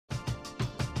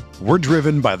We're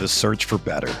driven by the search for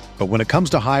better. But when it comes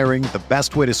to hiring, the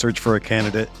best way to search for a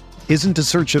candidate isn't to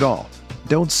search at all.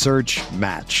 Don't search,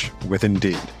 match with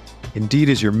Indeed. Indeed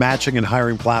is your matching and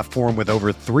hiring platform with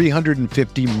over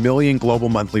 350 million global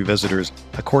monthly visitors,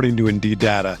 according to Indeed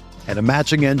data, and a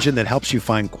matching engine that helps you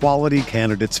find quality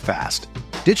candidates fast.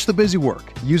 Ditch the busy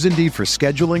work. Use Indeed for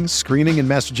scheduling, screening, and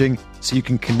messaging so you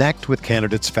can connect with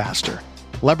candidates faster.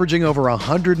 Leveraging over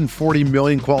 140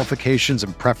 million qualifications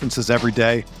and preferences every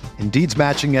day, Indeed's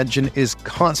matching engine is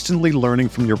constantly learning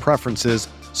from your preferences,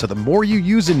 so the more you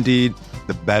use Indeed,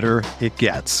 the better it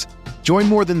gets. Join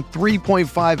more than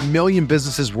 3.5 million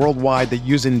businesses worldwide that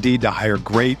use Indeed to hire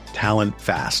great talent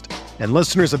fast. And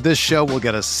listeners of this show will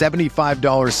get a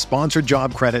 $75 sponsored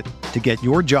job credit to get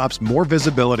your jobs more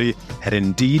visibility at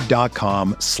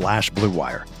Indeed.com/Blue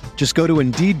Wire. Just go to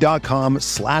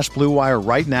Indeed.com/Blue Wire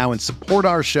right now and support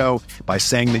our show by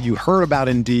saying that you heard about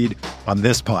Indeed on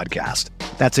this podcast.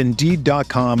 That's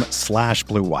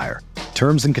Indeed.com/Blue Wire.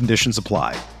 Terms and conditions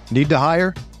apply. Need to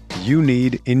hire? You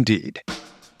need Indeed.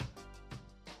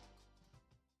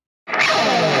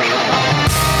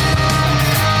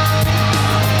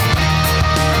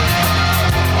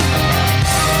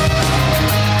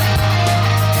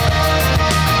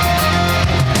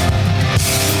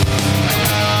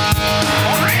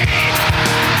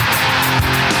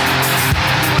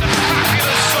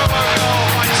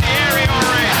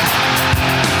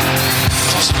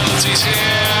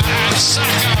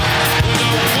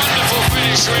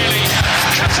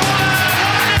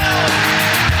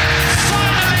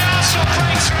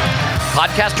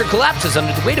 Podcaster collapses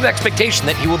under the weight of expectation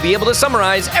that he will be able to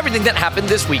summarize everything that happened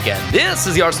this weekend. This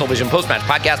is the Arsenal Vision Post-Match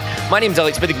Podcast. My name is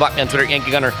Elliot Smith. You can block me on Twitter,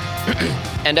 Yankee Gunner.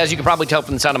 And as you can probably tell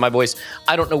from the sound of my voice,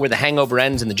 I don't know where the hangover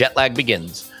ends and the jet lag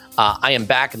begins. I am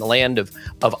back in the land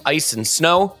of ice and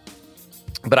snow,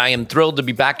 but I am thrilled to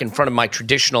be back in front of my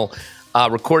traditional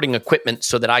recording equipment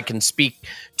so that I can speak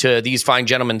to these fine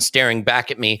gentlemen staring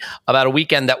back at me about a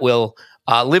weekend that will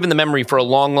live in the memory for a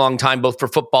long, long time, both for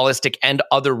footballistic and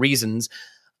other reasons.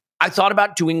 I thought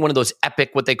about doing one of those epic,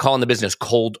 what they call in the business,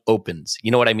 cold opens.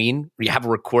 You know what I mean? Where you have a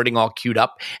recording all queued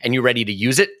up and you're ready to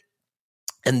use it.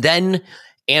 And then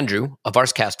Andrew of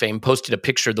Arscast fame posted a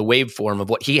picture of the waveform of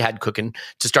what he had cooking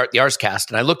to start the Arscast.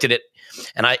 And I looked at it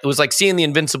and it was like seeing the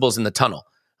Invincibles in the tunnel.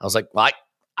 I was like, well,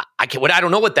 I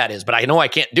don't know what that is, but I know I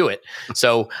can't do it.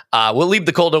 So we'll leave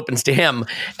the cold opens to him,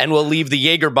 and we'll leave the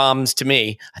Jaeger bombs to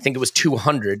me. I think it was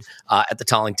 200 at the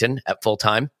Tollington at full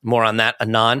time. More on that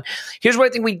anon. Here's what I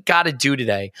think we got to do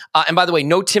today. And by the way,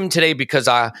 no Tim today because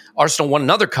Arsenal won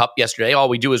another cup yesterday. All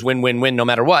we do is win, win, win, no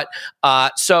matter what.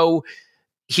 So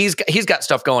he's got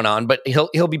stuff going on, but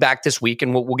he'll be back this week,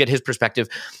 and we'll get his perspective.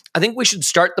 I think we should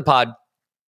start the pod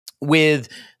with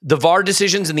the VAR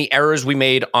decisions and the errors we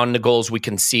made on the goals we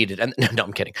conceded. And no,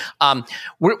 I'm kidding.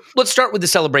 Let's start with the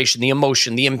celebration, the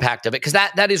emotion, the impact of it, because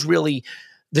that is really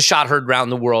the shot heard around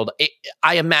the world.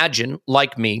 I imagine,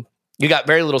 like me, you got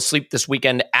very little sleep this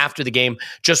weekend after the game,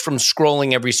 just from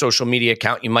scrolling every social media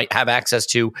account you might have access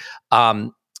to.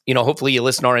 Hopefully you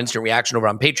listen to our instant reaction over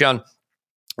on Patreon,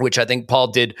 which I think Paul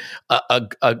did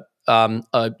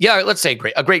let's say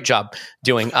a great job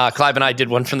doing. Clive and I did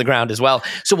one from the ground as well.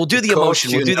 So we'll do the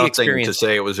emotion, we'll do the experience. To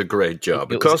say it was a great job.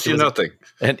 It cost you nothing.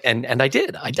 And I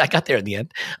did. I got there in the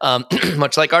end.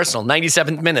 Much like Arsenal,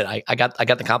 97th minute, I got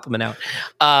the compliment out.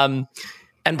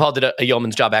 And Paul did a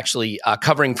yeoman's job actually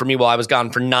covering for me while I was gone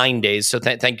for 9 days. So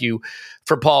thank you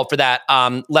for Paul for that.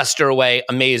 Leicester away,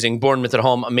 amazing. Bournemouth at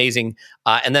home, amazing.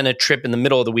 And then a trip in the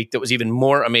middle of the week that was even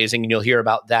more amazing. And you'll hear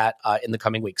about that in the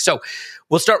coming weeks. So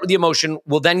we'll start with the emotion.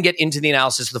 We'll then get into the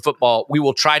analysis of the football. We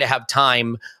will try to have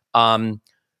time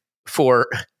for,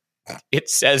 it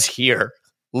says here,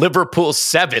 Liverpool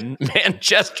 7,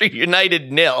 Manchester United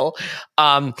 0.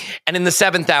 And in the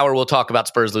 7th hour, we'll talk about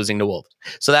Spurs losing to Wolves.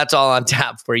 So that's all on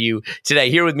tap for you today.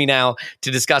 Here with me now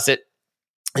to discuss it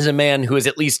is a man who is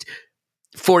at least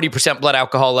 40% blood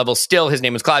alcohol level still. His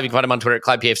name is Clive. You can find him on Twitter at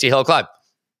ClivePFC. Hello, Clive.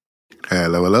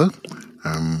 Hello.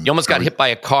 You almost got hit by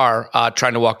a car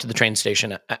trying to walk to the train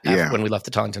station when we left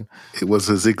the Tollington. It was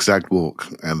a zigzag walk,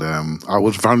 and I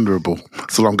was vulnerable.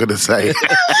 That's all I'm going to say.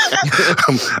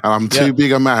 I'm too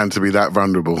big a man to be that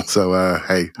vulnerable. So,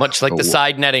 hey. Much like the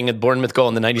side netting at Bournemouth goal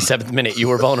in the 97th minute, you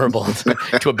were vulnerable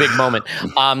to a big moment.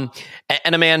 And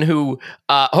a man who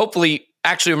hopefully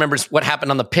actually remembers what happened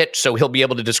on the pitch, so he'll be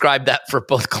able to describe that for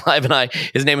both Clive and I.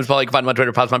 His name is Paul. You can find him on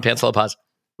Twitter, Pause My Pants, Hello Pause.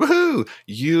 Woohoo!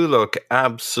 You look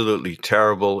absolutely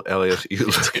terrible, Elliot. You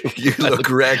look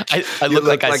wrecked. I look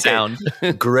like I sound.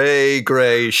 A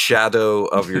gray shadow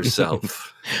of yourself.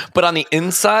 But on the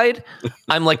inside,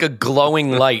 I'm like a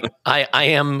glowing light. I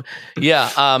am, yeah.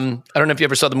 I don't know if you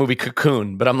ever saw the movie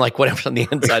Cocoon, but I'm like whatever's on the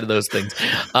inside of those things.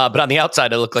 But on the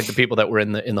outside, I look like the people that were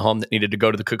in the home that needed to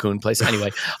go to the Cocoon place.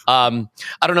 Anyway, I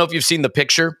don't know if you've seen the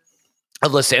picture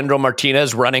of Lisandro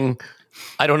Martinez running.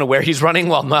 I don't know where he's running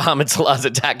while Mohamed Salah's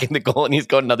attacking the goal and he's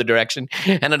going another direction.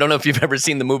 And I don't know if you've ever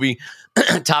seen the movie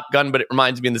Top Gun, but it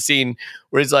reminds me of the scene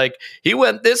where he's like, he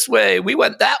went this way, we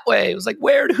went that way. It was like,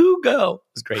 where'd who go?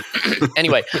 It was great.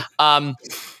 Anyway,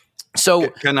 so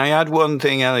can I add one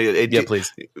thing, Elliot? Yeah,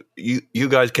 please. You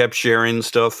guys kept sharing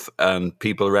stuff and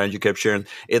people around you kept sharing.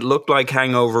 It looked like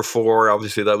Hangover 4.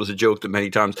 Obviously, that was a joke that many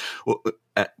times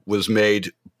was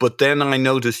made. But then I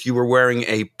noticed you were wearing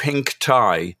a pink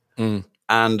tie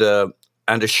and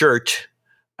a shirt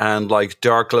and like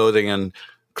dark clothing, and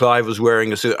Clive was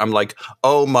wearing a suit. I'm like,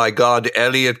 oh my God,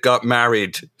 Elliot got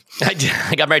married.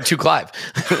 I got married to Clive.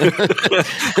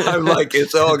 I'm like,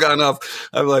 it's all gone off.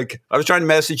 I'm like, I was trying to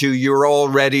message you. You're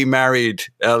already married,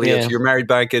 Elliot. Yeah. You're married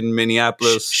back in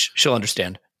Minneapolis. She'll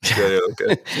understand. Yeah,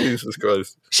 okay. Jesus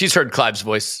Christ. She's heard Clive's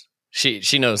voice.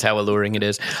 She knows how alluring it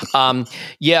is.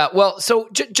 Yeah, well, so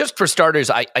just for starters,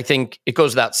 I think it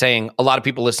goes without saying, a lot of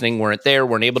people listening weren't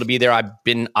able to be there. I've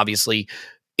been obviously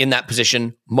in that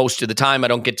position most of the time. I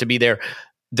don't get to be there.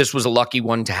 This was a lucky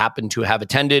one to happen to have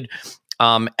attended.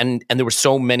 And there were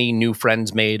so many new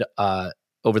friends made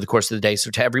over the course of the day. So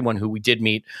to everyone who we did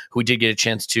meet, who we did get a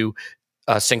chance to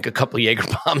sink a couple of Jaeger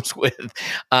bombs with,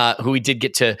 who we did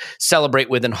get to celebrate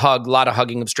with and hug, a lot of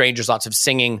hugging of strangers, lots of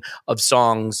singing of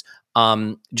songs.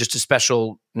 Just a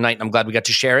special night. I'm glad we got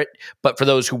to share it. But for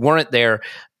those who weren't there,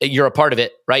 you're a part of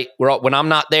it, right? When I'm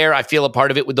not there, I feel a part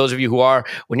of it with those of you who are.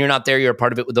 When you're not there, you're a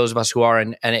part of it with those of us who are.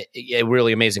 And it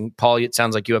really amazing. Paul, it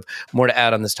sounds like you have more to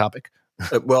add on this topic.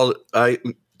 Well,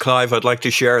 Clive, I'd like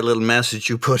to share a little message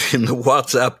you put in the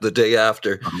WhatsApp the day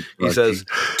after. He says,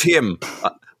 Tim,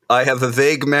 I have a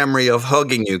vague memory of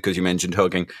hugging you, because you mentioned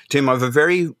hugging. Tim, I have a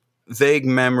very vague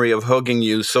memory of hugging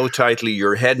you so tightly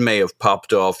your head may have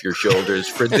popped off your shoulders.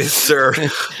 For this, sir,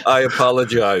 I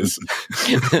apologize.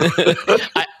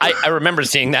 I remember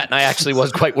seeing that, and I actually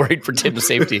was quite worried for Tim's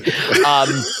safety.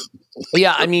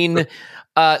 Yeah, I mean,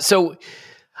 so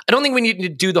I don't think we need to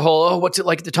do the whole, what's it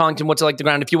like at the Tongton? What's it like the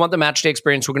ground? If you want the match day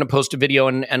experience, we're going to post a video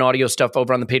and audio stuff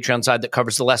over on the Patreon side that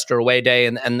covers the Leicester away day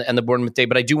and the Bournemouth day.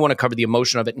 But I do want to cover the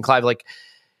emotion of it. And Clive, like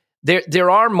there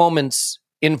are moments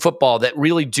in football that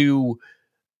really do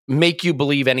make you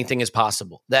believe anything is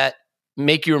possible, that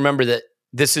make you remember that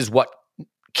this is what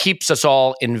keeps us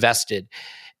all invested.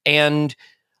 And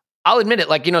I'll admit it,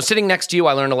 like, sitting next to you,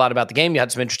 I learned a lot about the game. You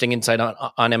had some interesting insight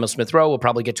on Emil Smith Rowe. We'll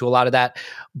probably get to a lot of that.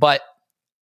 But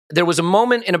there was a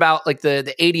moment in about like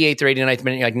the 88th or 89th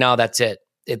minute, you're like, no, that's it.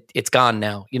 It's gone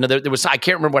now. There was, I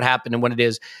can't remember what happened and what it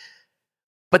is.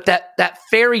 But that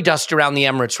fairy dust around the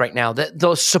Emirates right now,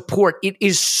 the support, it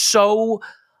is so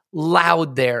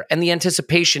loud there. And the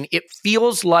anticipation, it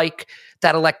feels like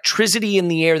that electricity in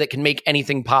the air that can make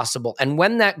anything possible. And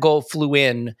when that goal flew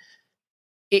in,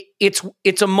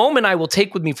 it's a moment I will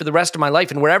take with me for the rest of my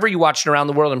life. And wherever you watch it around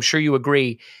the world, I'm sure you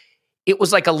agree, it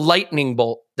was like a lightning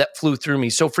bolt that flew through me.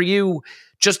 So for you,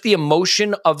 just the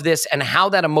emotion of this and how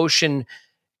that emotion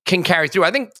can carry through.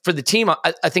 I think for the team,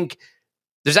 I think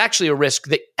there's actually a risk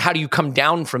that how do you come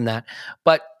down from that?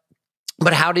 But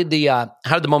how did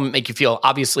the moment make you feel?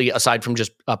 Obviously, aside from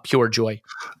just pure joy.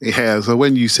 Yeah. So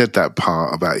when you said that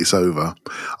part about it's over,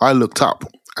 I looked up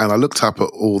and I looked up at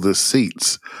all the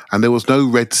seats, and there was no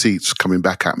red seats coming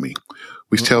back at me,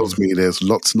 which tells me there's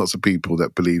lots and lots of people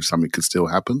that believe something could still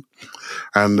happen,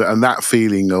 and that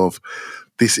feeling of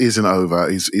this isn't over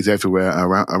is everywhere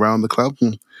around the club.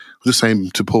 And I was just saying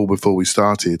to Paul before we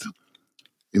started,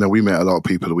 we met a lot of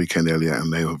people the weekend earlier,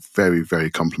 and they were very, very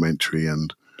complimentary.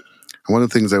 And one of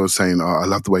the things they were saying, I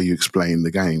love the way you explain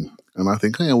the game. And I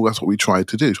think, well, that's what we tried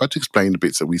to do. Try to explain the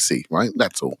bits that we see, right?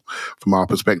 That's all from our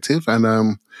perspective.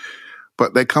 And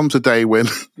but there comes a day when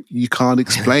you can't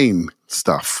explain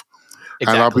stuff.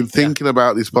 Exactly, and I've been thinking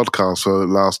about this podcast for the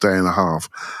last day and a half,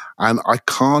 and I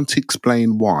can't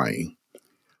explain why.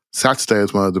 Saturday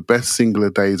is one of the best singular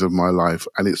days of my life,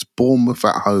 and it's Bournemouth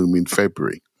at home in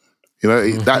February.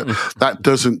 That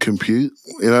doesn't compute.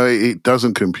 It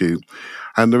doesn't compute.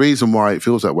 And the reason why it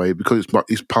feels that way, because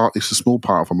it's a small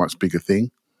part of a much bigger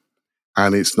thing.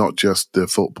 And it's not just the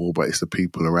football, but it's the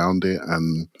people around it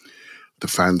and the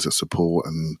fans that support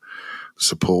and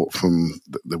support from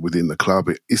within the club.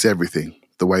 It's everything.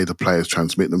 the way the players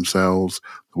transmit themselves,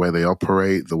 the way they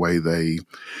operate, the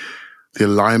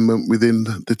alignment within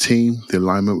the team, the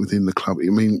alignment within the club.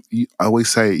 I mean, I always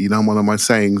say, one of my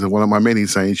sayings, and one of my many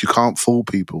sayings, you can't fool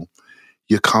people.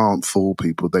 You can't fool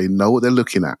people. They know what they're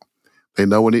looking at. They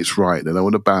know when it's right. They know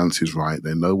when the balance is right.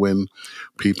 They know when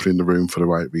people are in the room for the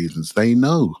right reasons. They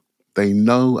know,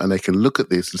 and they can look at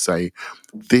this and say,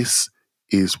 this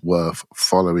is worth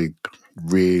following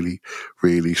really,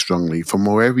 really strongly from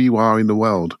wherever you are in the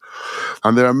world.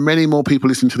 And there are many more people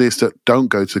listening to this that don't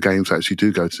go to games, actually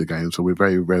do go to the games. So we're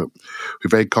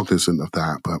very cognizant of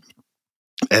that. But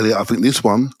Elliot, I think this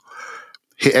one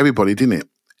hit everybody, didn't it?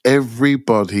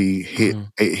 Everybody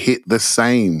hit the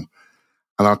same.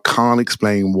 And I can't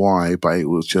explain why, but it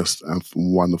was just a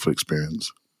wonderful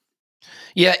experience.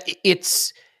 Yeah,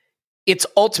 it's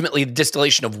ultimately the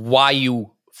distillation of why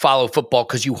you follow football,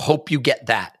 because you hope you get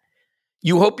that.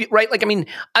 You hope, right? Like, I mean,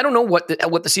 I don't know what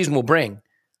the season will bring,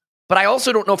 but I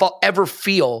also don't know if I'll ever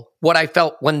feel what I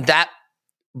felt when that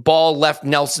ball left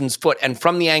Nelson's foot. And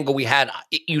from the angle we had,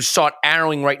 you saw it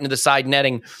arrowing right into the side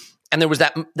netting. And there was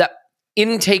that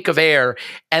intake of air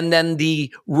and then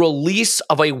the release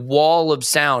of a wall of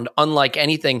sound unlike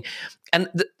anything. And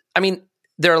I mean,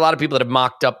 there are a lot of people that have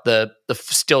mocked up the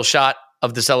still shot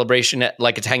of the celebration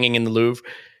like it's hanging in the Louvre.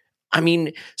 I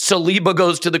mean, Saliba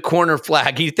goes to the corner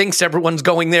flag. He thinks everyone's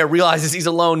going there, realizes he's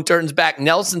alone, turns back.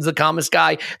 Nelson's the calmest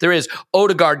guy there is.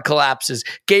 Odegaard collapses.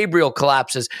 Gabriel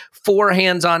collapses. 4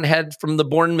 hands on head from the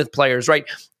Bournemouth players, right?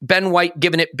 Ben White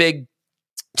giving it big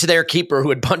to their keeper who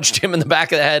had punched him in the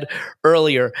back of the head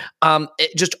earlier.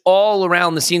 Just all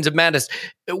around the scenes of madness.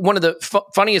 One of the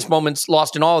funniest moments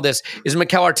lost in all of this is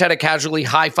Mikel Arteta casually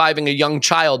high-fiving a young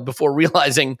child before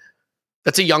realizing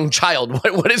that's a young child.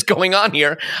 What is going on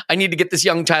here? I need to get this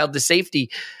young child to safety.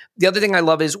 The other thing I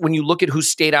love is when you look at who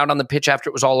stayed out on the pitch after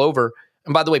it was all over.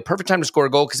 And by the way, perfect time to score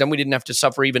a goal because then we didn't have to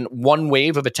suffer even one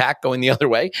wave of attack going the other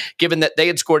way, given that they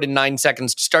had scored in 9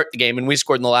 seconds to start the game and we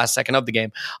scored in the last second of the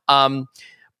game.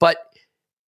 But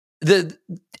the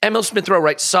Emil Smith-Rowe,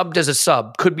 right, subbed as a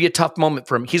sub, could be a tough moment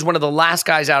for him. He's one of the last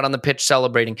guys out on the pitch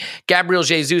celebrating. Gabriel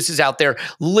Jesus is out there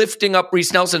lifting up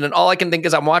Reece Nelson, and all I can think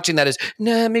as I'm watching that is,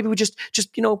 maybe we just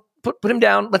put him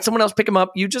down, let someone else pick him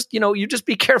up. You just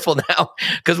be careful now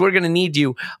because we're going to need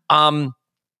you. Paul,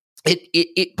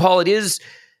 it is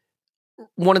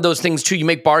one of those things too. You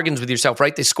make bargains with yourself,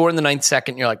 right? They score in the 9th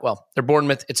second. You're like, well, they're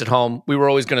Bournemouth. It's at home. We were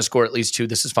always going to score at least 2.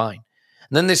 This is fine.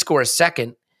 And then they score a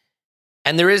second.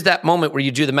 And there is that moment where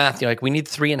you do the math. You're like, we need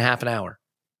 3.5 an hour,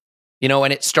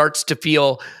 and it starts to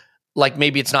feel like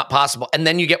maybe it's not possible. And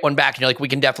then you get one back and you're like, we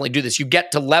can definitely do this. You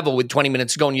get to level with 20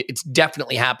 minutes to go and it's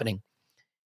definitely happening.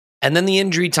 And then the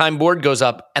injury time board goes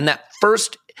up. And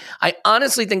I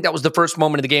honestly think that was the first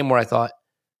moment of the game where I thought,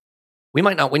 we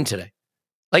might not win today.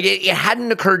 Like it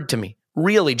hadn't occurred to me,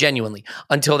 really, genuinely,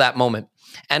 until that moment.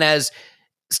 And as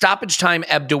stoppage time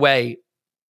ebbed away,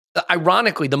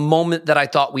 ironically, the moment that I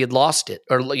thought we had lost it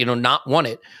or, not won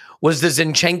it was the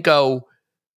Zinchenko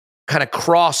kind of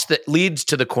cross that leads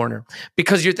to the corner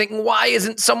because you're thinking, why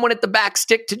isn't someone at the back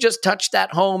stick to just touch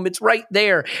that home? It's right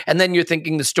there. And then you're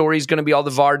thinking the story's going to be all the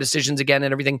VAR decisions again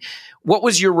and everything. What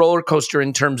was your roller coaster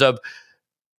in terms of,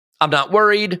 I'm not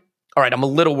worried. All right, I'm a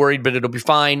little worried, but it'll be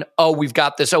fine. Oh, we've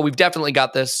got this. Oh, we've definitely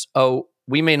got this. Oh,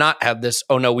 we may not have this.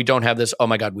 Oh, no, we don't have this. Oh,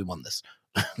 my God, we won this.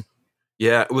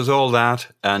 Yeah, it was all that,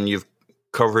 and you've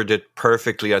covered it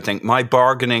perfectly, I think. My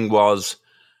bargaining was,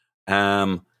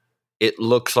 it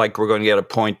looks like we're going to get a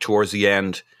point towards the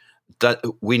end. That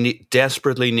we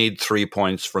desperately need 3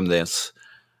 points from this.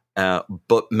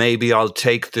 But maybe I'll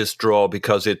take this draw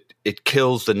because it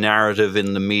kills the narrative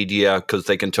in the media because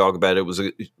they can talk about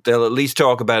they'll at least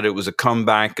talk about it was a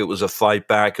comeback, it was a fight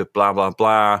back, blah, blah,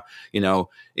 blah.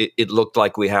 It looked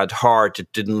like we had heart.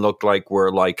 It didn't look like we're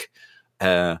like...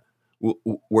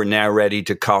 we're now ready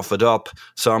to cough it up.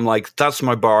 So I'm like, that's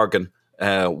my bargain.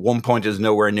 1 point is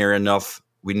nowhere near enough.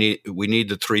 We need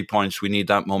the 3 points. We need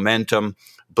that momentum,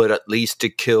 but at least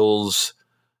it kills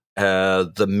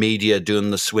the media doing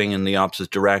the swing in the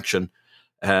opposite direction.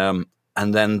 And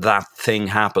then that thing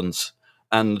happens.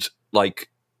 And like,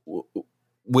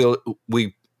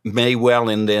 we may well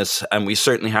in this, and we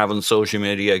certainly have on social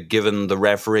media, given the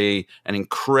referee an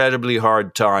incredibly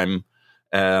hard time,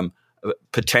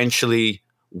 potentially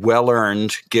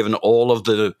well-earned, given all of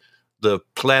the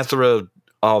plethora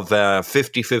of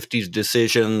 50-50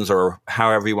 decisions, or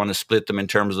however you want to split them in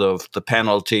terms of the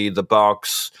penalty, the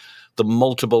box, the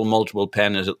multiple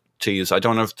penalties. I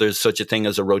don't know if there's such a thing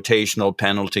as a rotational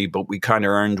penalty, but we kind of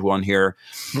earned one here.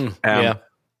 Yeah.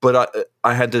 But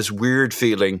I had this weird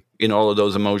feeling in all of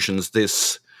those emotions,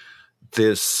 this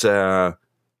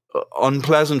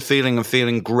unpleasant feeling of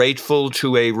feeling grateful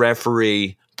to a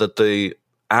referee that the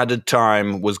added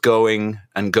time was going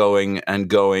and going and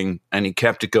going, and he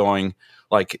kept it going.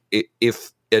 Like,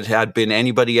 if it had been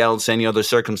anybody else, any other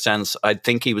circumstance, I'd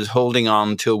think he was holding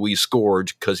on till we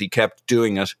scored because he kept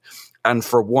doing it. And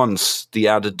for once, the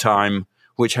added time,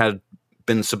 which had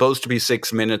been supposed to be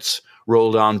 6 minutes,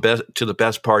 rolled on to the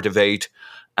best part of 8.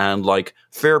 And like,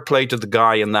 fair play to the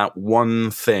guy in that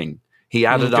one thing. He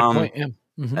added on point,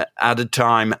 yeah. added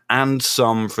time and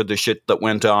some for the shit that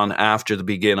went on after the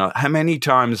beginning. How many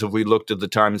times have we looked at the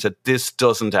time and said, this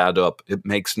doesn't add up? It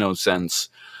makes no sense.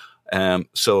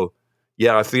 So,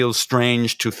 yeah, I feel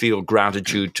strange to feel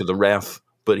gratitude to the ref,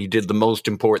 but he did the most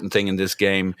important thing in this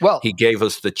game. Well, he gave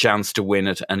us the chance to win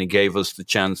it, and he gave us the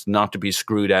chance not to be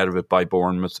screwed out of it by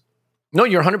Bournemouth. No,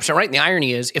 you're 100% right. And the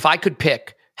irony is, if I could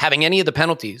pick having any of the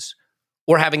penalties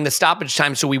or having the stoppage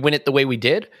time so we win it the way we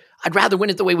did, I'd rather win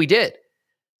it the way we did.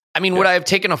 I mean, would I have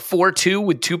taken a 4-2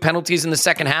 with 2 penalties in the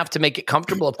second half to make it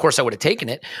comfortable? Of course I would have taken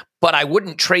it, but I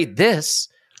wouldn't trade this.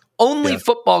 Only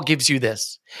football gives you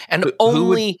this. And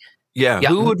who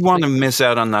would want to miss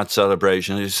out on that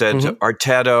celebration? You said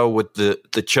Arteta with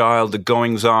the child, the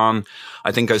goings on.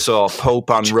 I think I saw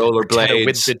Pope on rollerblades.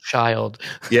 With the child.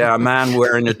 Yeah, a man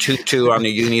wearing a tutu on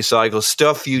a unicycle.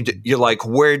 Stuff you're like,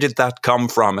 where did that come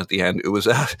from at the end? It was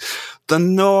the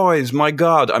noise, my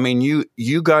God. I mean,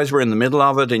 you guys were in the middle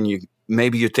of it, and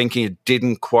maybe you're thinking it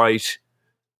didn't quite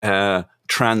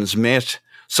transmit.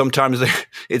 Sometimes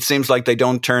it seems like they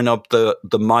don't turn up the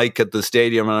mic at the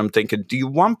stadium, and I'm thinking, do you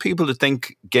want people to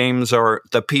think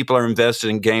that people are invested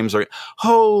in games are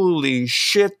holy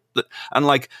shit? And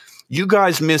like, you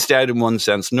guys missed out in one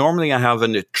sense. Normally I have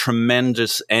a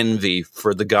tremendous envy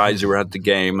for the guys who were at the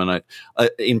game, and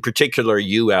in particular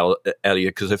you, Elliot,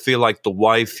 because I feel like the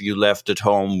wife you left at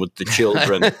home with the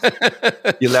children.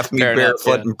 You left me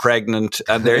barefoot and pregnant,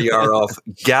 and there you are off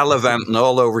gallivanting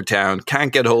all over town.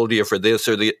 Can't get hold of you for this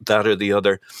or that or the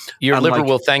other. Your liver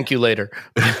will thank you later.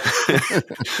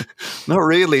 Not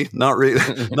really.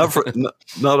 Not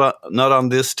on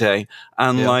this day.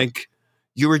 And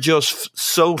you were just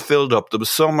so filled up. There was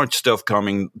so much stuff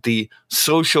coming. The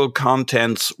social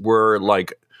contents were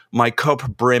like, my cup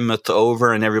brimmeth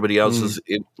over, and everybody else's.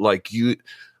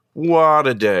 What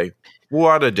a day!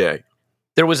 What a day!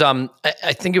 There was I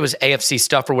think it was AFC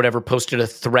Stuff or whatever posted a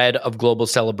thread of global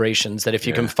celebrations that if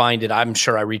you can find it, I'm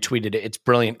sure I retweeted it. It's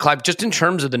brilliant, Clive. Just in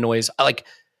terms of the noise, I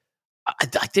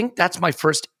think that's my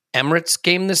first Emirates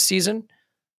game this season,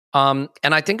 and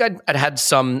I think I'd had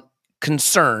some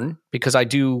concern because I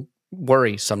do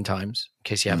worry sometimes, in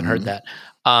case you haven't heard that.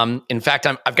 In fact,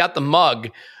 I've got the mug.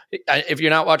 If you're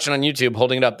not watching on YouTube,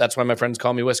 holding it up, that's why my friends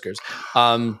call me Whiskers.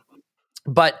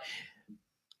 But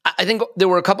I think there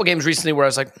were a couple games recently where I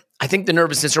was like, I think the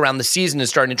nervousness around the season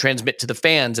is starting to transmit to the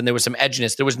fans, and there was some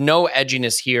edginess. There was no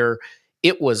edginess here.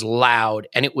 It was loud,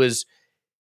 and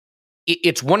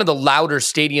it's one of the louder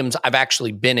stadiums I've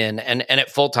actually been in. And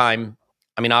at full time,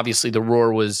 I mean, obviously the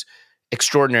roar was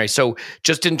extraordinary. So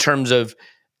just in terms of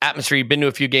atmosphere, you've been to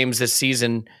a few games this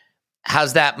season.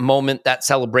 How's that moment, that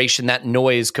celebration, that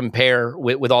noise compare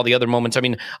with all the other moments? I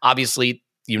mean, obviously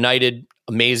United,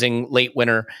 amazing late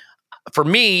winner. For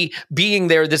me, being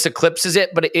there, this eclipses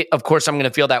it, but of course I'm going to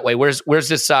feel that way. Where's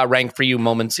this rank for you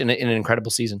moments in an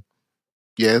incredible season?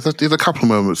 Yeah, there's a couple of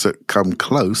moments that come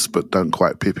close but don't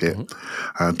quite pip it.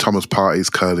 Thomas Partey's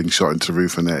curling shot into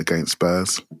roof and net against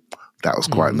Spurs. That was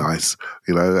quite nice.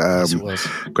 Yes, it was.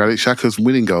 Granit Xhaka's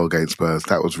winning goal against Spurs,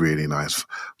 that was really nice.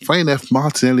 Funny enough,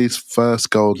 Martinelli's first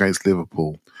goal against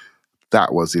Liverpool,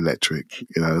 that was electric.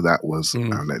 That was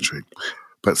electric.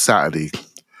 But Saturday,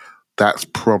 that's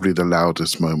probably the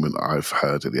loudest moment I've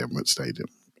heard at the Emirates Stadium.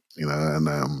 And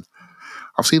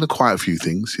I've seen quite a few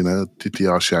things. Did the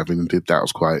Arshavin that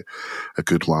was quite a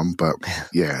good one. But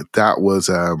yeah, that was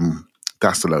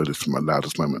that's the loudest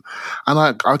moment. And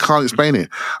I can't explain it.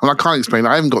 I can't explain it.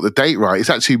 I haven't got the date right.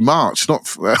 It's actually March, not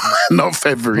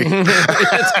February.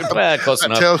 Close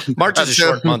enough. March is a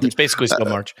short month. It's basically still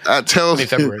March. That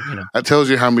tells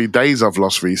you how many days I've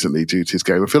lost recently due to this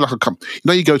game. I feel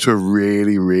like you go to a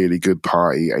really, really good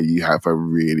party and you have a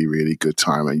really, really good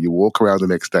time, and you walk around the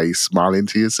next day smiling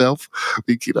to yourself,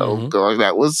 thinking, oh God,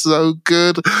 that was so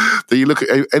good. Then you look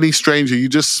at any stranger, you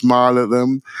just smile at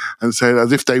them and say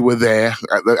as if they were there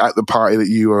at the party that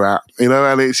you were at, and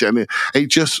it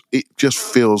just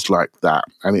feels like that,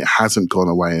 and it hasn't gone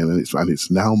away, and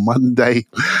it's now Monday,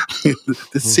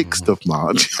 the 6th of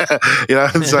March, it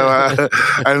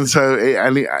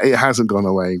hasn't gone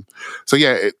away. So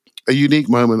yeah, a unique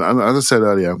moment, and as I said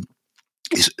earlier,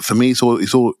 for me, it's all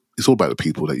about the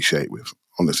people that you share it with.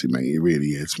 Honestly, mate, it really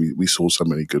is. We saw so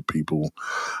many good people.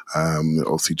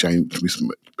 Obviously, James, we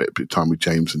spent a bit of time with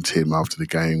James and Tim after the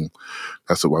game.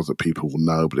 That's the ones that people will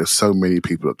know. But there's so many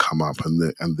people that come up, and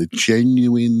the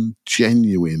genuine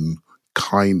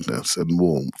kindness and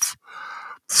warmth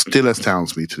still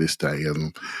astounds me to this day.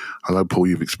 And I know, Paul,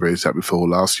 you've experienced that before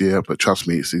last year, but trust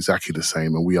me, it's exactly the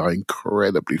same. And we are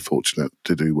incredibly fortunate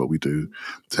to do what we do,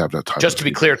 to have that type Just of to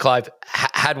be clear, Clive,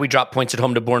 had we dropped points at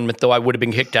home to Bournemouth, though, I would have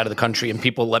been kicked out of the country, and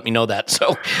people let me know that.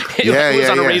 So it was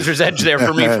on a razor's edge there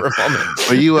for me for a moment.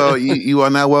 But you are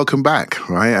now welcome back,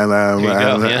 right?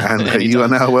 And you are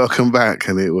now welcome back.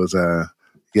 And it was,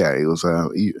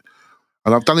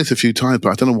 and I've done this a few times, but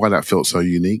I don't know why that felt so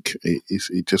unique.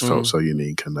 It just felt so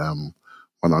unique, and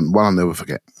one I'll never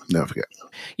forget. Never forget.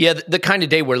 Yeah, the kind of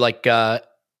day where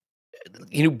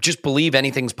just believe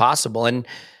anything's possible, and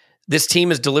this team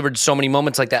has delivered so many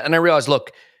moments like that. And I realized,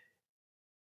 look,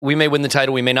 we may win the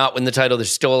title, we may not win the title.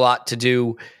 There's still a lot to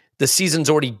do. The season's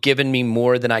already given me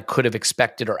more than I could have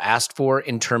expected or asked for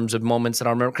in terms of moments that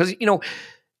I remember. Because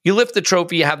you lift the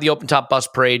trophy, you have the open top bus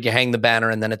parade, you hang the banner,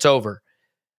 and then it's over.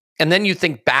 And then you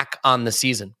think back on the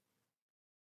season.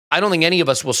 I don't think any of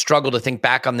us will struggle to think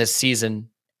back on this season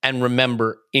and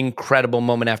remember incredible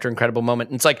moment after incredible moment.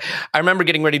 And it's like, I remember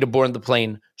getting ready to board the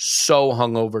plane, so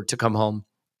hungover to come home,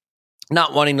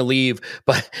 not wanting to leave,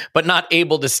 but not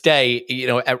able to stay,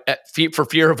 for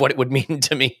fear of what it would mean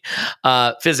to me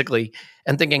physically,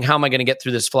 and thinking, how am I going to get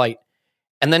through this flight?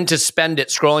 And then to spend it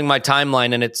scrolling my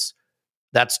timeline, and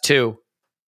that's 2,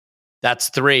 that's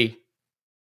 3.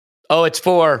 Oh, it's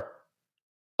 4.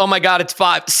 Oh my God, it's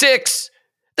 5, 6.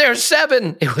 There's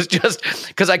 7. It was just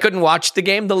because I couldn't watch the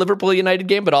game, the Liverpool United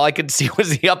game, but all I could see was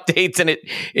the updates, and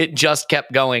it just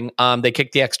kept going. They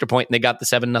kicked the extra point and they got the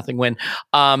 7-0 win.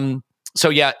 So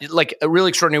yeah, like a really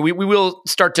extraordinary. We will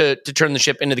start to turn the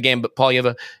ship into the game. But Paul, you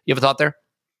have a thought there?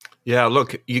 Yeah,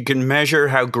 look, you can measure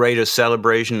how great a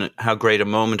celebration, how great a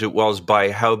moment it was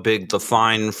by how big the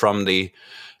fine from the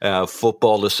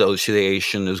Football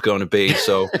Association is going to be.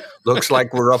 So looks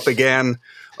like we're up again.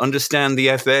 Understand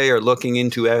the FA are looking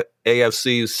into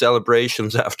AFC's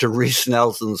celebrations after Reiss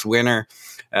Nelson's winner.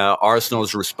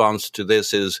 Arsenal's response to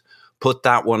this is put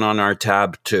that one on our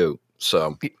tab too.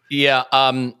 So yeah,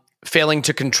 failing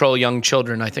to control young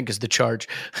children, I think, is the charge.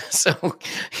 So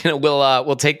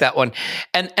we'll take that one.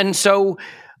 And so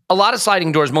a lot of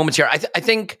sliding doors moments here. I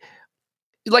think,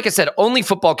 like I said, only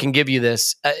football can give you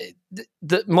this.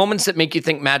 The moments that make you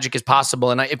think magic is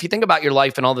possible. And if you think about your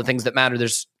life and all the things that matter,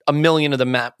 there's a million of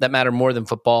them that matter more than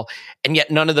football. And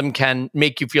yet none of them can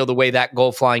make you feel the way that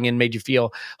goal flying in made you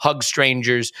feel. Hug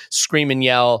strangers, scream and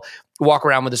yell, walk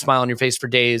around with a smile on your face for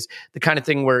days. The kind of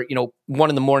thing where,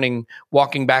 1 a.m,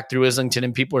 walking back through Islington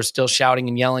and people are still shouting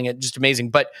and yelling at, just amazing.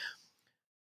 But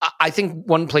I think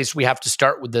one place we have to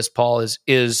start with this, Paul,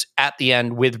 is at the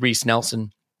end with Reiss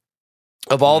Nelson.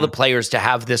 Of all the players to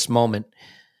have this moment,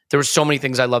 there were so many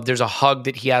things I love. There's a hug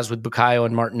that he has with Bukayo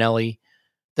and Martinelli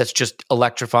that's just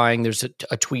electrifying. There's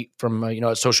a tweet from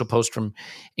a social post from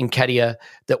Nketiah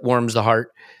that warms the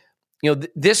heart.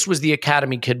 This was the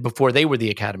academy kid before they were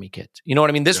the academy kids. You know what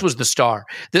I mean? This was the star.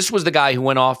 This was the guy who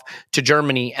went off to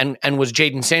Germany and was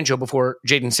Jadon Sancho before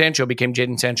Jadon Sancho became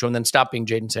Jadon Sancho and then stopped being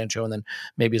Jadon Sancho and then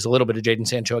maybe is a little bit of Jadon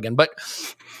Sancho again. But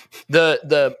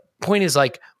the point is,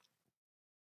 like,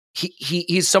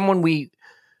 he's someone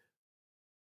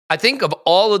I think of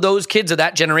all of those kids of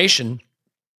that generation,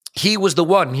 he was the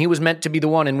one. He was meant to be the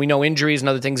one. And we know injuries and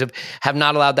other things have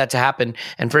not allowed that to happen.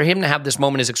 And for him to have this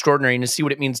moment is extraordinary, and to see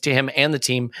what it means to him and the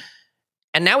team.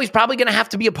 And now he's probably going to have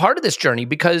to be a part of this journey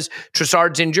because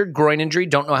Trossard's injured, groin injury.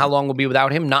 Don't know how long we'll be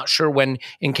without him. Not sure when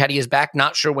Nketiah is back.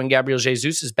 Not sure when Gabriel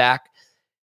Jesus is back.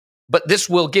 But this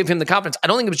will give him the confidence. I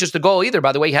don't think it was just the goal either.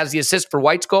 By the way, he has the assist for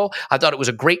White's goal. I thought it was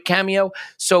a great cameo.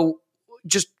 So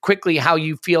just quickly, how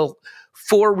you feel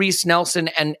for Reiss Nelson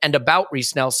and about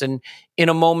Reiss Nelson in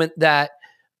a moment that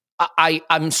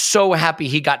I'm so happy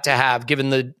he got to have, given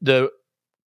the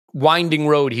winding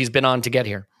road he's been on to get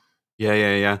here.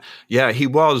 Yeah, he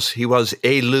was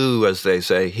Elu, as they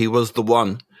say. He was the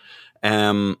one.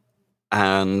 And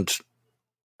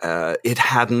it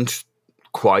hadn't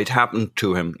quite happened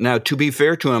to him. Now, to be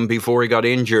fair to him, before he got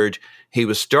injured, he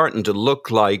was starting to look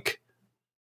like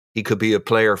he could be a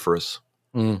player for us.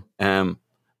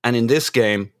 And in this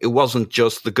game, it wasn't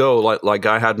just the goal. Like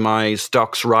I had my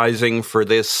stocks rising for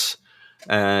this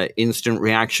instant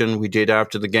reaction we did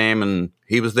after the game, and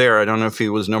he was there. I don't know if he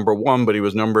was number 1, but he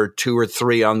was number 2 or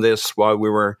 3 on this while we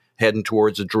were heading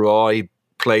towards a draw. He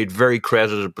played very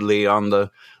creditably on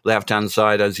the left-hand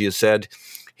side, as you said.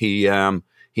 He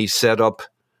set up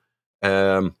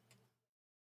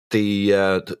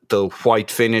the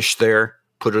white finish there,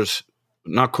 put it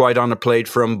not quite on a plate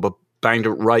for him, but banged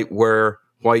it right where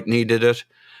White needed it.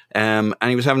 And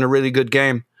he was having a really good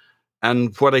game.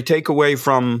 And what I take away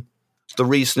from the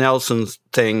Reiss Nelson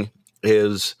thing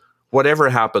is whatever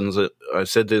happens, I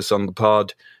said this on the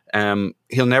pod,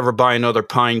 he'll never buy another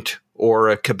pint or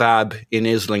a kebab in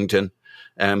Islington.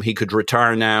 He could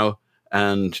retire now,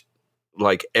 and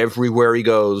like everywhere he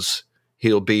goes,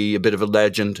 he'll be a bit of a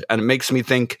legend. And it makes me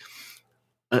think,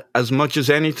 as much as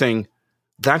anything,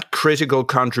 that critical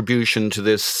contribution to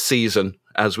this season,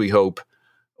 as we hope,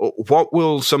 what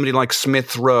will somebody like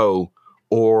Smith Rowe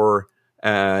or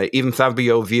even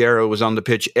Fabio Vieira was on the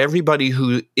pitch, everybody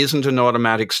who isn't an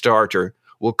automatic starter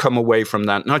will come away from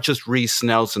that, not just Reiss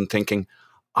Nelson thinking,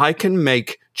 I can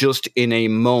make just in a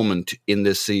moment in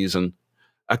this season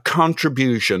a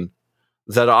contribution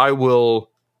that I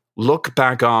will look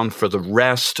back on for the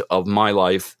rest of my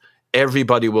life.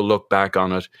 Everybody will look back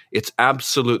on it. It's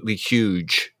absolutely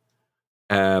huge,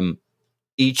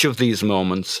 each of these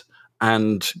moments.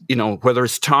 And, you know, whether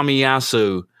it's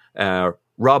Tomiyasu,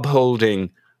 Rob Holding,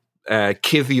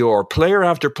 Kivior, player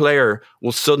after player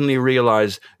will suddenly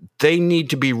realize they need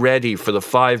to be ready for the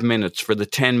 5 minutes, for the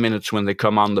 10 minutes when they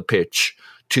come on the pitch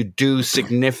to do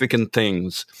significant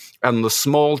things. And the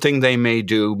small thing they may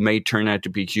do may turn out to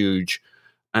be huge.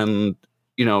 And,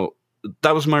 you know,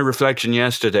 that was my reflection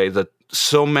yesterday, that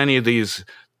so many of these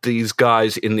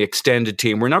guys in the extended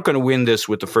team, we're not going to win this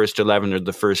with the first 11 or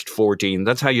the first 14.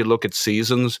 That's how you look at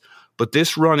seasons. But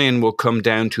this run-in will come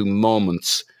down to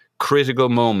moments, critical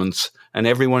moments, and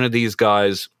every one of these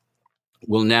guys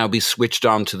will now be switched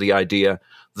on to the idea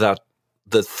that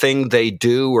the thing they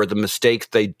do or the mistake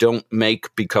they don't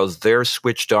make because they're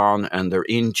switched on and they're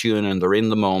in tune and they're in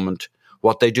the moment,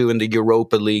 what they do in the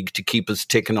Europa League to keep us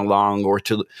ticking along or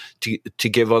to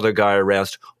give other guy a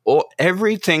rest, or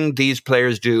everything these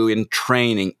players do in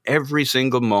training, every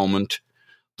single moment,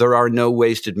 there are no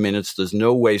wasted minutes. There's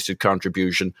no wasted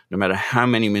contribution, no matter how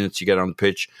many minutes you get on the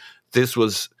pitch. This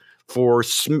was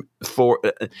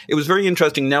it was very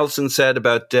interesting. Nelson said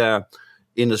about,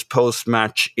 in his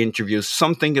post-match interview,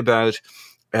 something about,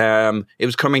 it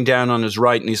was coming down on his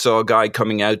right and he saw a guy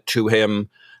coming out to him,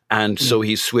 and so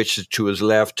he switched it to his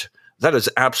left. That is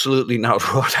absolutely not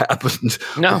what happened.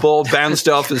 No. The ball bounced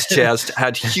off his chest,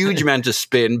 had huge amount of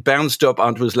spin, bounced up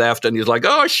onto his left, and he was like,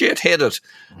 oh shit, hit it.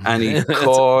 And he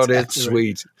caught exactly it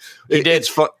sweet. Right. He did.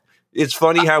 It's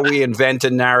funny how we invent a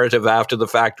narrative after the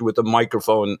fact with a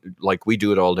microphone, like we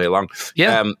do it all day long.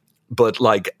 Yeah. But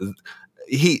like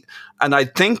and I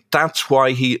think that's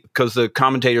why because the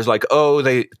commentator's like, oh,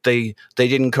 they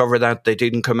didn't cover that, they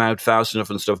didn't come out fast enough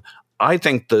and stuff. I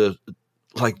think the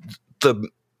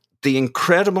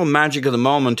incredible magic of the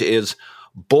moment is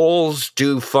balls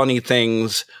do funny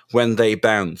things when they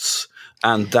bounce,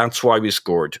 and that's why we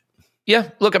scored. Yeah,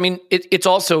 look, I mean, it's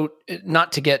also,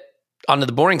 not to get onto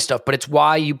the boring stuff, but it's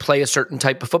why you play a certain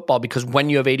type of football, because when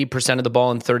you have 80% of the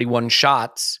ball in 31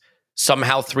 shots,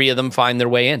 somehow 3 of them find their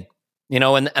way in. You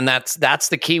know, and that's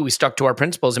the key. We stuck to our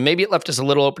principles, and maybe it left us a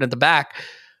little open at the back.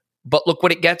 But look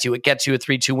what it gets you. It gets you a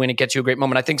 3-2 win. It gets you a great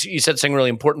moment. I think you said something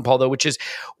really important, Paul, though, which is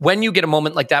when you get a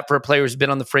moment like that for a player who's been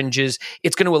on the fringes,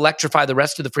 it's going to electrify the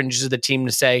rest of the fringes of the team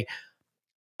to say,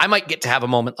 I might get to have a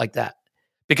moment like that.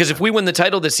 Because if we win the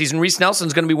title this season, Reiss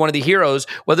Nelson's going to be one of the heroes,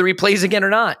 whether he plays again or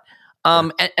not.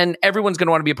 And everyone's going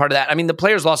to want to be a part of that. I mean, the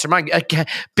players lost their mind.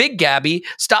 Big Gabby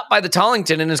stopped by the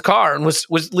Tollington in his car and was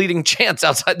leading chants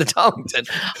outside the Tollington.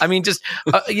 I mean, just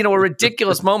a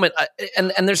ridiculous moment.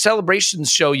 And their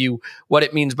celebrations show you what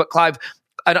it means. But Clive,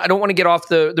 I don't want to get off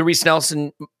the Reiss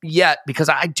Nelson yet, because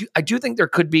I do think there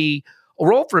could be a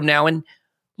role for him now. And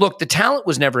look, the talent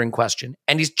was never in question,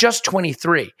 and he's just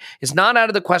 23. It's not out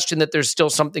of the question that there's still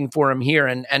something for him here.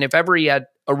 And if ever he had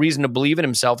a reason to believe in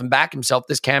himself and back himself,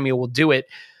 this cameo will do it.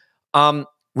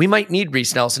 We might need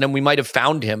Reiss Nelson, and we might have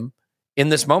found him in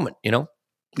this moment, you know?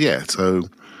 Yeah, so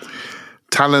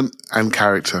talent and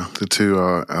character, the two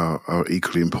are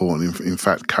equally important. In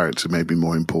fact, character may be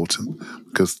more important,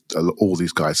 because all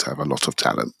these guys have a lot of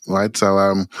talent, right?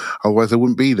 So otherwise they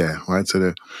wouldn't be there, right?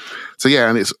 So yeah,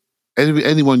 and it's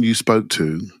anyone you spoke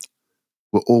to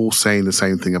were all saying the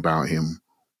same thing about him.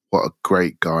 What a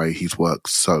great guy. He's worked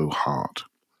so hard.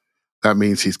 That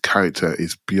means his character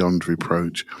is beyond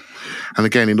reproach. And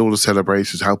again, in all the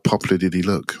celebrations, how popular did he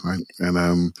look, right?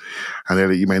 And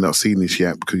Elliot, you may not have seen this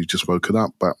yet because you've just woken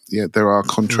up, but yeah, there are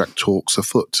contract talks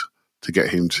afoot to get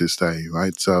him to stay,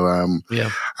 right? So,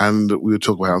 yeah. And we were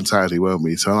talking about it on Saturday, weren't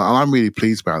we? So I'm really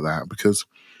pleased about that, because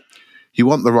you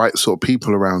want the right sort of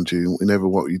people around you whenever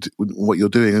what you're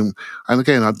doing. And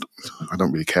again, I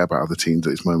don't really care about other teams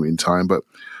at this moment in time, but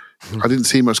I didn't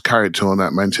see much character on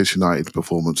that Manchester United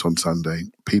performance on Sunday.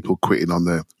 People quitting on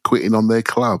their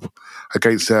club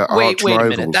against their arch Wait a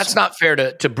rivals. minute. That's not fair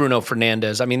to Bruno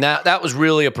Fernandes. I mean, that was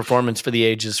really a performance for the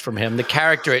ages from him. The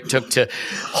character it took to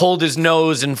hold his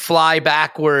nose and fly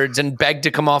backwards and beg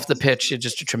to come off the pitch.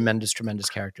 Just a tremendous, tremendous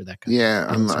character, that guy.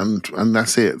 Yeah, and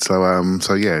that's it.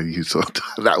 So yeah, you sort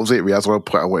of, that was it. That's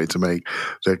what I wanted to make.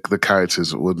 The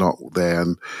characters were not there,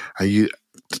 and you.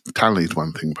 Talent is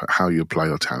one thing, but how you apply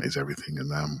your talent is everything.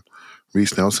 And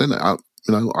Reiss Nelson, I've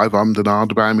ummed and ahed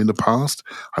about him in the past.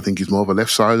 I think he's more of a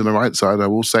left side than a right side. I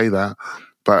will say that,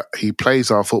 but he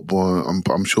plays our football.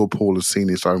 I'm sure Paul has seen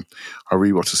it. So I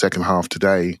rewatched the second half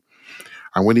today,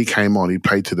 and when he came on, he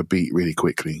played to the beat really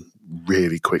quickly.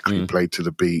 He played to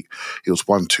the beat. It was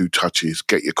 1-2 touches,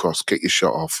 get your cross, get your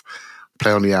shot off,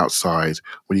 play on the outside.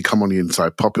 When you come on the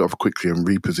inside, pop it off quickly and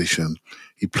reposition.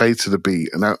 He played to the beat,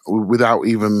 and that, without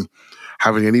even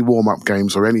having any warm-up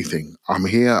games or anything. I'm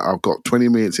here, I've got 20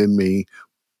 minutes in me,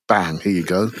 bang, here you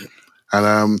go.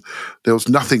 And there was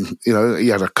nothing, he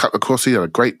had a cut across, he had a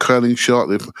great curling shot.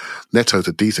 Neto's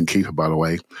a decent keeper, by the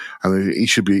way. And he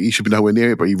should be nowhere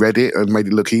near it, but he read it and made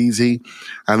it look easy.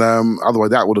 And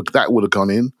otherwise that would have gone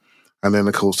in. And then,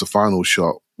 of course, the final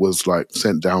shot was like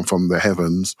sent down from the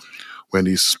heavens when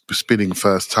his spinning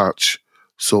first touch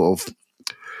sort of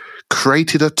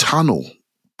created a tunnel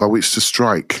by which to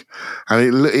strike.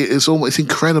 And it's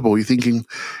incredible. You're thinking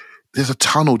there's a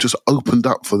tunnel just opened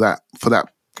up for that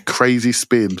crazy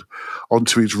spin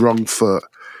onto his wrong foot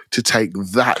to take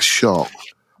that shot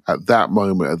at that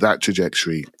moment, at that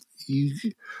trajectory.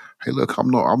 Hey, look, I'm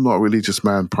not a religious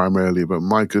man primarily, but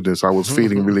my goodness, I was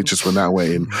feeling religious when that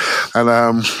went in,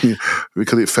 and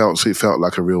because it felt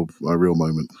like a real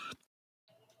moment.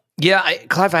 Yeah,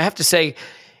 Clive, I have to say,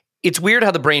 it's weird how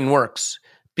the brain works,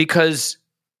 because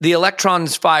the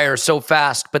electrons fire so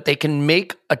fast, but they can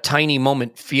make a tiny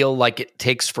moment feel like it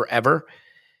takes forever.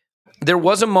 There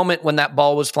was a moment when that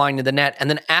ball was flying to the net, and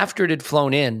then after it had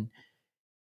flown in,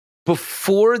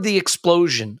 before the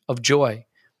explosion of joy,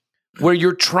 where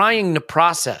you're trying to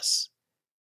process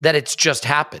that it's just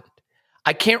happened.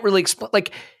 I can't really explain, like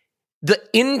the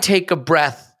intake of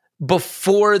breath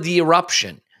before the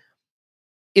eruption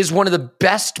is one of the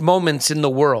best moments in the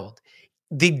world.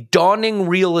 The dawning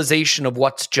realization of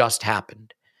what's just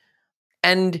happened.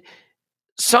 And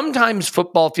sometimes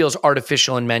football feels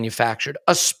artificial and manufactured,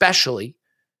 especially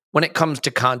when it comes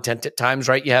to content at times,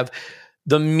 right? You have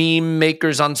the meme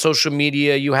makers on social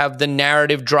media. You have the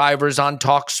narrative drivers on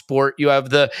TalkSport. You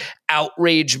have the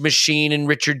outrage machine and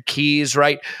Richard Keys,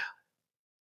 right?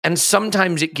 And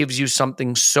sometimes it gives you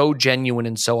something so genuine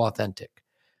and so authentic.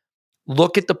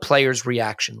 Look at the player's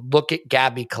reaction. Look at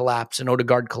Gabby collapse and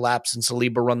Odegaard collapse and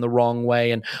Saliba run the wrong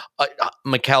way and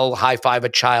Mikel high-five a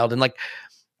child. And like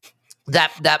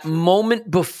that moment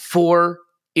before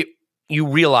you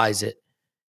realize it,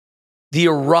 the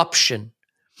eruption,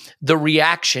 the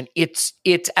reaction, it's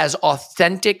as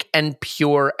authentic and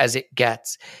pure as it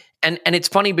gets. And it's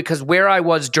funny because where I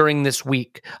was during this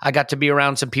week, I got to be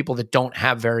around some people that don't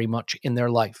have very much in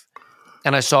their life.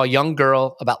 And I saw a young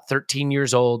girl, about 13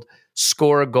 years old,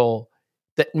 score a goal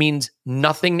that means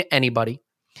nothing to anybody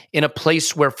in a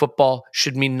place where football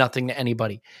should mean nothing to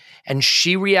anybody. And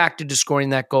she reacted to scoring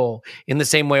that goal in the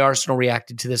same way Arsenal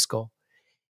reacted to this goal.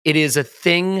 It is a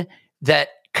thing that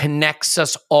connects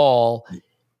us all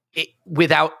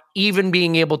without even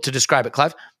being able to describe it.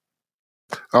 Clive?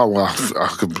 Oh, well,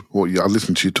 I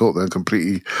listened to you talk there and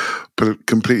completely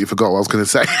forgot what I was going to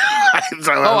say.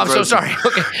 I'm so sorry.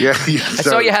 Okay. Yeah, I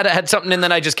saw you had something and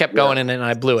then I just kept going and then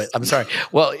I blew it. I'm sorry.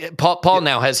 Well, Paul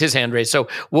now has his hand raised, so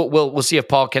we'll see if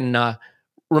Paul can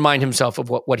remind himself of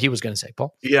what he was going to say.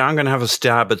 Paul? Yeah, I'm going to have a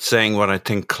stab at saying what I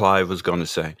think Clive was going to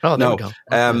say. Oh, there we go.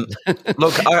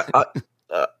 Look,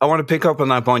 I want to pick up on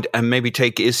that point and maybe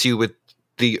take issue with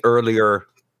the earlier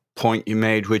point you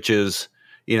made, which is,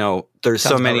 there's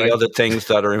so many other things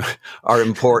that are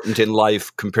important in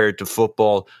life compared to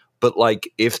football. But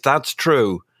like, if that's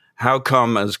true, how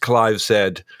come, as Clive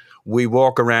said, we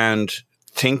walk around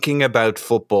thinking about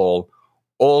football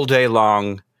all day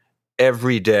long,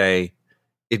 every day?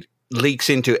 It leaks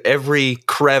into every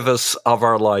crevice of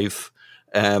our life.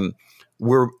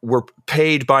 We're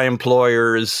paid by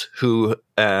employers who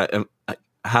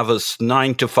have us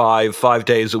 9 to 5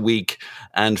 days a week,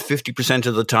 and 50%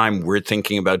 of the time we're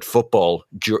thinking about football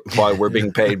while we're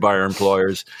being paid by our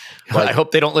employers. Like, I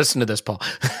hope they don't listen to this, Paul.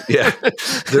 Yeah,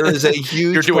 there is a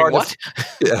huge. You're doing what?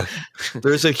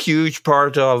 There's a huge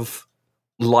part of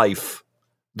life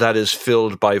that is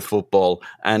filled by football,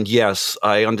 and yes,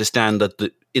 I understand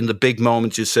that in the big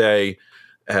moments you say,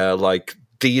 like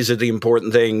these are the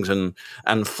important things, and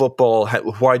football,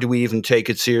 why do we even take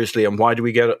it seriously, and why do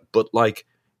we get it? But like,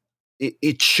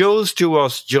 it shows to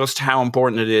us just how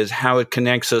important it is, how it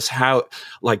connects us, how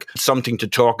like something to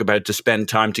talk about, to spend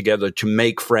time together, to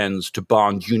make friends, to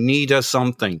bond. You need a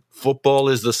something. Football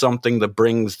is the something that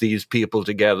brings these people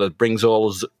together, brings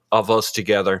all of us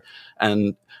together,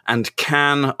 and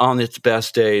can, on its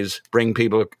best days, bring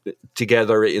people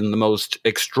together in the most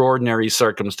extraordinary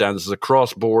circumstances,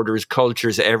 across borders,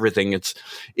 cultures, everything.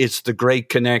 It's the great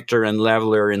connector and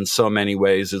leveler in so many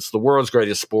ways. It's the world's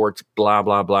greatest sport, blah,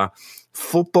 blah, blah.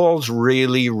 Football's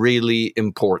really, really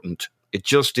important. It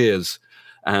just is.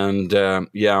 And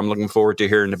I'm looking forward to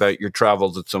hearing about your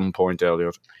travels at some point,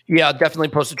 Elliot. Yeah, I'll definitely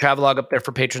post a travelogue up there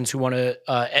for patrons who want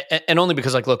to, and only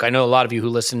because, like, look, I know a lot of you who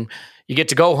listen, you get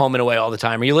to go home and away all the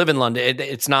time, or you live in London.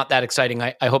 It's not that exciting.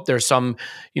 I hope there's some,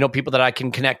 people that I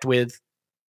can connect with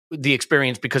the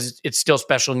experience, because it's still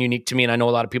special and unique to me. And I know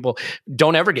a lot of people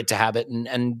don't ever get to have it,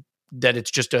 and that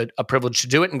it's just a privilege to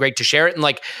do it and great to share it. And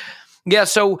like, yeah,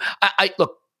 so I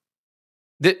look,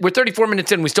 we're 34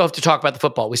 minutes in. We still have to talk about the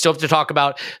football. We still have to talk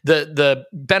about the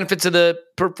benefits of the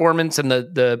performance and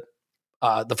the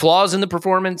flaws in the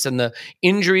performance and the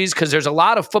injuries, because there's a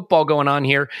lot of football going on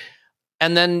here.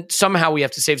 And then somehow we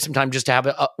have to save some time just to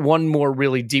have one more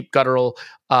really deep guttural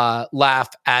laugh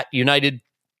at United.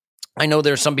 I know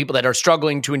there's some people that are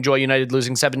struggling to enjoy United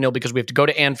losing 7-0 because we have to go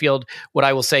to Anfield. What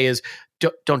I will say is,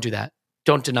 don't do that.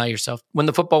 Don't deny yourself. When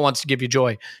the football wants to give you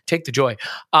joy, take the joy.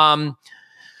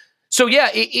 So yeah,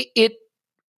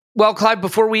 well, Clive,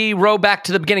 before we row back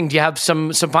to the beginning, do you have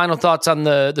some final thoughts on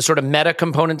the sort of meta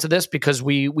components of this? Because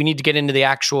we need to get into the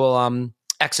actual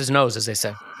X's and O's, as they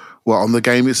say. Well, on the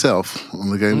game itself.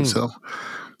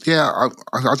 Yeah,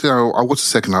 I watched the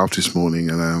second half this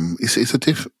morning, and it's a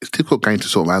difficult game to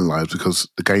sort of analyse, because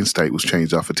the game state was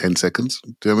changed after 10 seconds.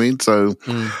 Do you know what I mean? So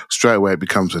straight away it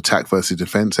becomes attack versus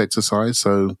defence exercise.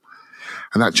 So,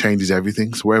 and that changes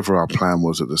everything. So wherever our plan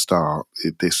was at the start,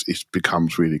 it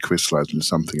becomes really crystallised into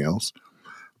something else.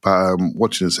 But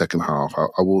watching the second half,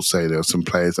 I will say there are some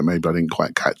players that maybe I didn't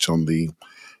quite catch on the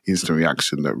instant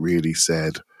reaction that really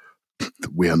said,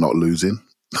 we are not losing.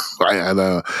 Right?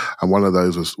 And one of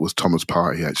those was Thomas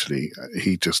Partey, actually.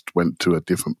 He just went to a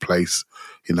different place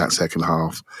in that second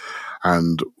half.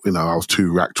 And, I was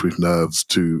too racked with nerves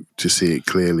to see it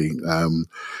clearly.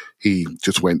 He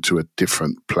just went to a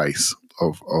different place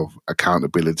of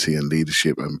accountability and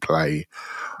leadership and play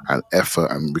and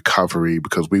effort and recovery,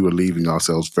 because we were leaving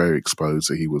ourselves very exposed.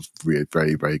 So he was very,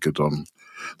 very, very good on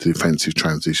the defensive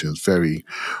transitions, very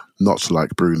not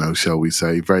like Bruno, shall we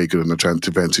say, very good on the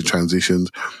defensive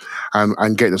transitions,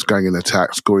 and getting us going in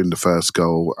attack, scoring the first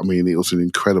goal. I mean, it was an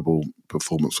incredible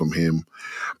performance from him.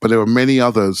 But there were many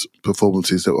others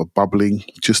performances that were bubbling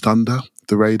just under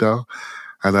the radar.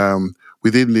 And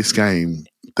within this game,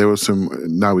 there was some.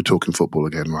 Now we're talking football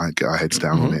again, right? Get our heads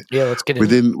down on it. Yeah, let's get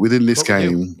within this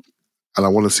game. And I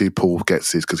want to see Paul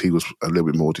gets this, because he was a little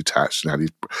bit more detached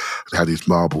and had his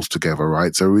marbles together,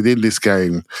 right? So within this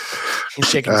game, he's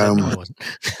shaking his head. No, I wasn't.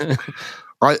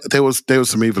 Right, there was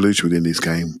some evolution within this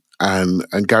game, and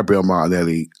Gabriel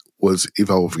Martinelli was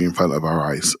evolving in front of our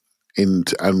eyes,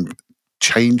 and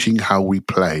changing how we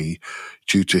play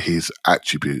due to his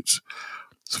attributes,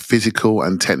 physical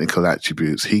and technical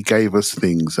attributes. He gave us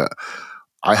things that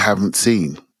I haven't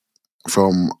seen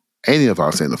from any of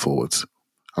our centre forwards.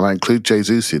 And I include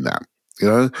Jesus in that,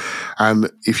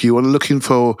 And if you are looking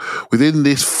for, within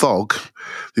this fog,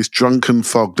 this drunken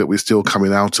fog that we're still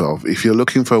coming out of, if you're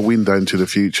looking for a window into the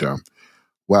future,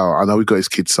 well, I know we've got his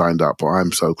kids signed up, but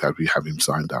I'm so glad we have him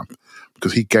signed up,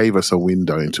 because he gave us a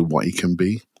window into what he can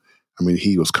be. I mean,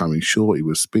 he was coming short, he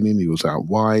was spinning, he was out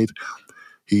wide.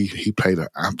 He played an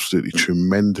absolutely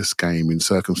tremendous game in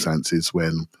circumstances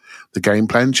when the game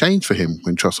plan changed for him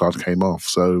when Trossard came off.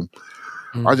 So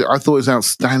I thought it was an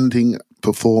outstanding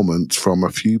performance from a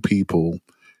few people,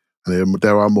 and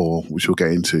there are more, which we'll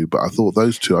get into, but I thought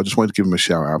those two, I just wanted to give them a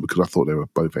shout out because I thought they were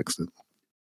both excellent.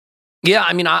 Yeah,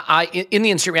 I mean, I in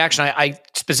the instant reaction, I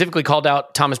specifically called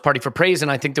out Thomas Partey for praise,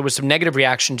 and I think there was some negative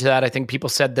reaction to that. I think people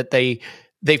said that they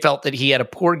felt that he had a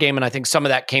poor game, and I think some of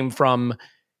that came from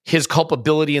his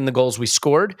culpability in the goals we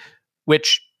scored,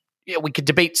 which we could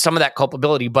debate some of that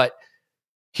culpability, but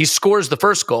he scores the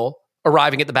first goal,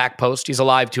 arriving at the back post. He's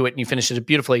alive to it, and he finishes it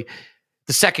beautifully.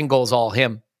 The second goal is all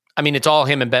him. I mean, it's all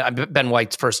him, and Ben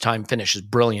White's first time finish is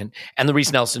brilliant, and the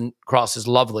Reece Nelson cross is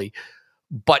lovely.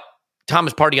 But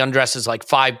Thomas Partey undresses like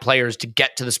 5 players to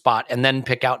get to the spot and then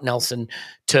pick out Nelson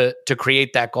to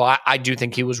create that goal. I do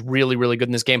think he was really, really good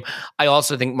in this game. I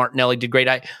also think Martinelli did great.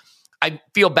 I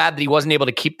feel bad that he wasn't able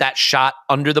to keep that shot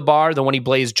under the bar, the one he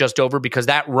blazed just over, because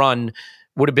that run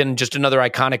would have been just another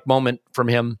iconic moment from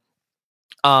him.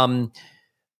 I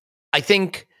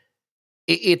think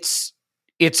it's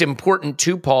important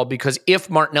too, Paul, because if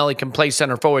Martinelli can play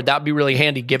center forward, that would be really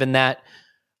handy, given that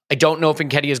I don't know if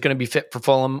Nketiah is going to be fit for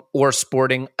Fulham or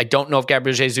Sporting. I don't know if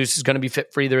Gabriel Jesus is going to be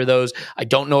fit for either of those. I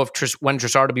don't know if when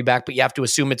Trossard will be back, but you have to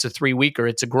assume it's a 3-weeker.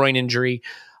 It's a groin injury.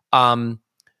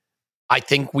 I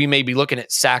think we may be looking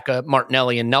at Saka,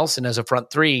 Martinelli, and Nelson as a front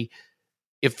three,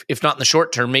 if not in the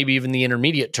short term, maybe even the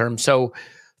intermediate term. So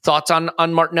thoughts on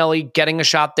Martinelli getting a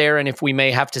shot there, and if we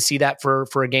may have to see that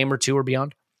for a game or two or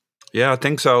beyond? Yeah, I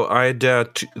think so.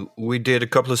 We did a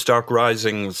couple of stock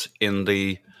risings in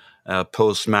the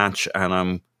post-match, and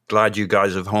I'm glad you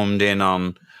guys have homed in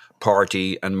on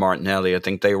Partey and Martinelli. I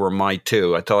think they were my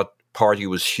two. I thought Partey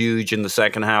was huge in the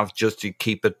second half just to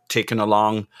keep it ticking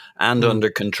along and under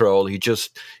control. He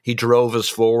drove us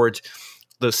forward.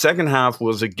 The second half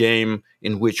was a game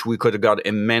in which we could have got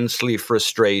immensely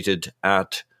frustrated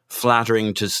at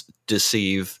flattering to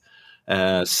deceive,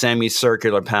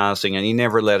 semicircular passing, and he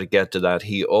never let it get to that.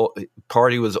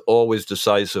 Partey was always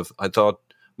decisive. I thought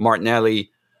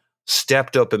Martinelli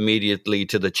stepped up immediately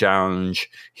to the challenge.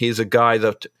 He's a guy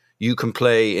that you can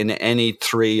play in any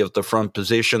three of the front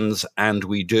positions, and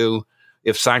we do.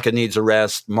 If Saka needs a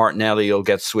rest, Martinelli will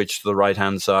get switched to the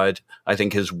right-hand side. I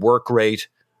think his work rate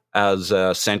as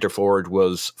a centre forward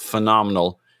was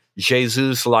phenomenal.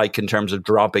 Jesus-like in terms of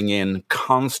dropping in,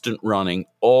 constant running,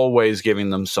 always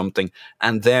giving them something,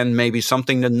 and then maybe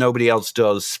something that nobody else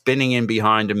does, spinning in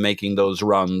behind and making those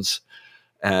runs.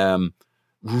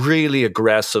 Really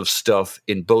aggressive stuff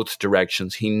in both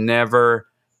directions. He never,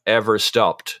 ever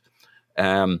stopped.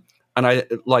 And I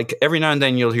like every now and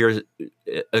then you'll hear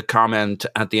a comment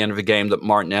at the end of a game that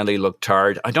Martinelli looked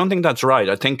tired. I don't think that's right.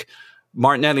 I think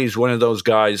Martinelli is one of those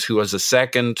guys who has a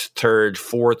second, third,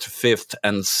 fourth, fifth,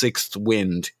 and sixth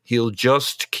wind. He'll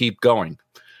just keep going,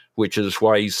 which is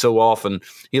why he'll often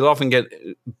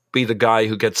be the guy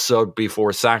who gets subbed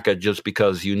before Saka just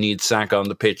because you need Saka on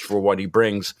the pitch for what he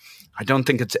brings. I don't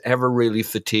think it's ever really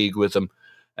fatigue with him.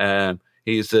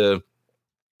 He's the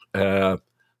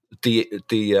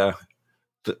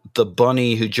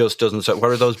bunny who just doesn't.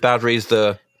 What are those batteries?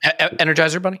 The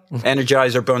Energizer Bunny.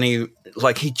 Energizer Bunny.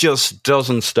 Like he just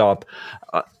doesn't stop.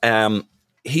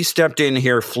 He stepped in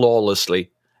here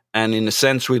flawlessly, and in a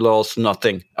sense, we lost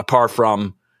nothing apart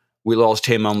from we lost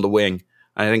him on the wing.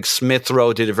 I think Smith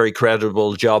Rowe did a very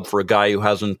credible job for a guy who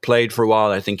hasn't played for a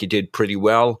while. I think he did pretty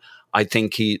well. I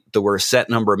think there were a set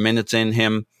number of minutes in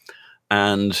him,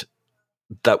 and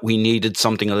that we needed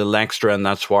something a little extra, and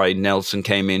that's why Nelson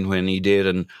came in when he did.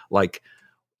 And like,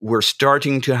 we're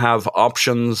starting to have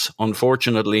options.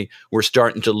 Unfortunately, we're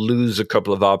starting to lose a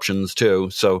couple of options too.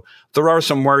 So there are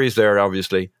some worries there,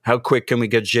 obviously. How quick can we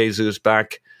get Jesus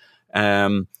back?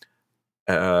 How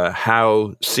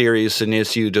serious an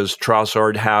issue does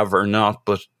Trossard have or not?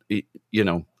 But, you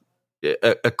know,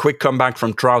 a quick comeback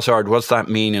from Trossard, what's that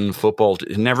mean in football?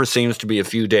 It never seems to be a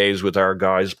few days with our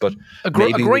guys, but a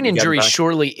groin injury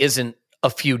surely isn't a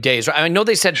few days. I know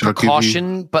they said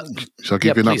precaution, but shall I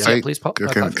give you an update? Yeah, please, Paul.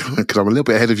 Because I'm a little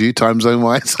bit ahead of you, time zone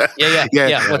wise. Yeah.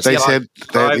 They said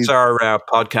Clive's our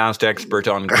podcast expert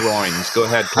on groins. Go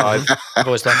ahead, Clive.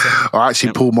 I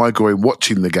actually pulled my groin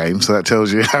watching the game, so that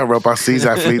tells you how robust these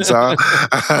athletes are.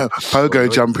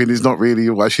 Pogo jumping is not really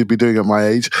what I should be doing at my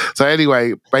age. So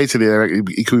anyway, basically,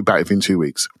 he could be back within 2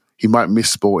 weeks. He might miss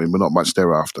Sporting, but not much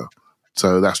thereafter.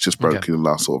 So that's just broken in the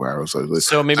last sort of hour or so.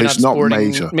 So maybe it's not Sporting,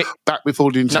 major. Back before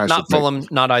the international. Not Fulham,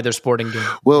 not either Sporting game.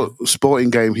 Well, Sporting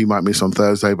game he might miss on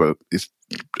Thursday, but it's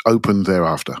open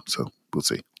thereafter. So we'll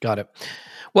see. Got it.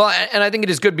 Well, and I think it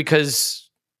is good because,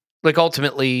 like,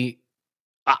 ultimately,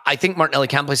 I think Martinelli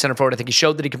can play center forward. I think he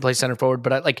showed that he can play center forward.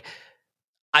 But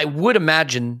I would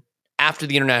imagine after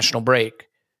the international break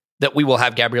that we will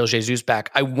have Gabriel Jesus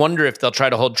back. I wonder if they'll try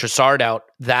to hold Trossard out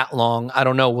that long. I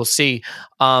don't know. We'll see.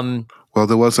 Well,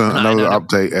 there was another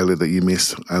update, Elliot, that you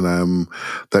missed, and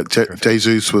that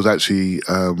Jesus was actually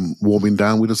warming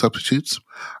down with the substitutes.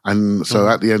 And so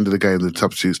at the end of the game, the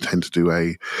substitutes tend to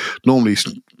do normally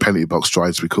penalty box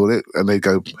strides, we call it, and they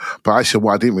go, but actually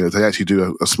what I didn't realize, they actually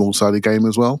do a small-sided game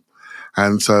as well.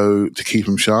 And so to keep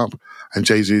them sharp, and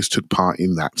Jesus took part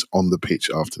in that on the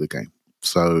pitch after the game.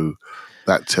 So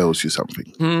that tells you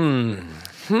something.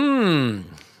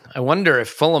 I wonder if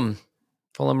Fulham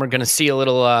are going to see a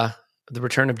little the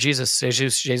return of Jesus.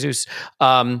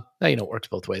 Now, it works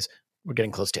both ways. We're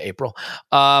getting close to April.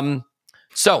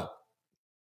 So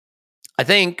I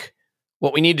think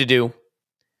what we need to do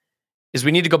is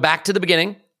we need to go back to the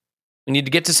beginning We need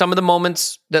to get to some of the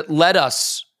moments that led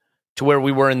us to where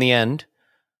we were in the end.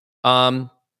 But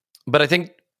I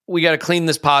think we got to clean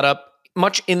this pot up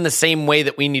much in the same way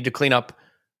that we need to clean up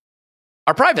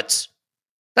our privates.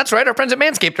 That's right. Our friends at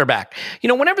Manscaped are back.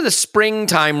 Whenever the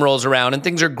springtime rolls around and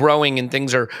things are growing and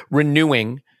things are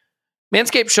renewing,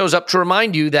 Manscaped shows up to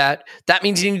remind you that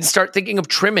means you need to start thinking of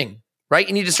trimming, right?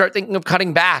 You need to start thinking of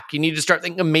cutting back. You need to start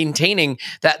thinking of maintaining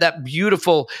that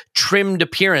beautiful trimmed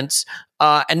appearance.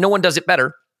 And no one does it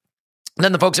better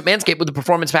than the folks at Manscaped with the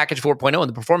Performance Package 4.0. And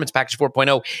the Performance Package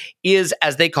 4.0 is,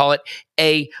 as they call it,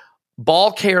 a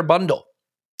ball care bundle.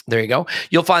 There you go.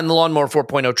 You'll find the Lawnmower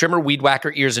 4.0 trimmer, Weed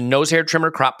Whacker ears and nose hair trimmer,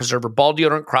 crop preserver, ball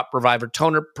deodorant, crop reviver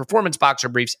toner, performance boxer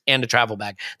briefs, and a travel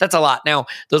bag. That's a lot. Now,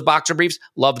 those boxer briefs,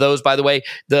 love those, by the way.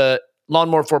 The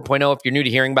Lawnmower 4.0, if you're new to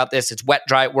hearing about this, it's wet,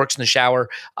 dry, it works in the shower.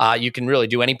 You can really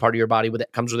do any part of your body with it.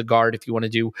 It comes with a guard if you want to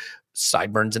do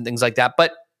sideburns and things like that.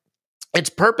 But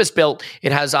it's purpose-built.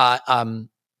 It has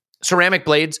ceramic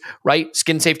blades, right?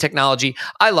 Skin-safe technology.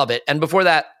 I love it. And before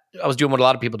that, I was doing what a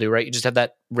lot of people do, right? You just have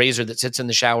that razor that sits in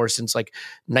the shower since like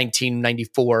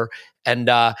 1994. And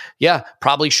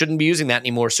probably shouldn't be using that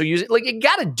anymore. So use it. Like, you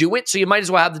got to do it. So you might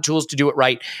as well have the tools to do it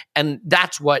right. And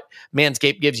that's what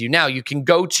Manscaped gives you. Now you can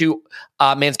go to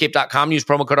manscaped.com, use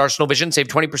promo code ArsenalVision, save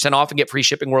 20% off and get free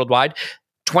shipping worldwide.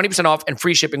 20% off and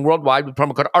free shipping worldwide with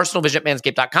promo code ArsenalVision at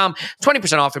manscaped.com.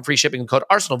 20% off and free shipping with code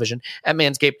ArsenalVision at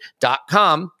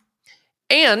manscaped.com.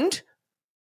 And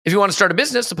if you want to start a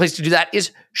business, the place to do that is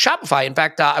Shopify. In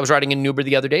fact, I was riding in an Uber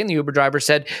the other day, and the Uber driver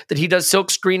said that he does silk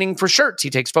screening for shirts.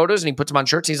 He takes photos and he puts them on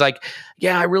shirts. He's like,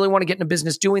 yeah, I really want to get into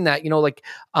business doing that.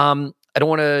 I don't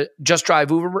want to just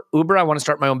drive Uber. I want to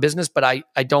start my own business, but I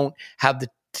don't have the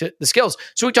skills.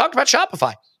 So we talked about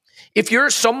Shopify. If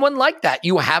you're someone like that,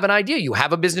 you have an idea, you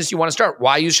have a business you want to start.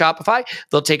 Why use Shopify?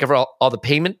 They'll take over all the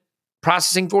payment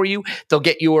processing for you. They'll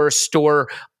get your store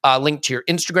linked to your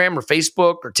Instagram or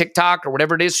Facebook or TikTok or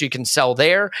whatever it is so you can sell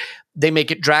there. They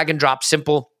make it drag and drop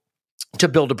simple to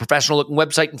build a professional looking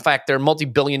website. In fact, they're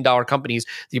multi-billion-dollar companies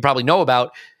that you probably know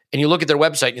about, and you look at their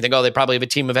website and you think, oh, they probably have a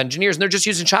team of engineers, and they're just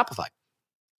using Shopify.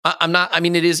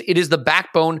 It is the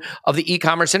backbone of the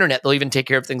e-commerce internet. They'll even take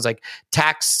care of things like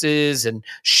taxes and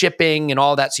shipping and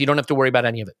all that, so you don't have to worry about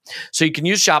any of it. So you can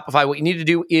use Shopify. What you need to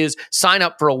do is sign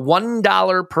up for a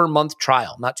 $1 per month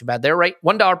trial. Not too bad there, right?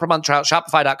 $1 per month trial,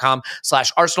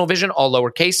 shopify.com/ArsenalVision, all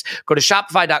lowercase. Go to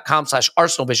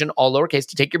shopify.com/ArsenalVision, all lowercase,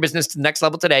 to take your business to the next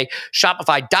level today.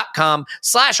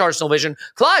 Shopify.com/ArsenalVision.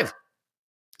 Clive, is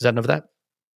that enough of that?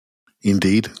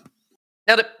 Indeed.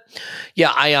 Nailed it.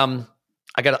 Yeah,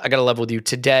 I got to level with you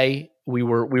today. We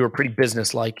were pretty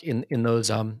businesslike in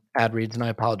those ad reads, and I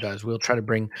apologize. We'll try to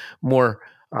bring more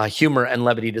humor and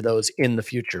levity to those in the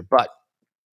future, but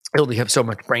we have so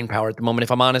much brain power at the moment.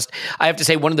 If I'm honest, I have to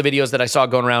say one of the videos that I saw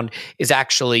going around is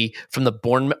actually from a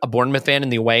Bournemouth fan in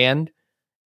the away end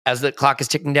as the clock is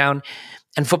ticking down.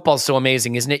 And football's so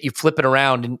amazing, isn't it? You flip it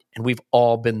around, and we've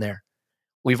all been there.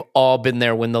 We've all been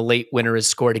there when the late winner is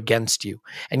scored against you.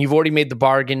 And you've already made the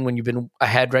bargain when you've been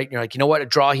ahead, right? And you're like, you know what? A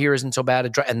draw here isn't so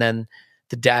bad. And then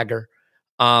the dagger.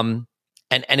 And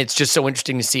it's just so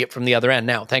interesting to see it from the other end.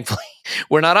 Now, thankfully,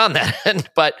 we're not on that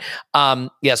end. But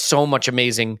so much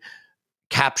amazing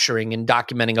capturing and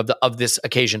documenting of this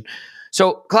occasion.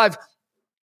 So, Clive,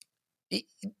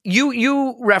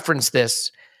 you referenced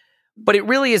this, but it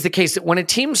really is the case that when a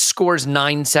team scores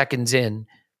 9 seconds in,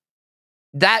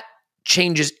 that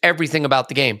changes everything about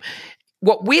the game.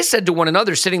 What we said to one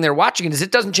another sitting there watching it is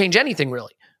it doesn't change anything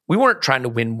really. We weren't trying to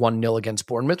win 1-0 against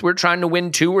Bournemouth. We're trying to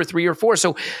win 2 or 3 or 4.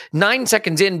 So 9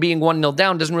 seconds in being 1-0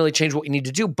 down doesn't really change what we need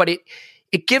to do, but it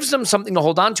gives them something to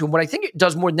hold on to. And what I think it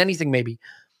does more than anything, maybe,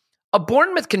 a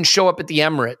Bournemouth can show up at the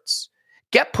Emirates,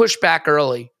 get pushed back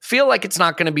early, feel like it's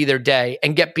not going to be their day,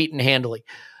 and get beaten handily.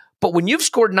 But when you've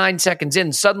scored 9 seconds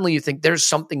in, suddenly you think there's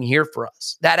something here for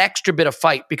us. That extra bit of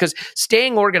fight, because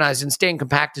staying organized and staying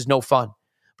compact is no fun.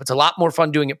 But it's a lot more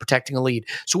fun doing it, protecting a lead.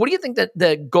 So what do you think that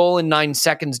the goal in 9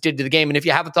 seconds did to the game? And if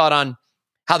you have a thought on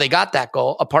how they got that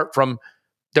goal, apart from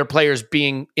their players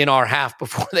being in our half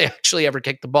before they actually ever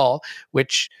kicked the ball,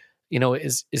 which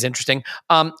is interesting.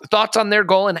 Thoughts on their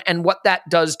goal and what that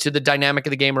does to the dynamic of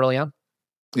the game early on?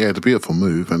 Yeah, it's a beautiful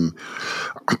move. And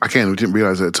again, we didn't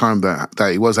realize at the time that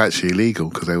it was actually illegal,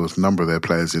 because there was a number of their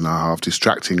players in our half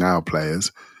distracting our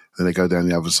players. Then they go down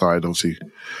the other side, obviously,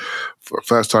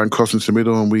 first time crossing to the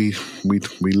middle, and we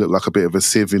look like a bit of a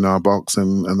sieve in our box,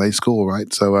 and they score,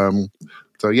 right? So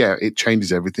yeah, it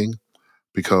changes everything,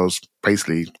 because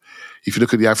basically, if you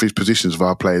look at the average positions of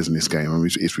our players in this game, I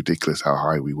mean, it's ridiculous how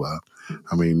high we were.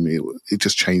 I mean, it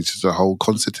just changes the whole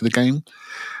concept of the game.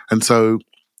 And so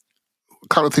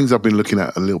couple of things I've been looking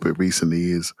at a little bit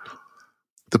recently is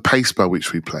the pace by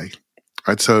which we play.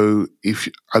 Right, so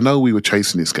I know we were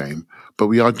chasing this game, but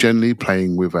we are generally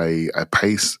playing with a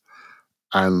pace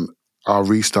and our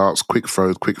restarts, quick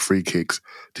throws, quick free kicks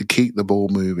to keep the ball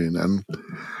moving.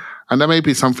 And there may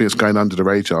be something that's going under the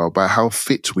radar about how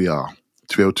fit we are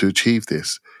to be able to achieve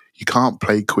this. You can't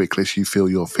play quick unless you feel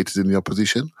you're fitter than the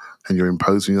opposition and you're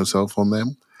imposing yourself on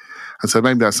them. And so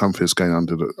maybe that's something that's going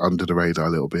under the radar a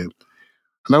little bit.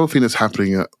 Another thing that's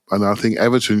happening, and I think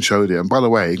Everton showed it, and by the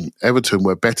way, Everton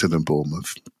were better than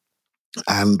Bournemouth,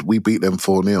 and we beat them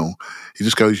 4-0. It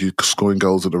just goes you scoring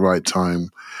goals at the right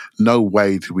time. No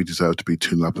way did we deserve to be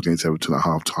 2-0 up against Everton at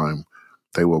half-time.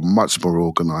 They were much more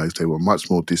organised. They were much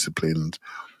more disciplined.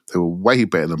 They were way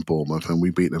better than Bournemouth, and we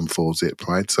beat them 4-0,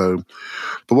 right? So,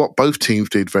 but what both teams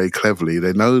did very cleverly,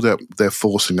 they know that they're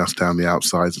forcing us down the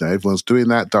outsides now. Everyone's doing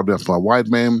that, doubling up on our wide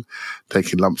men,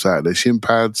 taking lumps out of their shin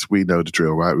pads. We know the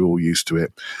drill, right? We're all used to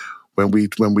it. When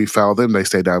we foul them, they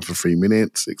stay down for 3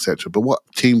 minutes, etc. But what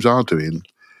teams are doing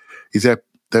is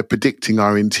they're predicting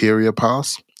our interior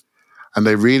pass, and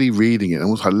they're really reading it and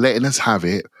almost like letting us have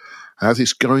it. And as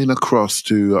it's going across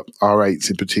to our eights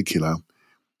in particular,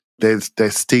 they're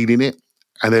stealing it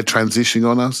and they're transitioning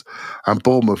on us. And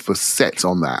Bournemouth was set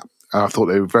on that. And I thought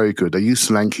they were very good. They used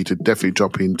Solanke to definitely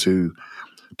drop into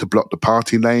to block the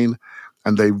party lane.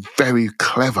 And they're very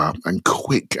clever and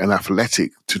quick and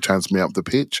athletic to transmit up the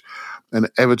pitch. And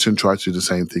Everton tried to do the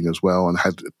same thing as well and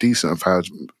had decent foul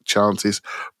chances.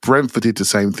 Brentford did the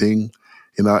same thing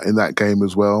in that game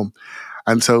as well.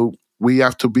 And so we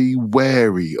have to be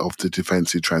wary of the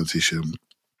defensive transition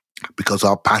because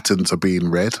our patterns are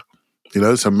being read.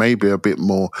 So maybe a bit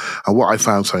more. And what I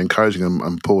found so encouraging,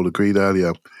 and Paul agreed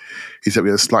earlier, is that we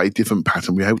had a slightly different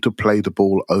pattern. We were able to play the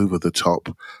ball over the top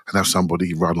and have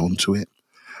somebody run onto it.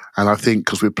 And I think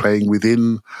because we're playing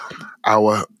within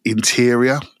our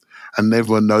interior and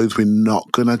everyone knows we're not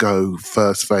going to go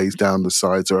first phase down the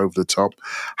sides or over the top,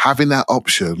 having that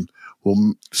option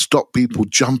will stop people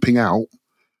jumping out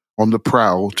on the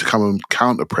prowl to come and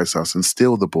counter-press us and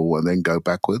steal the ball and then go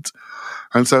backwards.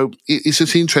 And so it's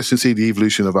just interesting to see the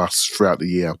evolution of us throughout the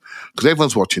year because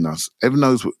everyone's watching us. Everyone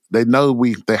knows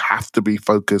they have to be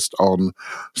focused on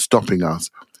stopping us,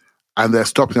 and they're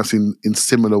stopping us in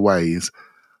similar ways.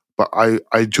 But I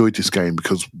enjoyed this game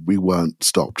because we weren't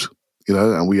stopped,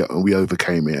 and we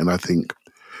overcame it. And I think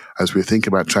as we think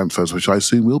about transfers, which I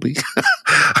assume will be,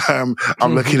 I'm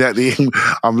looking at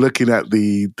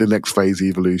the next phase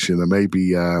evolution, and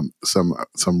maybe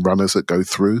some runners that go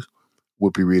through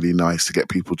would be really nice to get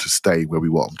people to stay where we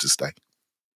want them to stay.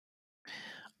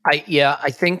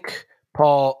 I think,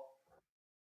 Paul,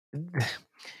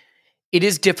 it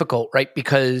is difficult, right?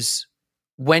 Because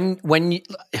when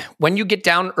you get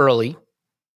down early,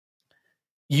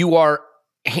 you are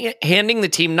handing the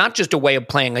team not just a way of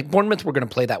playing. Like Bournemouth, we're going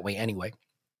to play that way anyway.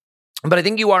 But I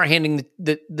think you are handing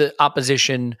the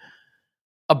opposition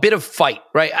a bit of fight,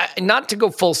 right? Not to go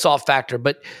full soft factor,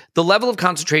 but the level of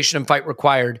concentration and fight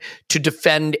required to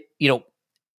defend,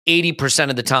 80%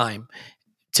 of the time,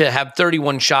 to have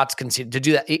 31 shots conceded, to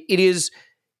do that,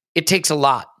 it takes a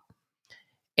lot.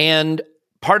 And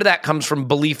part of that comes from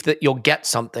belief that you'll get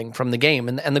something from the game,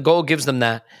 and the goal gives them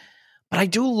that. But I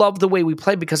do love the way we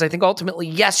play because I think ultimately,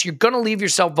 yes, you're going to leave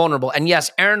yourself vulnerable. And yes,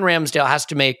 Aaron Ramsdale has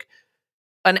to make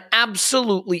an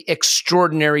absolutely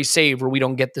extraordinary save where we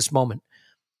don't get this moment.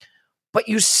 But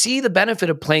you see the benefit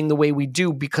of playing the way we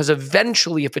do because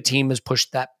eventually if a team is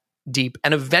pushed that deep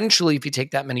and eventually if you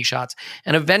take that many shots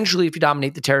and eventually if you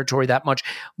dominate the territory that much,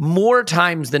 more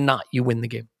times than not, you win the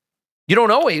game. You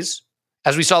don't always,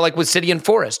 as we saw like with City and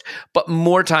Forest, but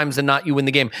more times than not, you win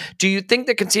the game. Do you think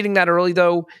that conceding that early,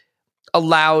 though,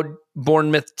 allowed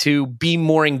Bournemouth to be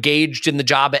more engaged in the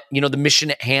job at, the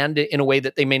mission at hand in a way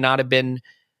that they may not have been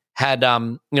had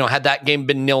that game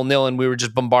been 0-0 and we were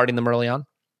just bombarding them early on?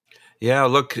 Yeah,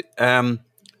 look, this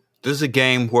is a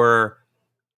game where,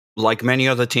 like many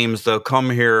other teams, they'll come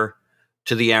here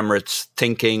to the Emirates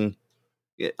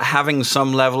having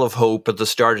some level of hope at the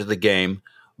start of the game,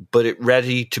 but it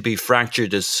ready to be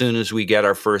fractured as soon as we get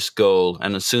our first goal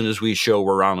and as soon as we show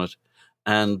we're on it.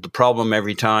 And the problem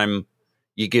every time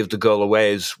you give the goal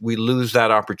away is we lose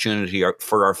that opportunity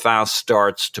for our fast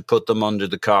starts to put them under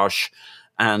the cosh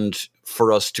and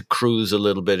for us to cruise a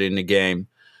little bit in the game.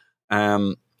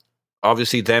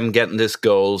 Obviously, them getting this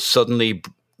goal suddenly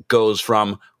goes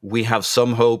from we have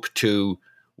some hope to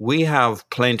we have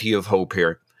plenty of hope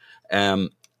here.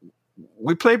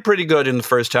 We played pretty good in the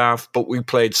first half, but we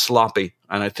played sloppy.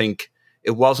 And I think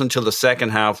it wasn't until the second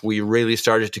half we really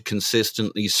started to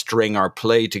consistently string our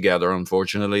play together,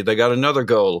 unfortunately. They got another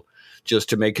goal just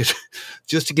to make it,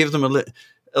 just to give them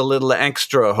a little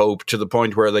extra hope to the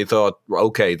point where they thought,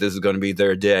 okay, this is going to be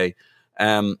their day.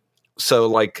 So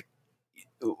like,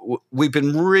 we've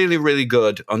been really, really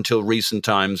good until recent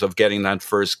times of getting that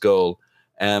first goal.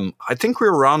 I think we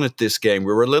were on it this game.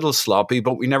 We were a little sloppy,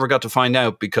 but we never got to find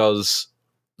out because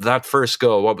that first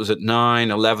goal, what was it,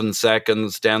 11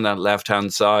 seconds down that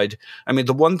left-hand side. I mean,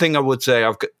 the one thing I would say,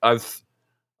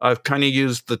 I've kind of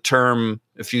used the term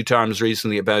a few times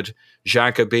recently about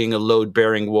Xhaka being a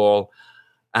load-bearing wall.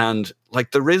 And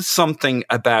like, there is something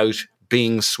about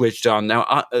being switched on. Now,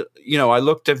 I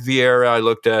looked at Vieira, I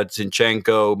looked at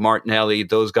Zinchenko, Martinelli,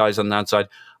 those guys on that side.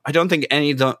 I don't think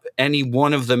any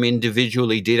one of them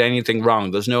individually did anything wrong.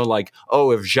 There's no like,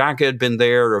 oh, if Xhaka had been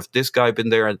there, or if this guy had been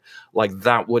there, like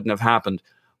that wouldn't have happened.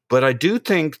 But I do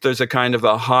think there's a kind of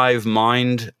a hive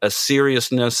mind, a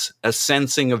seriousness, a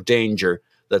sensing of danger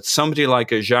that somebody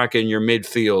like a Xhaka in your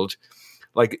midfield,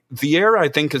 like Vieira, I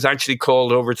think, is actually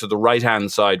called over to the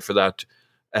right-hand side for that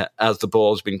as the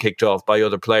ball's been kicked off by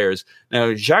other players.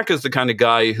 Now, Xhaka is the kind of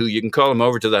guy who you can call him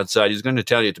over to that side. He's going to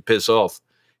tell you to piss off.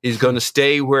 He's going to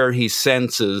stay where he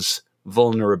senses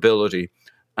vulnerability.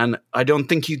 And I don't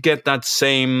think you get that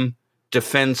same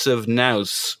defensive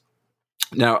nous.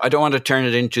 Now, I don't want to turn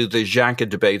it into the Xhaka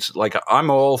debates. Like, I'm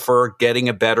all for getting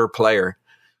a better player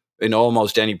in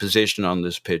almost any position on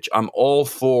this pitch. I'm all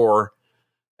for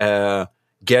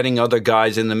getting other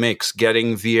guys in the mix,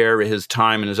 getting Vieira his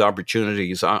time and his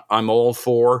opportunities. I'm all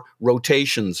for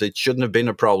rotations. It shouldn't have been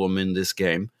a problem in this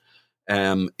game.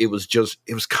 It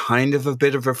was kind of a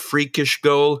bit of a freakish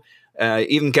goal.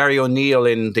 Even Gary O'Neill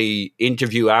in the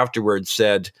interview afterwards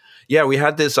said, yeah, we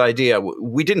had this idea.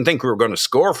 We didn't think we were going to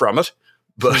score from it,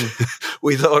 but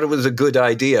we thought it was a good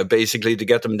idea, basically, to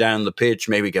get them down the pitch,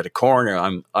 maybe get a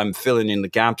corner. I'm filling in the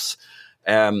gaps.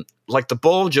 Like, the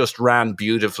ball just ran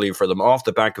beautifully for them off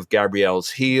the back of Gabriel's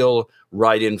heel,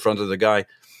 right in front of the guy.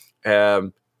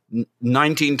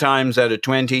 19 times out of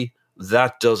 20,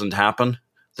 that doesn't happen.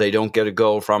 They don't get a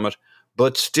goal from it.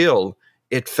 But still,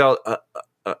 it felt,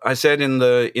 I said in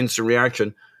the instant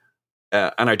reaction,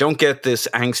 and I don't get this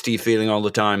angsty feeling all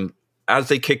the time, as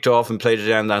they kicked off and played it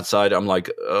down that side, I'm like,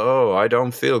 oh, I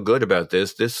don't feel good about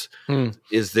this.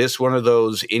 Is this one of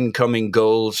those incoming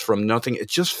goals from nothing? It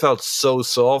just felt so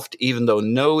soft, even though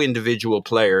no individual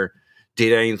player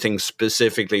did anything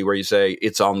specifically where you say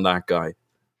it's on that guy.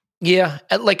 Yeah,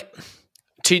 like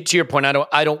to your point,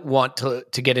 I don't want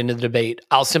to get into the debate.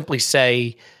 I'll simply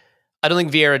say I don't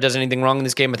think Vieira does anything wrong in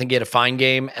this game. I think he had a fine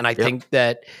game, and I think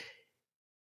that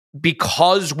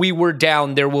because we were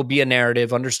down, there will be a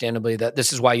narrative, understandably, that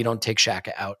this is why you don't take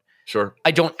Xhaka out. Sure.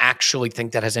 I don't actually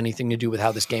think that has anything to do with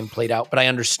how this game played out, but I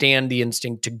understand the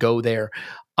instinct to go there.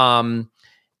 And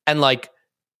like,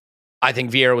 I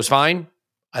think Vieira was fine.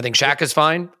 I think Xhaka's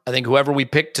fine. I think whoever we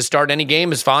pick to start any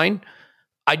game is fine.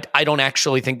 I don't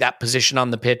actually think that position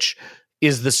on the pitch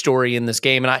is the story in this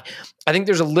game. And I think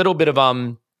there's a little bit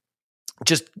of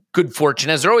just good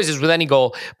fortune, as there always is with any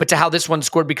goal, but to how this one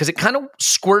scored, because it kind of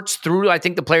squirts through, I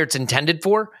think, the player it's intended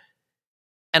for.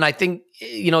 And I think,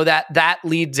 that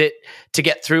leads it to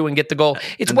get through and get the goal.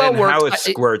 It's and well worked. How it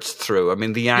squirts through. I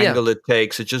mean, the angle it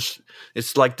takes,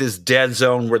 it's like this dead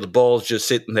zone where the ball's just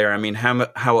sitting there. I mean,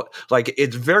 how like,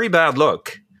 it's very bad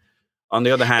luck. On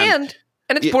the other hand,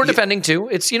 and it's poor defending too.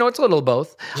 It's, it's a little of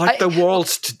both. Like, they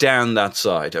waltzed down that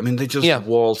side. I mean, they just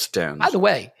waltzed down. By the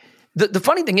way, the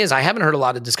funny thing is, I haven't heard a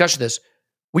lot of discussion of this.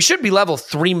 We should be level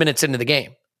 3 minutes into the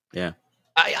game. Yeah.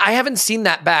 I haven't seen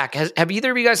that back. Have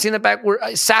either of you guys seen that back?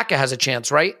 Where Saka has a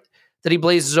chance, right? That he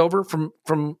blazes over from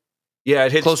yeah,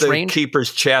 it hits close the range?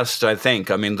 Keeper's chest, I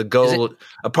think. I mean, the goal,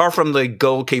 apart from the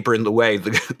goalkeeper in the way,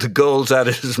 the goal's at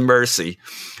his mercy.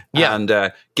 Yeah.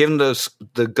 And given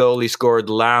the goal he scored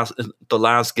the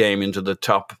last game into the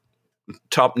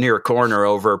top near corner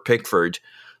over Pickford,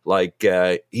 like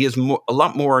he has a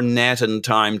lot more net and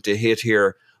time to hit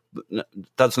here.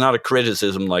 That's not a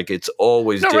criticism. Like, it's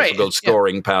always difficult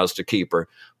scoring past a keeper,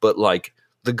 but like,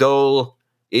 the goal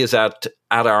is at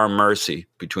our mercy.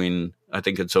 Between, I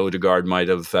think it's Odegaard might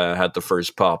have had the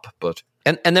first pop, but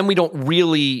and then we don't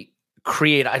really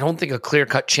create, I don't think, a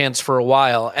clear-cut chance for a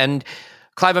while. And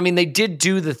Clive, I mean, they did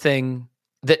do the thing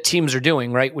that teams are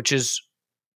doing, right? Which is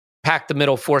pack the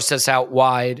middle, force us out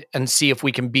wide, and see if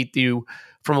we can beat you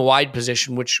from a wide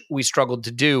position, which we struggled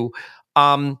to do.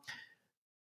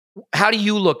 How do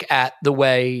you look at the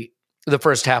way the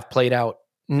first half played out?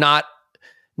 Not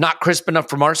crisp enough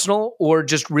from Arsenal, or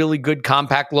just really good,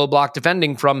 compact, low block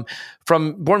defending from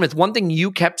Bournemouth? One thing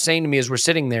you kept saying to me as we're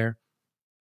sitting there,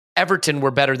 Everton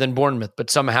were better than Bournemouth, but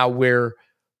somehow we're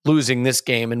losing this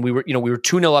game. And we were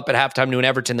 2-0 up at halftime to an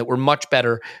Everton that were much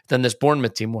better than this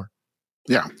Bournemouth team were.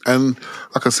 Yeah. And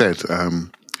like I said,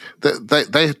 they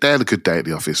had a good day at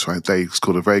the office, right? They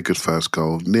scored a very good first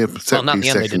goal, near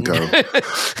set-piece second goal.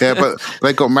 Yeah, but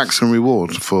they got maximum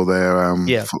reward for their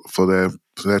for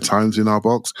their times in our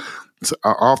box. So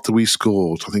after we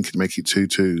scored, I think it'd make it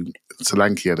 2-2.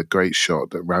 Solanke had a great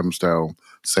shot that Ramsdale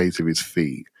saved with his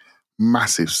feet.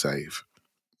 Massive save,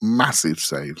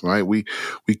 right? We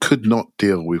could not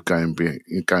deal with going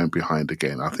behind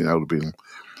again. I think that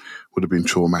would have been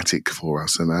traumatic for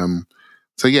us. And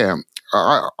so yeah,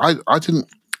 I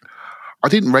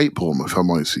didn't rate Bournemouth, if I'm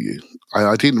honest with you.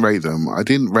 I didn't rate them. I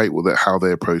didn't rate how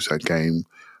they approached that game.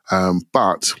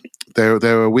 But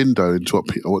they're a window into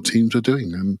what teams are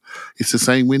doing, and it's the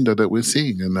same window that we're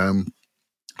seeing. And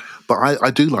but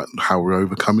I do like how we're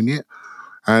overcoming it.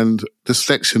 And the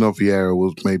selection of Vieira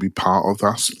was maybe part of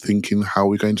us thinking how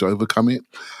we're going to overcome it.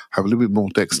 Have a little bit more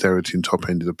dexterity in top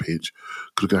end of the pitch,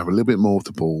 because we're going to have a little bit more of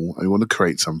the ball and we want to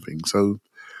create something. So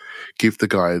give the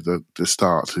guy the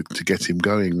start to get him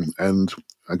going. And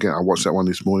again, I watched that one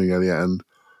this morning earlier, and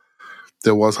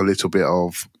there was a little bit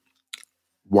of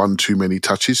one too many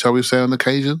touches, shall we say, on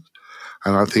occasion.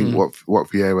 And I think what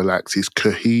Vieira lacks is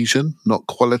cohesion, not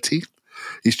quality.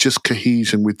 It's just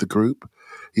cohesion with the group.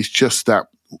 It's just that,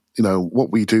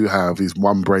 what we do have is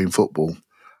one brain football.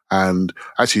 And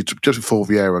actually, just before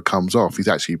Vieira comes off, he's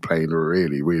actually playing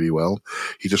really, really well.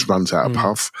 He just runs out of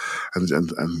puff, and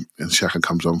Xhaka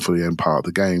comes on for the end part of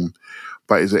the game.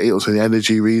 But it was an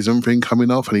energy reason for him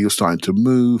coming off, and he was starting to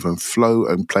move and float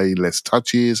and play less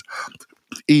touches.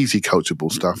 Easy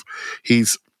coachable stuff.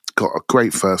 He's got a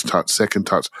great first touch, second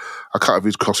touch. A couple of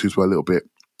his crosses were a little bit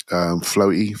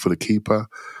floaty for the keeper.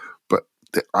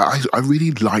 I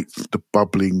really liked the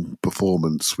bubbling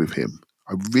performance with him.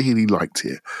 I really liked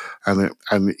it. And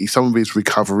some of his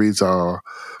recoveries are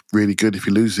really good. If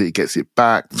he loses it, he gets it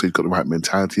back. So he's got the right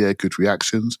mentality there, good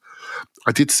reactions.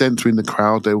 I did sense in the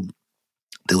crowd there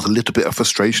was a little bit of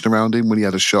frustration around him when he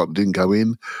had a shot that didn't go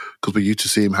in, because we used to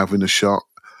see him having a shot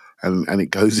and it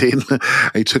goes in. And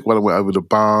he took one and went over the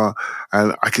bar.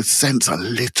 And I could sense a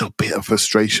little bit of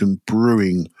frustration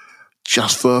brewing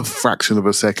just for a fraction of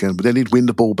a second, but then he'd win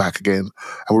the ball back again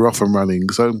and we're off and running.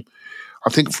 So I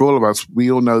think for all of us,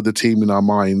 we all know the team in our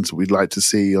minds we'd like to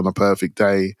see on a perfect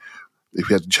day. If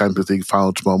we had the Champions League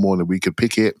final tomorrow morning, we could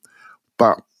pick it,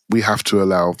 but we have to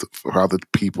allow for other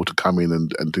people to come in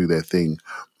and do their thing.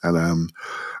 And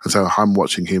so I'm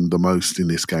watching him the most in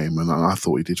this game, and I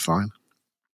thought he did fine.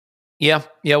 Yeah,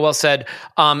 well said.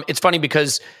 It's funny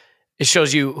because it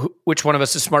shows you which one of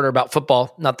us is smarter about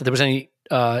football. Not that there was any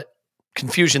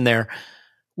confusion there.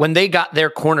 When they got their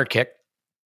corner kick,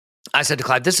 I said to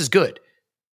Clive, this is good.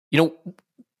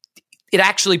 It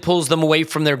actually pulls them away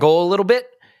from their goal a little bit.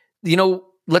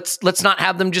 Let's not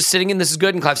have them just sitting in. This is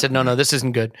good. And Clive said, no, this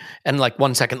isn't good. And like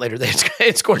 1 second later, they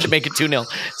had scored to make it 2-0.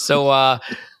 So,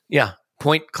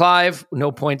 point Clive,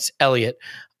 no points Elliot.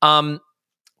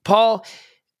 Paul,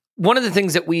 one of the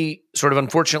things that we sort of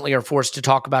unfortunately are forced to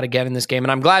talk about again in this game,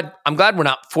 and I'm glad we're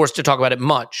not forced to talk about it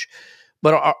much,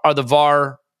 but are the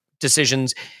VAR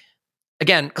decisions.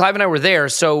 Again, Clive and I were there,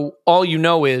 so all you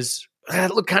know is,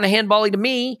 it looked kind of handball-y to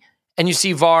me, and you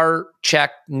see VAR,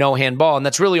 check, no handball, and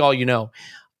that's really all you know.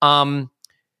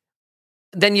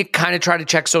 Then you kind of try to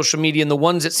check social media, and the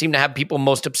ones that seem to have people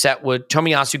most upset were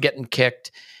Tomiyasu getting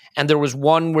kicked, and there was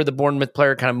one where the Bournemouth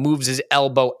player kind of moves his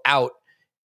elbow out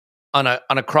on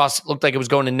a cross. It looked like it was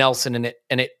going to Nelson,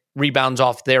 and it rebounds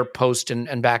off their post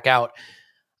and back out.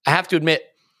 I have to admit,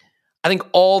 I think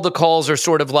all the calls are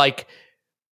sort of like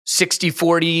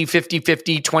 60-40,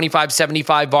 50-50,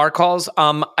 25-75 VAR calls.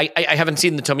 I haven't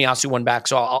seen the Tomiyasu one back,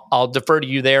 so I'll defer to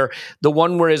you there. The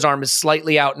one where his arm is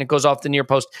slightly out and it goes off the near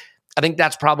post, I think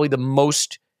that's probably the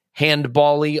most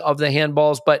handball-y of the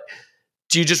handballs. But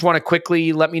do you just want to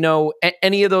quickly let me know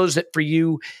any of those that for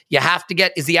you have to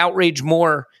get? Is the outrage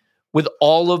more with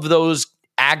all of those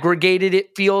aggregated? It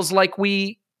feels like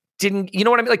we didn't, you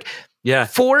know what I mean? Like, yeah,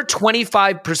 4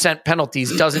 25%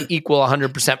 penalties doesn't equal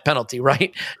 100% penalty,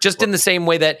 right? Just in the same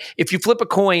way that if you flip a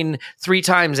coin 3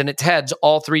 times and it's heads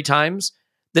all 3 times,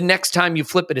 the next time you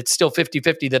flip it, it's still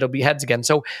 50-50 that'll be heads again.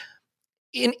 So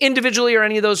individually, are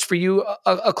any of those for you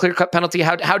a clear-cut penalty?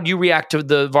 How do you react to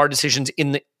the VAR decisions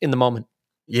in the moment?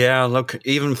 Yeah, look,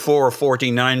 even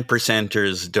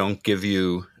 49%ers don't give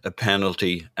you a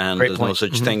penalty, and there's no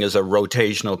such thing as a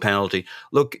rotational penalty.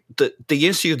 Look, the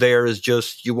issue there is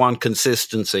just you want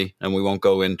consistency, and we won't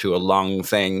go into a long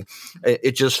thing.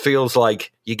 It just feels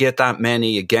like you get that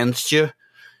many against you,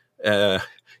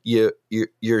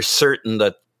 you're certain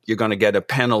that you're going to get a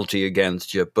penalty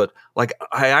against you. But like,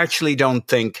 I actually don't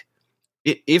think,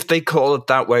 if they call it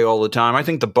that way all the time, I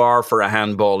think the bar for a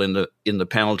handball in the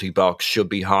penalty box should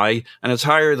be high, and it's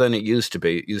higher than it used to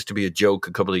be. It used to be a joke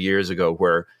a couple of years ago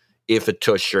where if it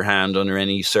touched your hand under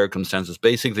any circumstances,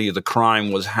 basically the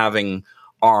crime was having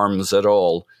arms at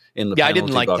all in the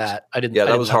penalty box. I didn't like that.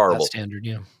 That was horrible. Standard,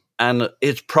 yeah. And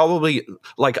it's probably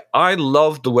like, I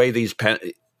love the way these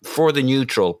for the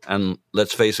neutral, and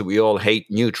let's face it, we all hate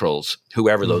neutrals,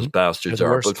 whoever those bastards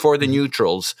are. But for the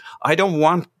neutrals, I don't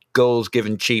want goals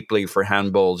given cheaply for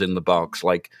handballs in the box.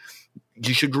 Like,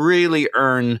 you should really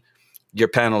earn your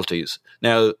penalties.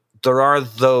 Now, there are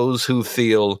those who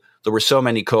feel there were so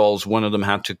many calls, one of them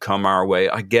had to come our way.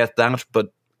 I get that,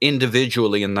 but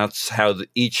individually, and that's how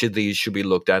each of these should be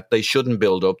looked at. They shouldn't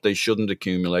build up. They shouldn't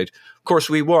accumulate. Of course,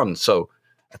 we won. So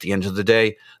at the end of the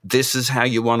day, this is how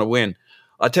you want to win.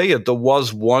 I'll tell you, there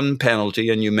was one penalty,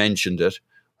 and you mentioned it,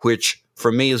 which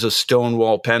for me is a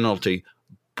stonewall penalty.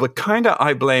 But kind of,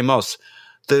 I blame us.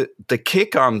 The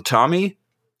kick on Tommy,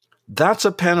 that's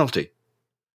a penalty.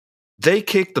 They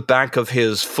kick the back of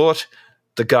his foot.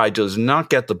 The guy does not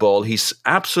get the ball. He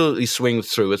absolutely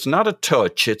swings through. It's not a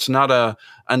touch. It's not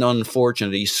an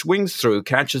unfortunate. He swings through,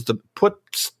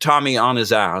 puts Tommy on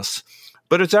his ass.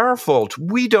 But it's our fault.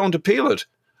 We don't appeal it.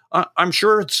 I'm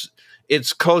sure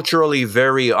it's culturally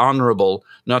very honorable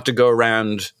not to go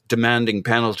around demanding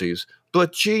penalties.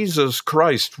 But Jesus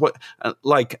Christ,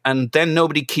 and then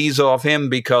nobody keys off him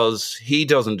because he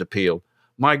doesn't appeal.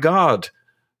 My God,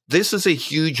 this is a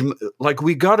huge,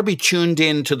 we got to be tuned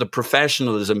in to the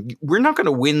professionalism. We're not going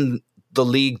to win the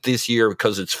league this year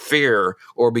because it's fair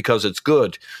or because it's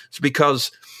good. It's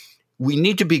because we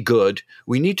need to be good,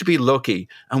 we need to be lucky,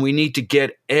 and we need to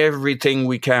get everything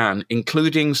we can,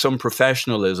 including some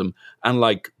professionalism. And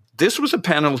this was a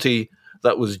penalty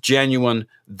that was genuine,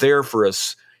 there for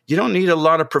us. You don't need a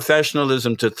lot of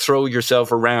professionalism to throw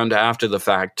yourself around after the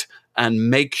fact and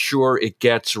make sure it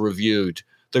gets reviewed.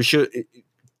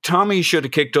 Tommy should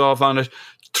have kicked off on it.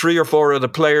 3 or 4 other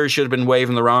players should have been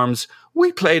waving their arms.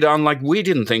 We played on like we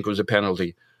didn't think it was a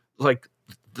penalty.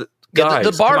 Guys,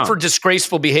 the bar for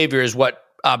disgraceful behavior is what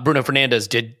Bruno Fernandes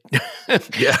did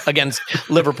against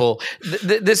Liverpool.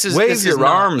 Wave your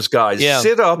arms, guys. Yeah,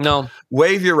 sit up,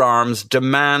 wave your arms,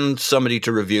 demand somebody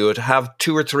to review it, have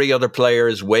 2 or 3 other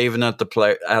players waving at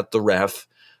the ref,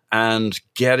 and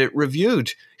get it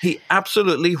reviewed. He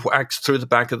absolutely whacks through the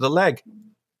back of the leg.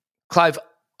 Clive,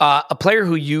 a player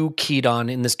who you keyed on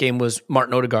in this game was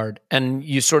Martin Odegaard, and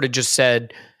you sort of just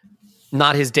said,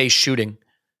 not his day shooting.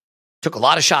 Took a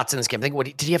lot of shots in this game. I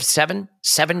think, did he have 7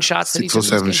 shots? 6 or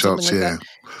 7 shots, yeah.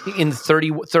 In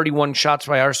 31 shots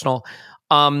by Arsenal.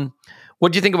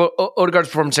 What do you think about Odegaard's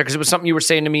performance there? Because it was something you were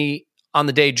saying to me on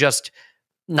the day, just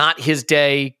not his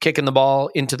day, kicking the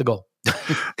ball into the goal.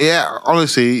 Yeah,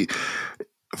 honestly,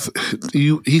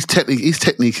 his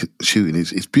technique shooting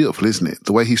is beautiful, isn't it?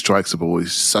 The way he strikes the ball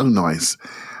is so nice.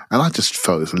 And I just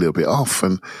felt it's a little bit off.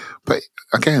 But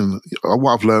again,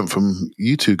 what I've learned from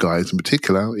you two guys in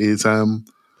particular is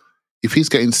if he's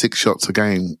getting 6 shots a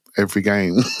game, every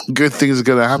game, good things are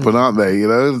going to happen, aren't they? You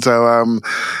know? So,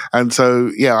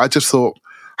 I just thought,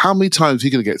 how many times are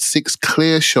you going to get 6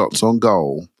 clear shots on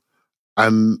goal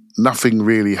and nothing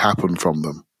really happened from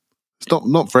them? It's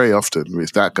not very often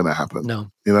is that going to happen.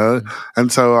 No. You know?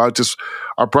 And so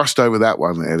I brushed over that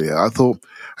one earlier. I thought,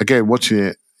 again, watching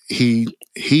it,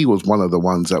 he was one of the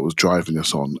ones that was driving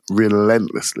us on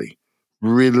relentlessly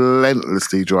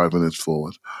driving us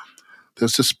forward.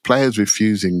 There's just players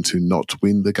refusing to not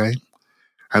win the game.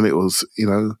 And it was,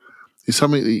 it's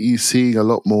something that you see a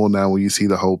lot more now when you see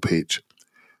the whole pitch.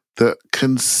 The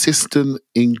consistent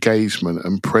engagement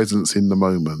and presence in the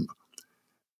moment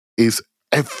is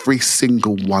every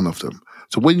single one of them.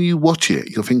 So when you watch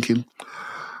it, you're thinking,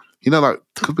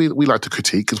 because we like to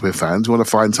critique because we're fans, we want to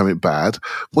find something bad.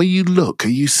 When you look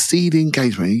and you see the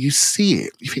engagement and you see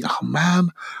it, you think, oh man,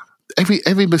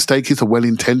 every mistake is a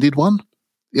well-intended one.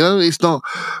 It's not.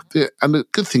 And the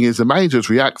good thing is the manager's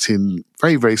reacting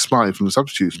very, very smartly from the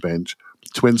substitutes bench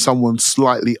to when someone's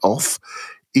slightly off.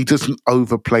 He doesn't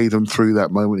overplay them through that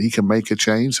moment. He can make a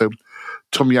change. So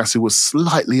Tomiyasu was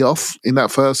slightly off in that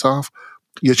first half.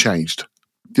 You're changed.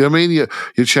 Do you know what I mean?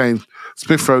 You're changed.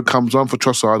 Smith Rowe comes on for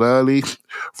Trossard early.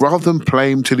 Rather than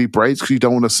play him till he breaks because you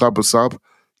don't want to sub,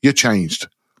 you're changed.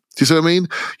 Do you see what I mean?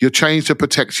 You're changed to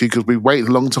protect you because we waited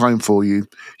a long time for you.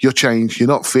 You're changed. You're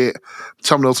not fit.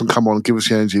 Someone else can come on and give us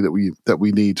the energy that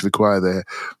we need to require there.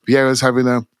 Vieira's having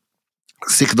a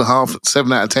 6.5,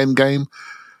 7 out of 10 game.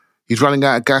 He's running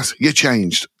out of gas. You're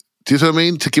changed. Do you see what I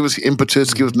mean? To give us impetus,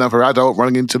 to give us another adult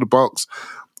running into the box.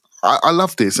 I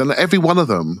love this, and every one of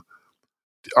them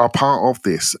are part of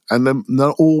this, and they're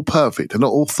not all perfect. They're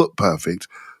not all foot perfect,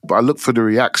 but I look for the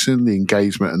reaction, the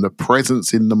engagement, and the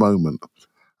presence in the moment.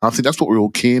 I think that's what we're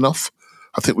all keen off.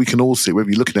 I think we can all see, whether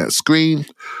you're looking at a screen,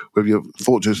 whether you're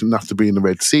fortunate enough to be in the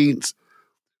red seats.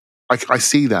 I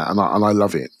see that, and I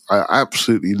love it. I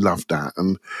absolutely love that.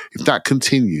 And if that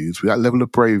continues with that level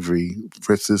of bravery for the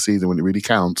rest of the season when it really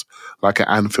counts, like at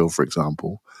Anfield, for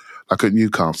example, like at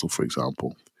Newcastle, for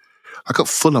example, like at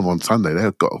Fulham on Sunday,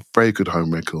 they've got a very good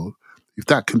home record. If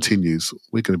that continues,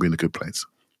 we're going to be in a good place.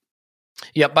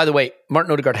 Yeah, by the way,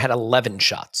 Martin Odegaard had 11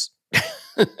 shots.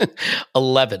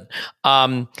 11.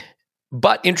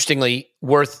 But interestingly,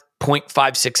 worth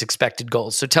 0.56 expected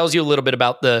goals. So it tells you a little bit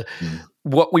about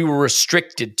what we were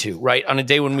restricted to, right? On a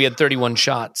day when we had 31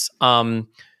 shots. 31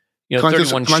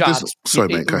 shots. Sorry,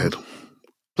 mate, go ahead.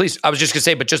 Please. I was just going to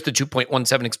say, but just the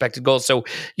 2.17 expected goals. So,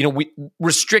 we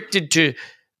restricted to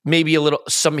maybe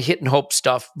some hit and hope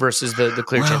stuff versus the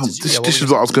clear chances. This is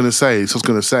what I was going to say. So I was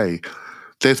going to say,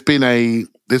 there's been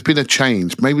a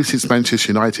change, maybe since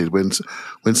Manchester United, when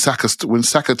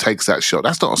Saka takes that shot.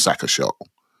 That's not a Saka shot.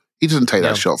 He doesn't take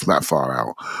that shot from that far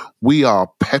out. We are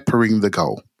peppering the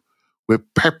goal. We're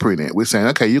peppering it. We're saying,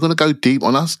 okay, you're going to go deep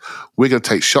on us. We're going to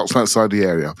take shots from outside the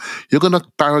area. You're going to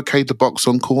barricade the box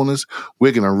on corners.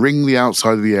 We're going to ring the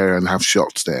outside of the area and have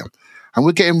shots there. And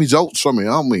we're getting results from it,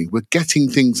 aren't we? We're getting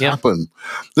things happen.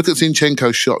 Look at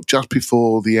Zinchenko's shot just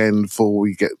before the end, before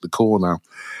we get the corner.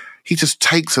 He just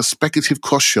takes a speculative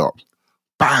cross shot.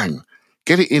 Bang.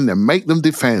 Get it in there. Make them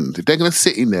defend. If they're going to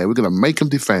sit in there, we're going to make them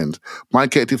defend. Might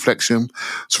get a deflection.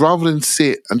 So rather than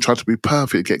sit and try to be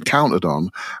perfect, get countered on,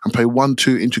 and play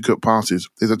 1-2 intricate passes,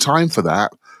 there's a time for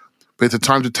that, but it's a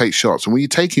time to take shots. And when you're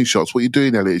taking shots, what you're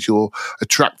doing, Elliot, is you're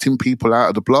attracting people out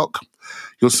of the block.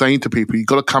 You're saying to people, you've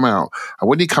got to come out. And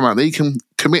when you come out, then you can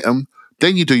commit them.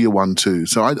 Then you do your 1-2.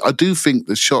 So I do think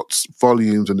the shots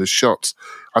volumes and the shots,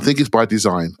 I think it's by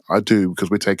design. I do, because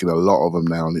we're taking a lot of them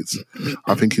now, and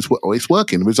I think it's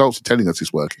working. The results are telling us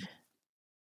it's working.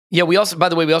 Yeah, we also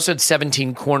had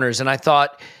 17 corners, and I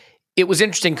thought it was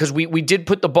interesting because we did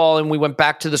put the ball in. We went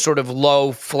back to the sort of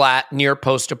low, flat, near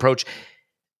post approach.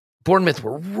 Bournemouth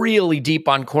were really deep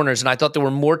on corners, and I thought there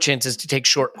were more chances to take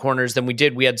short corners than we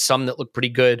did. We had some that looked pretty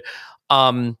good.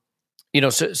 When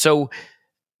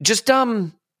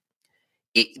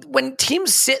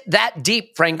teams sit that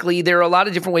deep, frankly, there are a lot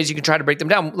of different ways you can try to break them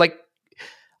down. Like,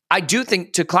 I do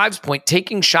think, to Clive's point,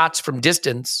 taking shots from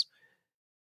distance,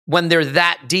 when they're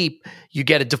that deep, you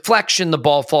get a deflection, the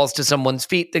ball falls to someone's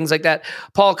feet, things like that.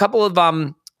 Paul, a couple of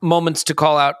moments to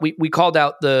call out. We called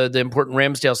out the important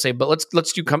Ramsdale save, but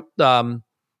let's do the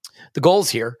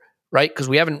goals here, right? Because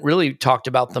we haven't really talked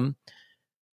about them.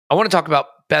 I want to talk about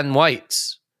Ben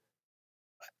White's.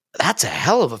 That's a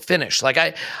hell of a finish. Like,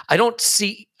 I don't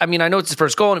see, I know it's his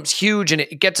first goal and it was huge and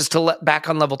it gets us to back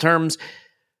on level terms.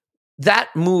 That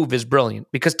move is brilliant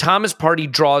because Thomas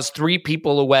Partey draws 3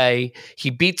 people away. He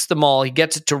beats them all. He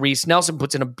gets it to Reece. Nelson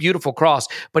puts in a beautiful cross,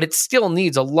 but it still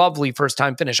needs a lovely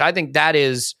first-time finish. I think that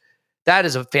is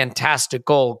a fantastic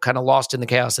goal, kind of lost in the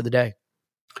chaos of the day.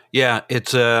 Yeah,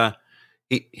 it's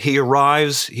he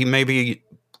arrives. He maybe,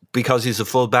 because he's a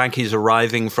fullback, he's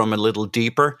arriving from a little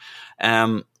deeper.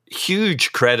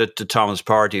 Huge credit to Thomas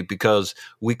Partey because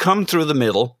we come through the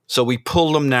middle, so we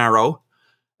pull them narrow.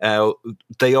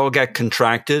 They all get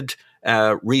contracted.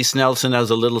 Reece Nelson has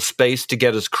a little space to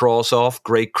get his cross off.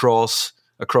 Great cross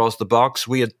across the box.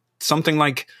 We had something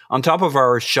like, on top of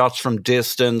our shots from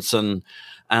distance and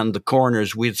the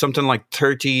corners, we had something like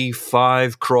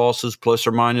 35 crosses plus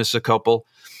or minus a couple.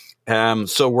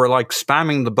 So we're like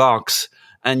spamming the box.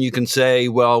 And you can say,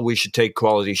 well, we should take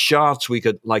quality shots. We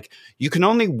could, you can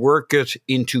only work it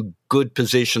into good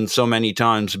position so many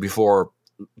times before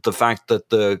the fact that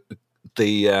the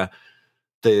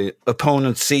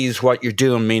opponent sees what you're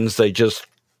doing means they just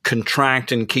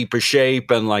contract and keep a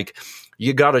shape. And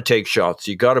you got to take shots.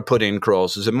 You got to put in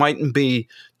crosses. It mightn't be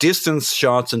distance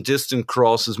shots, and distant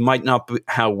crosses might not be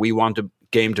how we want a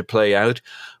game to play out.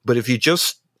 But if you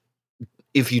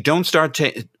don't start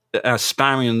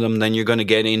spamming them, then you're going to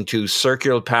get into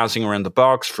circular passing around the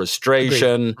box,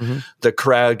 frustration, the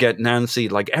crowd getting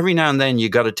antsy. Every now and then you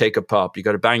got to take a pop. You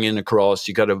got to bang in a cross.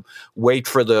 You got to wait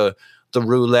for the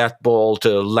roulette ball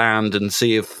to land and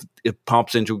see if it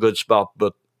pops into a good spot.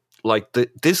 But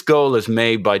this goal is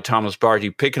made by Thomas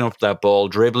Partey picking up that ball,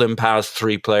 dribbling past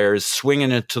 3 players,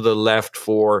 swinging it to the left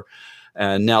for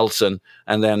Nelson,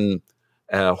 and then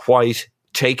White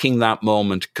taking that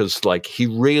moment because he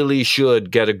really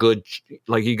should get a good,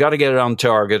 you got to get it on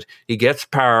target. He gets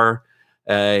power.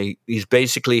 He's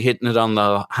basically hitting it on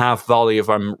the half volley, if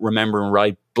I'm remembering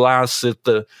right. Blasts it.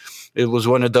 It was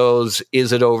one of those,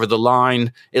 is it over the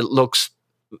line? It looks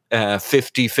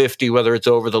 50-50 whether it's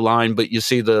over the line, but you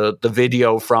see the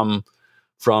video from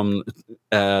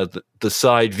the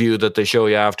side view that they show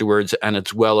you afterwards, and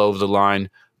it's well over the line.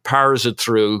 Powers it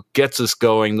through, gets us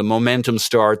going, the momentum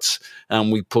starts,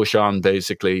 and we push on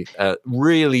basically.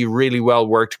 Really, really well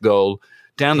worked goal.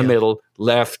 Down the middle,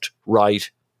 left, right,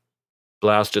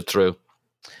 blast it through.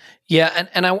 Yeah,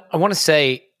 and I want to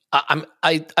say,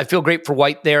 I feel great for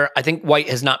White there. I think White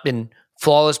has not been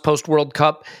flawless post-World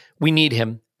Cup. We need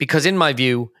him because, in my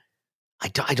view, I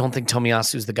don't think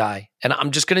Tomiyasu's the guy. And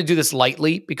I'm just going to do this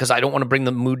lightly because I don't want to bring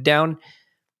the mood down.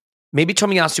 Maybe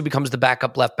Tomiyasu becomes the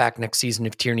backup left back next season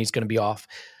if Tierney's going to be off.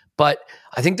 But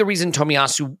I think the reason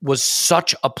Tomiyasu was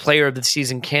such a player of the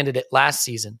season candidate last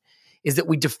season is that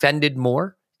we defended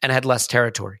more and had less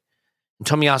territory. And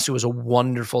Tomiyasu was a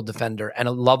wonderful defender and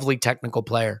a lovely technical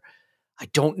player. I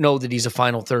don't know that he's a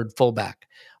final third fullback.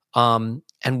 And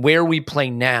where we play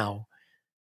now,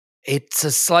 it's a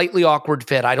slightly awkward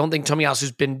fit. I don't think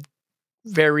Tomiyasu's been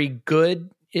very good,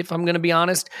 if I'm going to be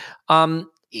honest, in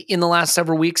the last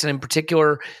several weeks, and in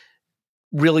particular,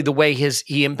 really the way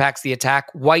he impacts the attack.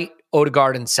 White,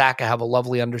 Odegaard, and Saka have a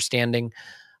lovely understanding.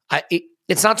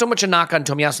 It's not so much a knock on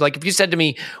Tomiyasu. Like if you said to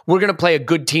me, we're going to play a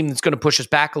good team that's going to push us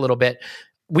back a little bit,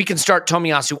 we can start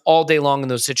Tomiyasu all day long in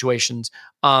those situations.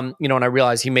 And I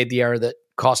realize he made the error that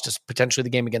cost us potentially the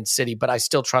game against City, but I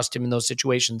still trust him in those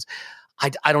situations.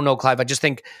 I don't know, Clive. I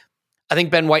think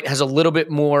Ben White has a little bit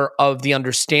more of the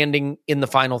understanding in the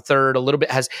final third, a little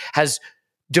bit has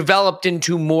developed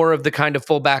into more of the kind of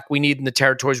fullback we need in the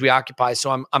territories we occupy.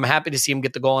 So I'm happy to see him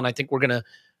get the goal, and I think we're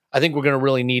gonna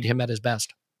really need him at his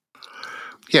best.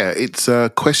 Yeah, it's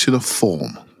a question of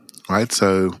form, right?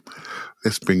 So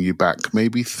let's bring you back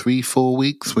maybe 3-4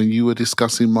 weeks when you were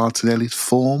discussing Martinelli's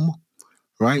form,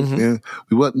 right? Mm-hmm. Yeah,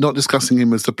 we were not discussing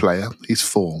him as the player, his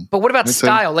form. But what about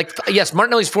style? Yes,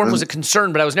 Martinelli's form was a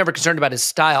concern, but I was never concerned about his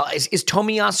style. Is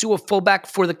Tomiyasu a fullback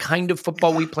for the kind of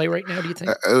football we play right now, do you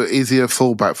think? Is he a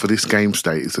fullback for this game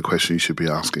state is the question you should be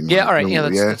asking. Yeah, right? All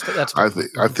right. Yeah, that's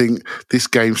I think this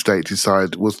game state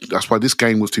that's why this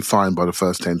game was defined by the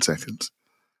first 10 seconds.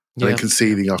 Then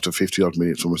conceding after 50-odd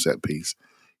minutes from a set piece.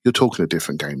 You're talking a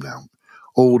different game now.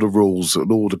 All the rules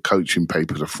and all the coaching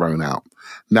papers are thrown out.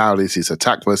 Now this is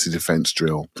attack versus defense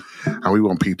drill. And we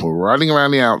want people running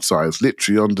around the outsides,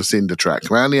 literally on the cinder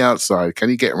track, around the outside. Can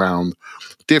you get around?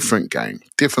 Different game,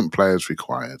 different players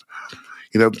required.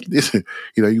 We'll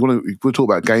talk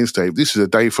about game state. This is a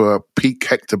day for a peak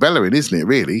Hector Bellerin, isn't it,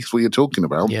 really? That's what you're talking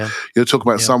about. Yeah. You're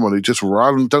talking about someone who just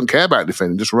don't care about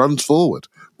defending, just runs forward,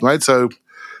 right? So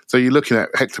you're looking at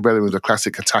Hector Bellerin as a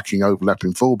classic attacking,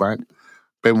 overlapping fullback.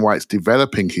 Ben White's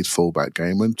developing his fullback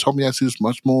game, and Tomiyasu's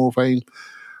much more of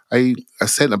a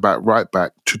centre-back,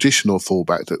 right-back, traditional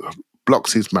fullback that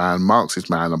blocks his man, marks his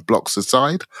man, and blocks the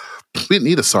side. We didn't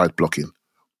need a side blocking,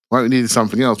 right? We needed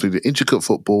something else. We needed intricate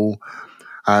football,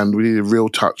 and we needed real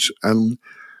touch. And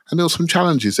there were some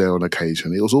challenges there on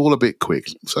occasion. It was all a bit quick.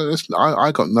 So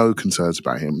I got no concerns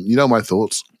about him. You know my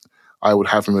thoughts. I would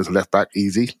have him as a left-back,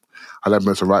 easy. I'd have him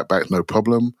as a right-back, no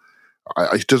problem.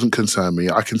 It doesn't concern me.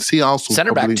 I can see Arsenal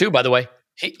center back too. By the way,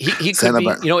 he could be.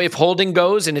 If Holding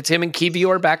goes and it's him and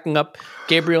Kivior backing up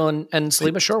Gabriel and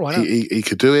Saliba, sure, why not? He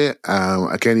could do it.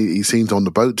 Again, he seems on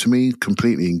the boat to me,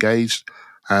 completely engaged.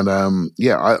 And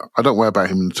I don't worry about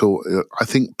him at all. I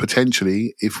think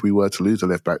potentially, if we were to lose a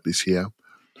left back this year,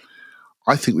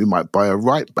 I think we might buy a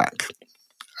right back,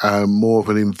 more of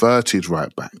an inverted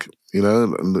right back.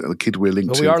 The kid we're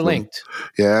linked to. We are linked.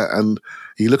 Yeah, and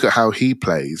you look at how he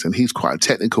plays, and he's quite a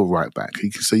technical right back.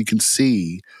 So you can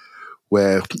see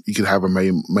where you could have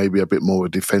maybe a bit more of a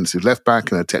defensive left back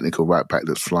and a technical right back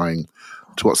that's flying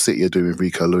to what City are doing with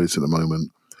Rico Lewis at the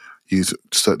moment.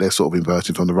 So they're sort of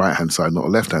inverted on the right-hand side, not the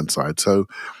left-hand side. So,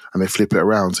 and they flip it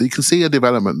around. So you can see a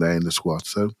development there in the squad.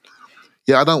 So,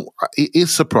 yeah, it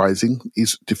is surprising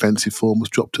his defensive form was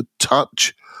dropped a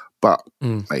touch. But,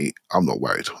 mate, I'm not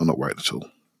worried. I'm not worried at all.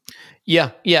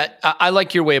 Yeah. I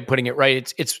like your way of putting it,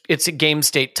 right? It's a game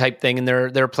state type thing, and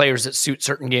there are players that suit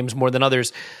certain games more than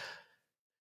others.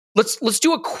 Let's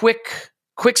do a quick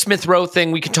Smith Rowe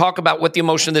thing. We can talk about what the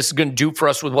emotion of this is going to do for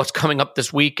us with what's coming up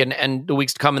this week and the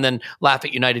weeks to come, and then laugh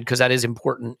at United, because that is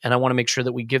important, and I want to make sure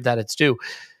that we give that its due.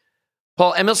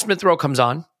 Paul, Emil Smith Rowe comes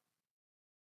on.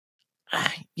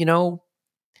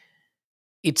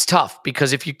 It's tough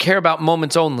because if you care about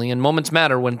moments only, and moments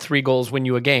matter when 3 goals win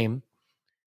you a game,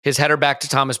 his header back to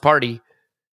Thomas Partey,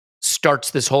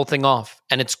 starts this whole thing off.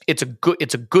 And it's a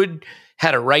good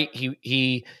header, right?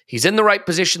 He's in the right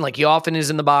position, like he often is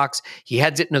in the box. He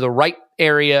heads it into the right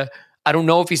area. I don't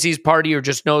know if he sees Partey or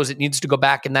just knows it needs to go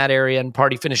back in that area, and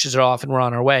Partey finishes it off and we're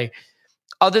on our way.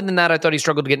 Other than that, I thought he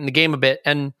struggled to get in the game a bit.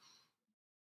 And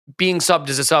being subbed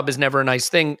as a sub is never a nice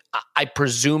thing. I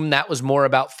presume that was more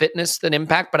about fitness than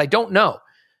impact, but I don't know.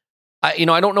 I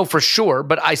don't know for sure,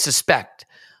 but I suspect.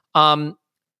 Emil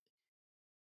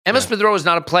Smith Rowe is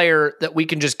not a player that we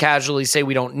can just casually say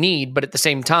we don't need, but at the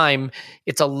same time,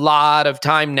 it's a lot of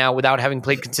time now without having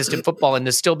played consistent football, and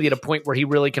to still be at a point where he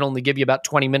really can only give you about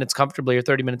 20 minutes comfortably or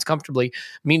 30 minutes comfortably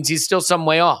means he's still some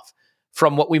way off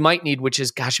from what we might need, which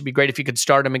is, gosh, it'd be great if you could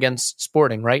start him against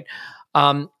Sporting, right?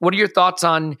 What are your thoughts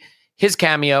on his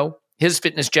cameo, his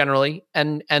fitness generally,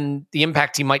 and the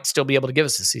impact he might still be able to give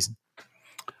us this season?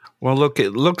 Well, look,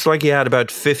 it looks like he had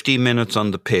about 50 minutes on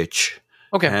the pitch.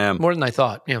 Okay, more than I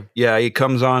thought. Yeah, he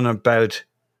comes on about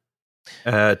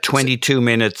 22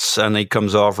 minutes and he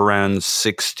comes off around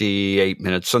 68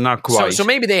 minutes, so not quite. So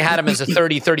maybe they had him as a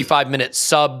 30, 35-minute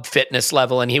sub-fitness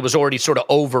level and he was already sort of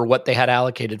over what they had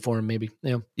allocated for him, maybe.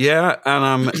 Yeah,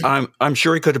 and I'm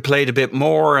sure he could have played a bit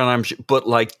more, but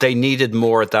like they needed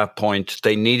more at that point.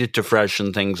 They needed to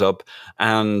freshen things up,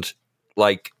 and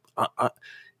like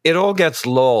it all gets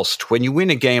lost. When you win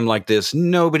a game like this,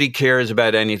 nobody cares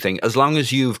about anything. As long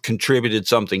as you've contributed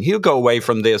something. He'll go away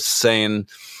from this saying,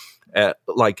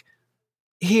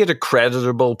 he had a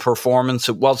creditable performance.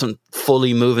 It wasn't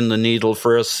fully moving the needle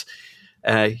for us.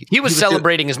 He was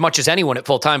celebrating as much as anyone at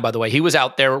full time, by the way. He was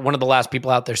out there, one of the last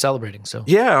people out there celebrating. So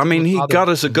yeah, I mean, he got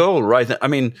us a goal, right? I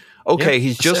mean, okay,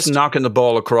 he's just knocking the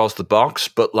ball across the box,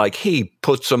 but like he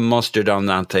put some mustard on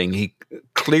that thing. He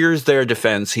clears their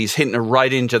defense. He's hitting it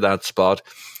right into that spot.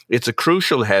 It's a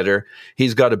crucial header.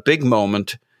 He's got a big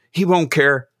moment. He won't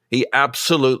care. He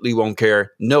absolutely won't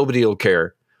care. Nobody will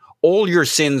care. All your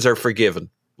sins are forgiven.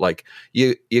 Like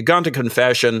you gone to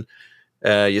confession.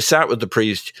 You sat with the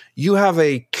priest. You have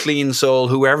a clean soul,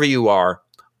 whoever you are,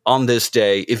 on this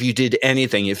day. If you did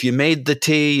anything, if you made the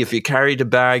tea, if you carried a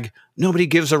bag, nobody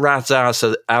gives a rat's ass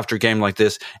after a game like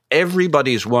this.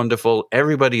 Everybody's wonderful.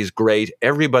 Everybody's great.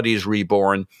 Everybody's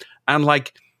reborn. And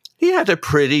like, he had a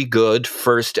pretty good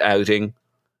first outing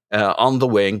on the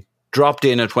wing. Dropped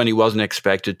in it when he wasn't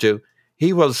expected to.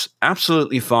 He was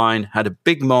absolutely fine. Had a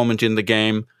big moment in the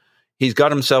game. He's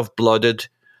got himself blooded.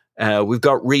 We've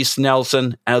got Reiss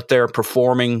Nelson out there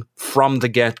performing from the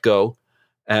get-go,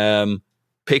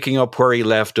 picking up where he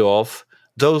left off.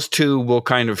 Those two will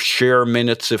kind of share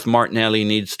minutes if Martinelli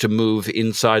needs to move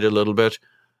inside a little bit.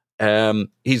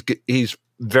 He's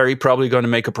very probably going to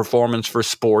make a performance for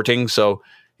Sporting, so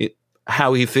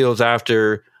how he feels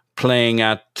after playing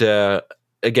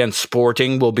against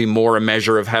Sporting will be more a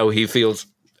measure of how he feels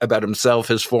about himself,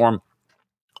 his form.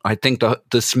 I think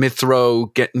the Smith Rowe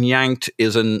getting yanked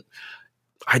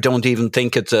I don't even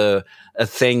think it's a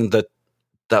thing that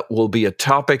will be a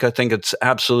topic. I think it's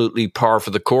absolutely par for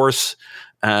the course,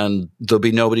 and there'll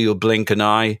be nobody who'll blink an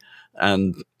eye.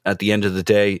 And at the end of the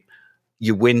day,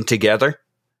 you win together.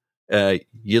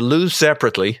 You lose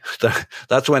separately.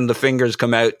 That's when the fingers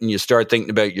come out and you start thinking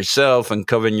about yourself and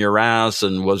covering your ass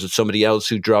and was it somebody else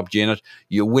who dropped you in it?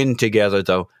 You win together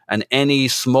though. And any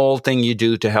small thing you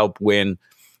do to help win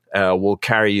will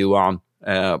carry you on.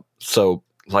 So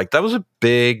like that was a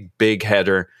big, big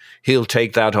header. He'll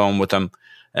take that home with him.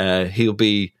 He'll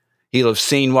have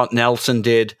seen what Nelson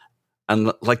did.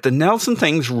 And like the Nelson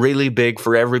thing's really big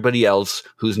for everybody else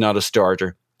who's not a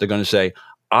starter. They're going to say,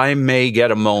 I may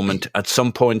get a moment at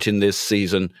some point in this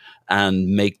season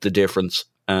and make the difference.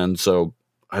 And so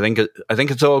I think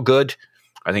it's all good.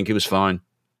 I think he was fine.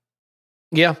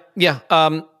 Yeah.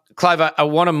 Clive, I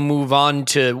want to move on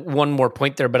to one more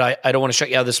point there, but I don't want to shut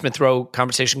you out of the Smith Rowe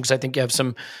conversation because I think you have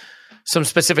some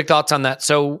specific thoughts on that.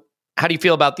 So how do you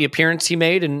feel about the appearance he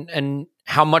made and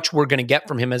how much we're going to get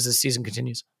from him as the season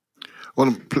continues?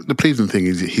 Well, the pleasing thing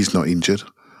is he's not injured.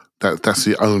 That's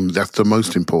the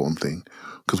most important thing.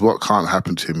 Because what can't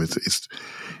happen to him is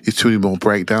too many more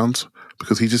breakdowns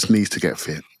because he just needs to get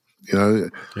fit.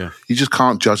 You just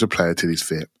can't judge a player till he's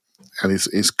fit, and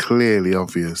it's clearly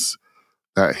obvious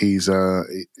that he's not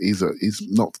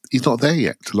there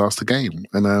yet to last the game.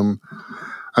 And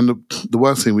the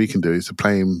worst thing we can do is to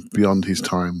play him beyond his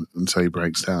time until he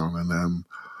breaks down. And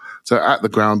so at the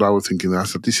ground, I was thinking, I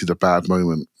said, this is a bad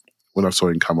moment when I saw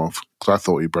him come off because I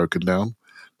thought he'd broken down.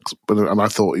 And I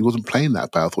thought he wasn't playing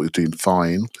that bad. I thought he was doing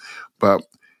fine. But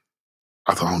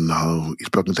I thought, oh no, he's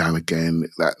broken down again.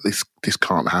 This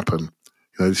can't happen.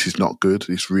 This is not good.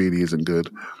 This really isn't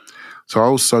good. So I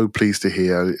was so pleased to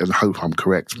hear, and hope I'm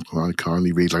correct, I can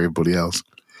only read like everybody else,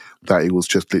 that it was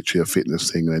just literally a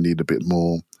fitness thing and they need a bit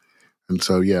more. And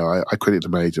so, yeah, I credit the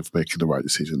manager for making the right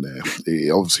decision there.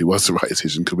 It obviously was the right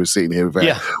decision because we're sitting here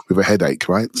with a headache,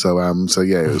 right? So,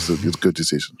 yeah, it was a good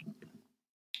decision.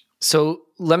 So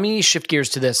let me shift gears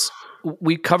to this.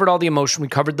 We covered all the emotion. We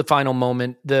covered the final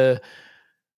moment. There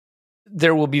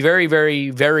will be very, very,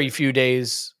 very few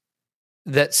days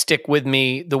that stick with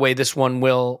me the way this one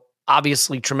will.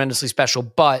 Obviously, tremendously special,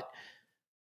 but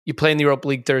you play in the Europa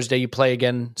League Thursday. You play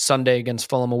again Sunday against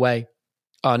Fulham away.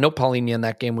 No Paulinho in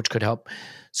that game, which could help.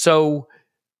 So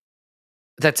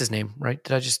that's his name, right?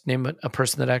 Did I just name a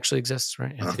person that actually exists,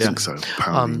 right? I think so.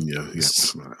 Paulinho,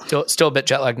 yes. Still a bit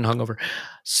jet lagged and hungover.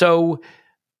 So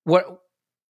what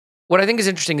I think is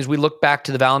interesting is we look back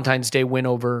to the Valentine's Day win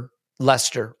over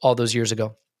Leicester all those years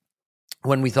ago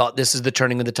when we thought this is the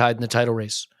turning of the tide in the title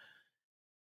race.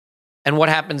 And what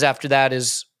happens after that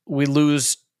is we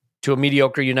lose to a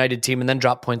mediocre United team and then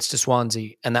drop points to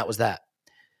Swansea, and that was that.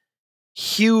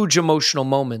 Huge emotional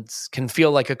moments can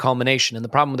feel like a culmination. And the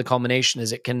problem with the culmination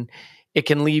is it can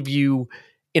leave you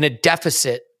in a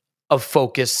deficit of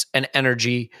focus and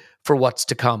energy for what's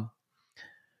to come.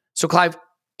 So Clive,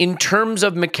 in terms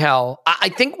of Mikel, I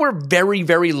think we're very,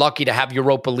 very lucky to have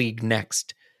Europa League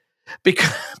next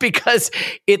because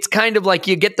it's kind of like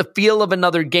you get the feel of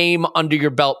another game under your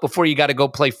belt before you got to go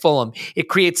play Fulham. It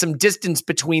creates some distance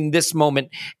between this moment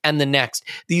and the next.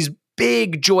 These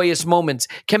big, joyous moments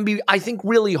can be, I think,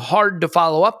 really hard to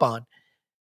follow up on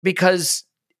because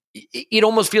it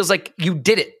almost feels like you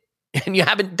did it and you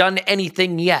haven't done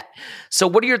anything yet. So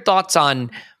what are your thoughts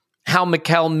on how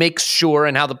Mikel makes sure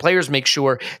and how the players make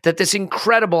sure that this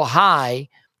incredible high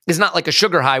is not like a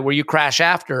sugar high where you crash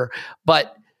after,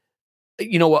 but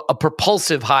a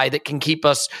propulsive high that can keep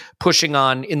us pushing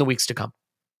on in the weeks to come?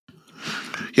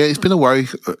 Yeah, it's been a worry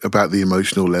about the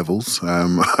emotional levels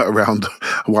around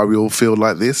why we all feel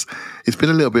like this. It's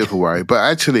been a little bit of a worry, but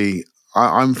actually,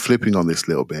 I'm flipping on this a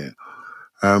little bit.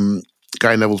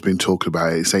 Gary Neville's been talking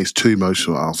about it. He says it's too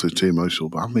emotional, Arsenal, it's too emotional.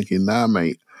 But I'm thinking, nah,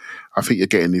 mate, I think you're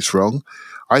getting this wrong.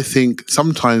 I think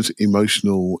sometimes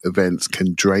emotional events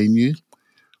can drain you,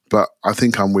 but I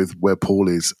think I'm with where Paul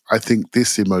is. I think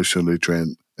this emotional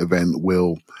event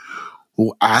will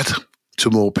add to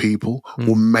more people,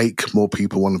 will make more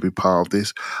people want to be part of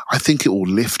this. I think it will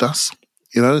lift us.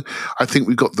 I think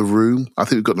we've got the room. I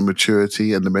think we've got the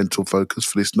maturity and the mental focus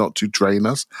for this not to drain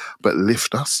us, but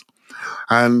lift us.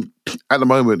 And at the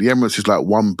moment, the Emirates is like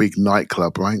one big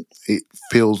nightclub, right? It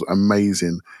feels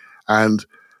amazing. And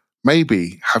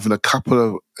maybe having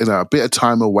a bit of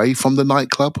time away from the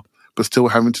nightclub, but still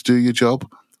having to do your job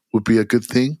would be a good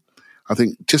thing. I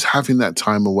think just having that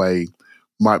time away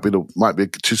might be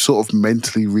to sort of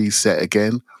mentally reset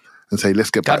again and say,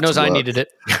 let's get back to work. God knows I needed it.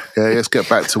 Yeah, let's get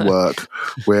back to work.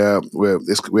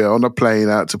 We're on a plane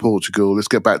out to Portugal. Let's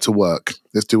get back to work.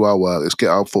 Let's do our work. Let's get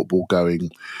our football going.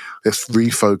 Let's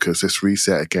refocus. Let's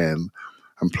reset again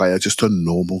and play just a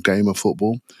normal game of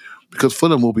football. Because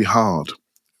Fulham will be hard,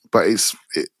 but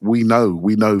we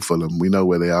know Fulham. We know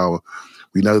where they are.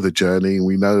 We know the journey.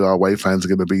 We know our away fans are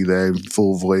going to be there in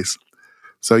full voice.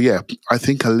 So, yeah, I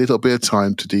think a little bit of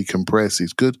time to decompress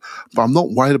is good, but I'm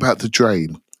not worried about the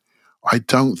drain. I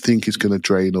don't think it's going to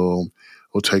drain or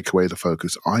take away the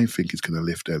focus. I think it's going to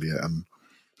lift Elliot. And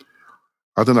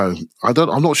I don't know.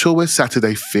 I'm not sure where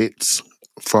Saturday fits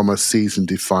from a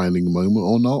season-defining moment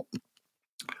or not.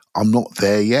 I'm not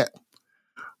there yet,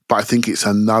 but I think it's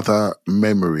another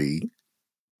memory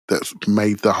that's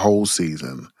made the whole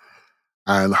season.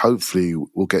 And hopefully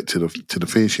we'll get to the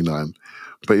finishing line.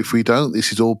 But if we don't,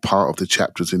 this is all part of the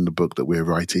chapters in the book that we're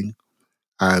writing.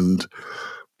 And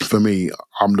for me,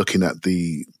 I'm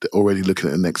already looking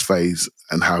at the next phase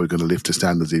and how we're going to lift the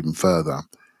standards even further.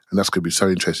 And that's going to be so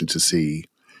interesting to see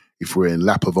if we're in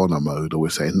lap of honor mode or we're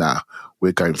saying, nah,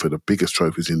 we're going for the biggest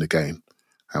trophies in the game.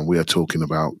 And we are talking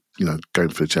about, going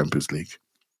for the Champions League.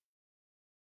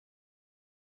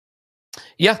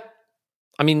 Yeah.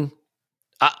 I mean,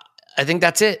 I think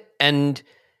that's it. And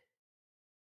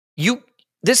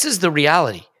this is the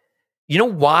reality. You know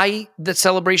why the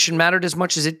celebration mattered as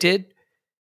much as it did?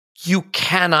 You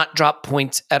cannot drop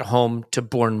points at home to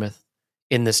Bournemouth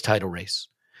in this title race.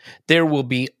 There will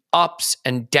be ups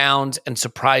and downs and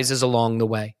surprises along the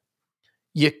way.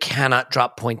 You cannot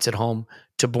drop points at home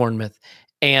to Bournemouth.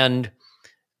 And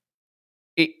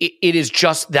it is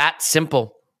just that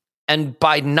simple. And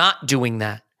by not doing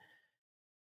that,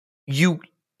 you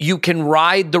can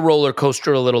ride the roller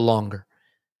coaster a little longer,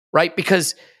 right?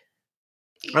 Because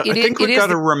I think we've got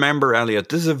to remember, Elliot,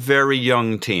 this is a very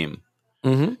young team.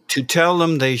 Mm-hmm. To tell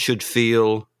them they should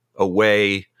feel a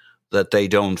way that they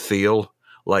don't feel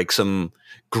like some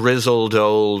grizzled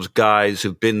old guys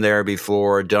who've been there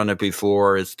before, done it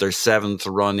before. It's their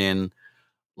 7th run in.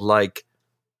 Like,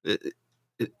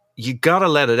 you got to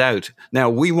let it out. Now,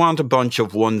 we want a bunch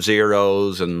of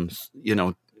 1-0s and,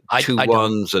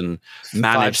 2-1s and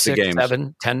manage 5, 6, the games.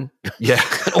 7, 10. Yeah.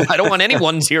 I don't want any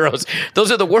 1-0s.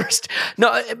 Those are the worst.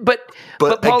 No, but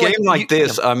Paul, a game like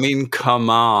this, I mean, come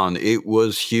on. It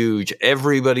was huge.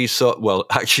 Everybody saw, well,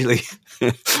 actually,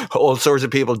 all sorts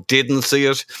of people didn't see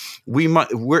it.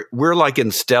 We're like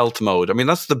in stealth mode. I mean,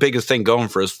 that's the biggest thing going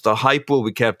for us. The hype will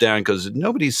be kept down because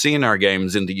nobody's seen our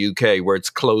games in the UK where it's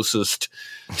closest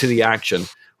to the action,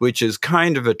 which is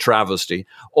kind of a travesty.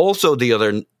 Also, the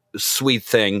other sweet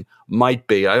thing might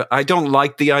be, I don't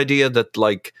like the idea that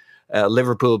like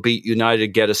Liverpool beat United,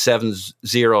 get a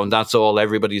 7-0, and that's all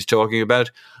everybody's talking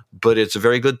about. But it's a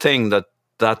very good thing that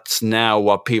that's now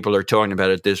what people are talking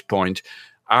about at this point.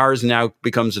 Ours now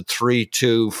becomes a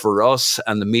 3-2 for us,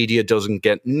 and the media doesn't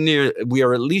get near. We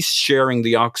are at least sharing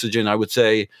the oxygen. I would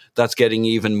say that's getting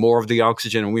even more of the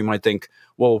oxygen, and we might think,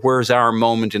 well, where's our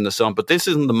moment in the sun? But this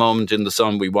isn't the moment in the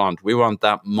sun we want. We want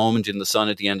that moment in the sun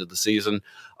at the end of the season.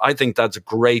 I think that's a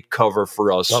great cover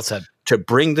for us. Well said. To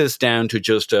bring this down to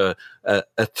just a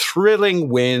thrilling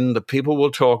win that people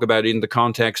will talk about in the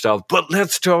context of, but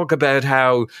let's talk about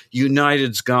how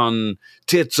United's gone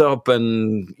tits up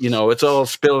and, it's all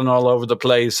spilling all over the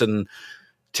place and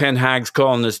Ten Hag's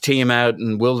calling his team out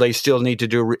and will they still need to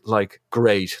do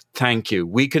great. Thank you.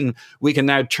 We can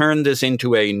now turn this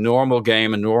into a normal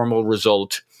game, a normal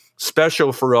result,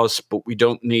 special for us, but we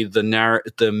don't need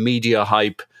the media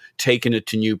hype taking it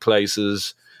to new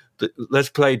places. Let's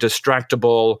play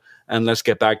distractible and let's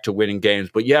get back to winning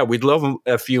games. But yeah, we'd love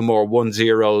a few more 1-0s,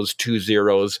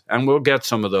 2-0s, and we'll get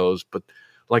some of those. But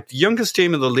like the youngest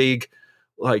team in the league,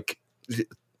 like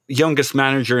youngest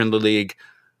manager in the league,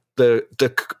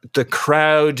 the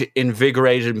crowd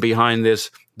invigorated behind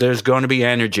this, there's going to be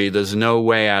energy. There's no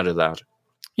way out of that.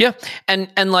 Yeah.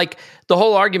 And like the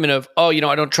whole argument of, I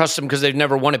don't trust them because they've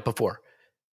never won it before.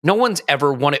 No one's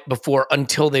ever won it before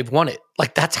until they've won it.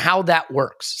 Like that's how that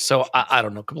works. So I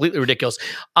don't know, completely ridiculous.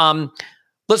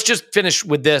 Let's just finish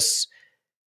with this.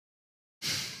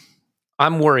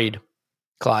 I'm worried,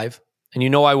 Clive,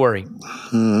 and I worry.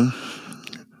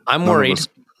 I'm worried.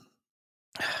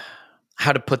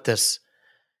 How to put this?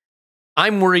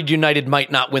 I'm worried United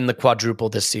might not win the quadruple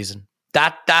this season.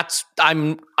 That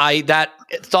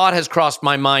thought has crossed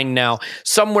my mind now.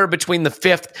 Somewhere between the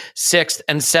 5th, 6th,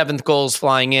 and 7th goals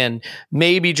flying in,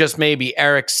 maybe just maybe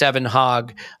Eric Seven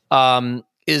Hog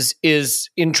is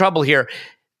in trouble here.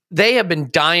 They have been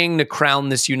dying to crown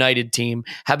this United team.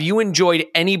 Have you enjoyed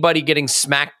anybody getting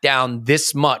smacked down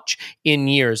this much in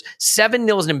years?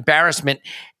 7-0 is an embarrassment.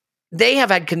 They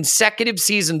have had consecutive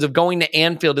seasons of going to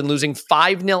Anfield and losing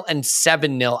 5-0 and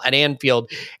 7-0 at Anfield.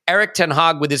 Eric Ten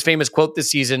Hag with his famous quote this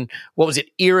season, what was it?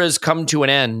 Eras come to an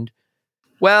end.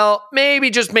 Well, maybe,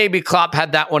 just maybe Klopp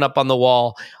had that one up on the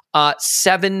wall.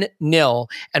 7-0.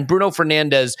 And Bruno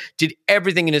Fernandes did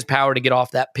everything in his power to get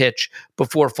off that pitch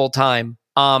before full time.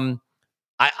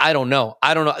 I don't know.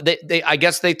 I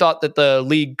guess they thought that the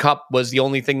League Cup was the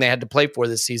only thing they had to play for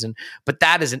this season, but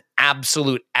that is an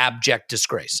absolute abject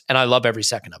disgrace, and I love every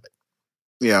second of it.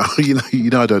 Yeah,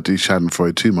 I don't do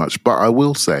Schadenfreude too much, but I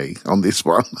will say on this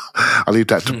one, I leave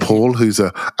that to Paul, who's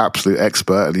an absolute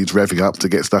expert, and he's revving up to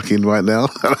get stuck in right now.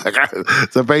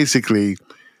 So I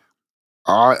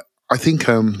think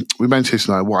with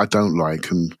Manchester United, what I don't like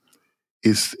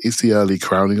is the early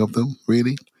crowning of them,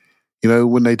 really.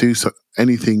 When they do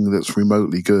anything that's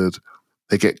remotely good,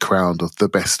 they get crowned of the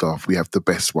best of. We have the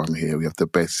best one here. We have the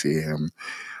best here. And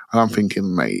I'm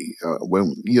thinking, mate,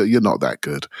 when you're not that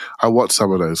good. I watched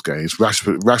some of those games.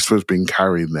 Rashford's been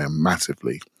carrying them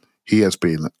massively. He has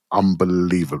been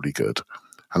unbelievably good.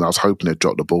 And I was hoping they'd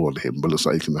drop the ball on him, but it looks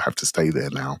like he's going to have to stay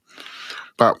there now.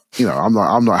 But I'm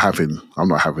not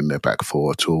having their back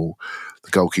four at all. The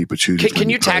goalkeeper chooses.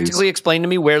 Can you tactically explain to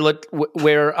me where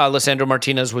Lisandro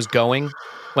Martinez was going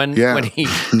when he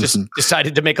just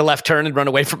decided to make a left turn and run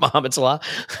away from Mohamed Salah?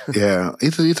 Yeah,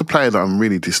 he's a player that I'm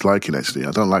really disliking. Actually,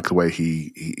 I don't like the way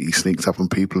he sneaks up on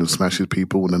people and smashes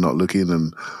people when they're not looking,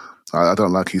 and I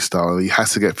don't like his style. He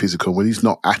has to get physical when he's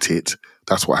not at it.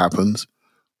 That's what happens.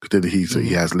 Then he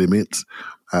has limits.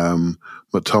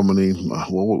 McTominay,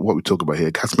 what we talk about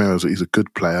here, Casemiro, he's a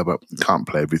good player, but can't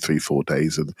play every 3-4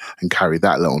 days and carry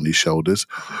that lot on his shoulders.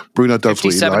 Bruno does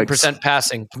what he likes. 57%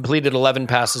 passing, completed 11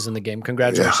 passes in the game.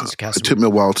 Congratulations to Casemiro. It took me a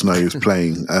while to know he was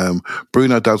playing.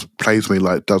 Bruno plays when he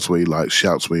likes, does what he likes,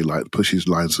 shouts what he likes, pushes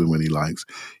lines when he likes.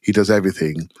 He does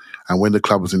everything. And when the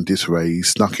club was in disarray, he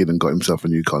snuck in and got himself a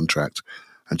new contract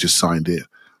and just signed it.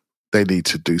 they need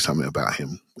to do something about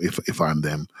him. If I'm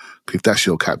them, if that's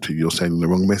your captain, you're sending the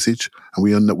wrong message.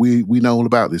 And we know all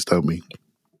about this, don't we?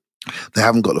 They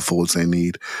haven't got the forwards they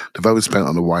need. They've overspent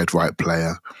on a wide right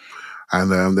player.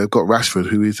 And they've got Rashford,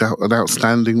 who is an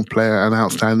outstanding player, an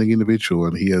outstanding individual,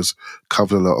 and he has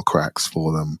covered a lot of cracks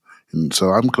for them. And so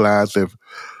I'm glad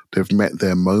they've met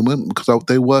their moment, because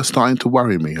they were starting to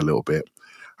worry me a little bit.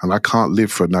 And I can't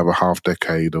live for another half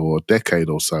decade or a decade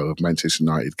or so of Manchester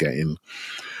United getting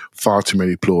far too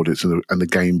many plaudits and the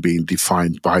game being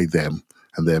defined by them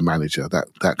and their manager.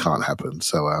 That can't happen.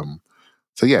 So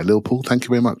yeah, Liverpool, thank you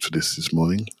very much for this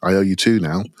morning. I owe you 2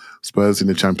 now. Spurs in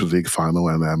the Champions League final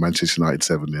and Manchester United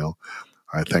 7-0.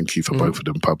 I thank you for both of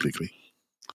them publicly.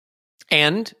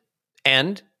 And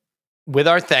with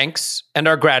our thanks and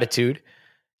our gratitude,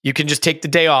 you can just take the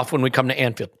day off when we come to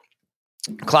Anfield.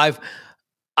 Clive,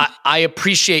 I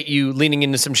appreciate you leaning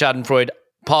into some Schadenfreude.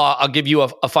 Paul, I'll give you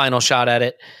a final shot at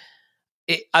it.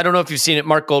 I don't know if you've seen it.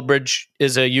 Mark Goldbridge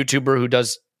is a YouTuber who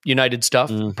does United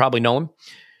stuff. Probably know him.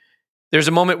 There's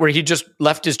a moment where he just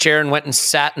left his chair and went and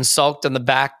sat and sulked on the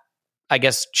back, I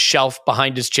guess, shelf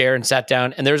behind his chair and sat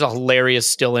down. And there's a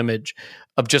hilarious still image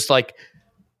of just like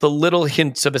the little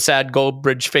hints of a sad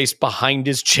Goldbridge face behind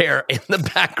his chair in the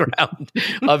background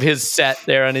of his set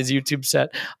there on his YouTube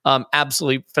set.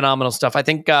 Absolutely phenomenal stuff. I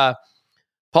think, Paul,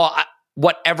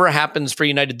 whatever happens for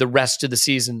United the rest of the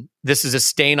season, this is a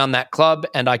stain on that club,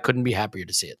 and I couldn't be happier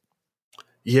to see it.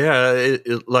 Yeah,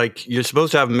 like you're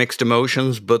supposed to have mixed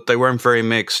emotions, but they weren't very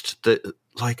mixed.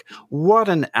 What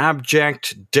an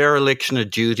abject dereliction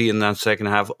of duty in that second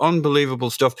half.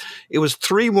 Unbelievable stuff. It was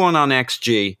 3-1 on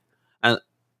XG,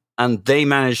 and they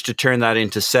managed to turn that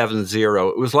into 7-0.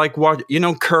 It was like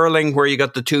curling, where you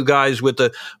got the 2 guys with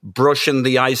the brushing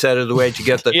the ice out of the way to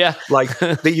get the yeah. Like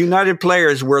the United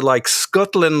players were like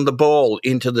scuttling the ball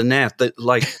into the net.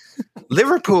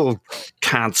 Liverpool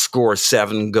can't score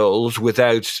 7 goals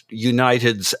without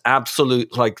United's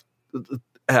absolute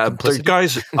there's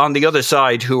guys on the other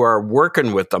side who are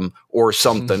working with them or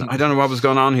something. I don't know what was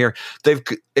going on here. They've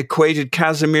equated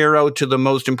Casemiro to the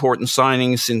most important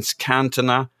signing since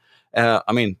Cantona.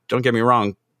 Don't get me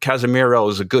wrong, Casemiro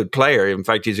is a good player. In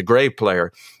fact, he's a great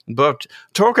player. But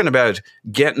talking about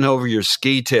getting over your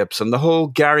ski tips and the whole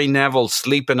Gary Neville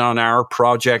sleeping on our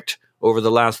project over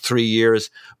the last 3 years,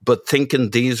 but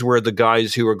thinking these were the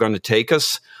guys who were going to take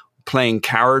us, playing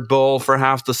coward ball for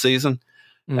half the season.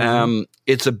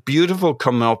 It's a beautiful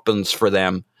comeuppance for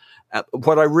them.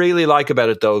 What I really like about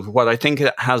it, though, what I think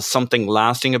has something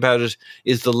lasting about it,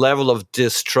 is the level of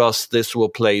distrust this will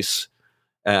place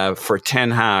for Ten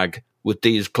Hag with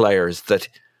these players, that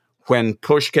when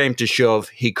push came to shove,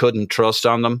 he couldn't trust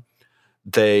on them.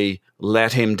 They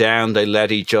let him down. They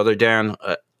let each other down.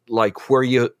 Where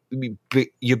you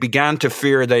began to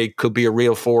fear they could be a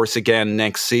real force again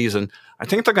next season. I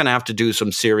think they're going to have to do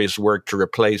some serious work to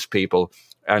replace people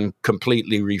and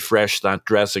completely refresh that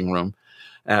dressing room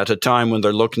at a time when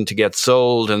they're looking to get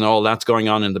sold and all that's going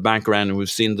on in the background. And we've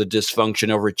seen the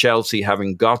dysfunction over Chelsea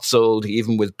having got sold,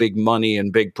 even with big money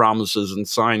and big promises and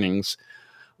signings.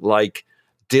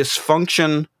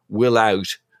 Dysfunction will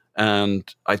out.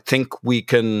 And I think we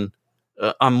can...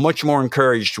 I'm much more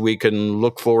encouraged we can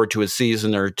look forward to a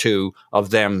season or 2 of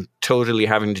them totally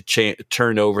having to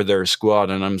turn over their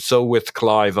squad. And I'm so with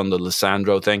Clive on the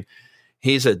Lissandro thing.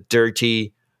 He's a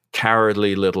dirty,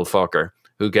 cowardly little fucker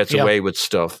who gets away with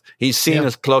stuff. He's seen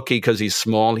as plucky because he's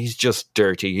small. He's just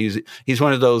dirty. He's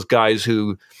one of those guys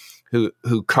who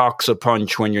cocks a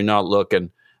punch when you're not looking,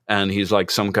 and he's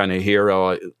like some kind of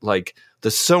hero.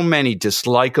 There's so many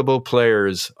dislikable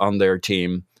players on their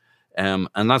team. And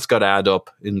that's got to add up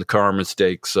in the karma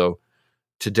stake. So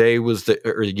yesterday was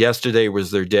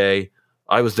their day.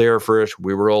 I was there for it.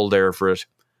 We were all there for it.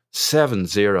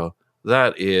 7-0.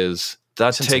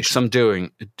 That takes some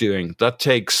doing. That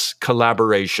takes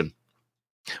collaboration.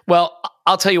 Well,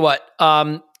 I'll tell you what.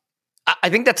 I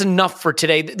think that's enough for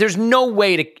today. There's no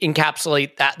way to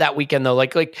encapsulate that weekend, though.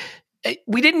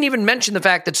 We didn't even mention the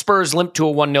fact that Spurs limped to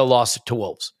a 1-0 loss to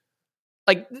Wolves.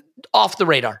 Off the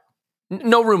radar.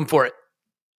 No room for it.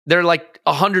 They're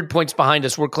 100 points behind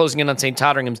us. We're closing in on St.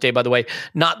 Totteringham's Day, by the way.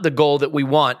 Not the goal that we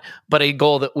want, but a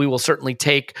goal that we will certainly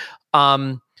take.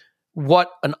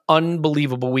 What an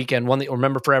unbelievable weekend. One that you'll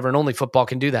remember forever, and only football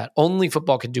can do that. Only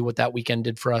football can do what that weekend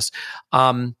did for us.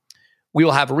 We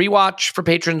will have a rewatch for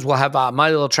patrons. We'll have my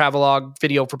little travelogue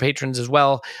video for patrons as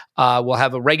well. We'll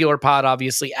have a regular pod,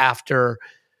 obviously, after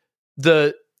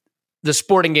the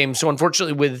sporting game. So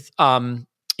unfortunately, with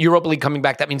Europa League coming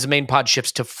back, that means the main pod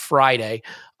shifts to Friday.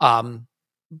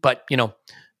 But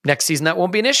next season that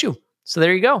won't be an issue. So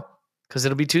there you go. because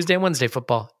it'll be Tuesday and Wednesday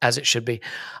football, as it should be.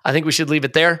 I think we should leave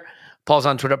it there. Paul's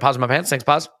on Twitter, Pause My Pants. Thanks,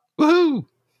 Pause. Woohoo!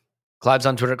 Clive's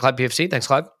on Twitter, ClivePFC. Thanks,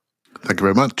 Clive. Thank you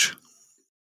very much.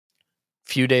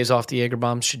 Few days off the Jaeger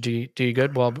bombs should do you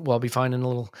good. We'll be fine in a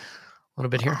little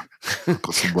bit here. I've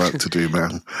got some work to do,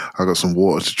 man. I've got some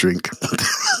water to drink.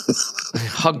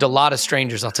 Hugged a lot of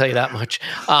strangers, I'll tell you that much.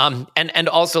 And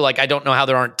also, like, I don't know how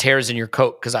there aren't tears in your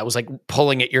coat, because I was like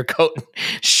pulling at your coat and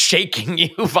shaking you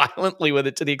violently with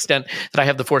it to the extent that I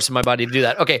have the force in my body to do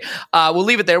that. Okay, we'll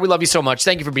leave it there. We love you so much.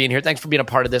 Thank you for being here. Thanks for being a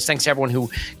part of this. Thanks to everyone who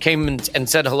came and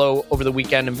said hello over the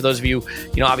weekend. And for those of you,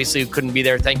 obviously who couldn't be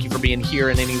there, thank you for being here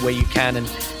in any way you can.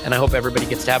 And I hope everybody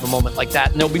gets to have a moment like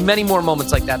that. And there'll be many more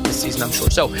moments like that this season, I'm sure.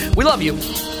 So we love you.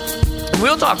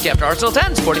 We'll talk to you after Arsenal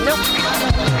 10 Sporting Milk.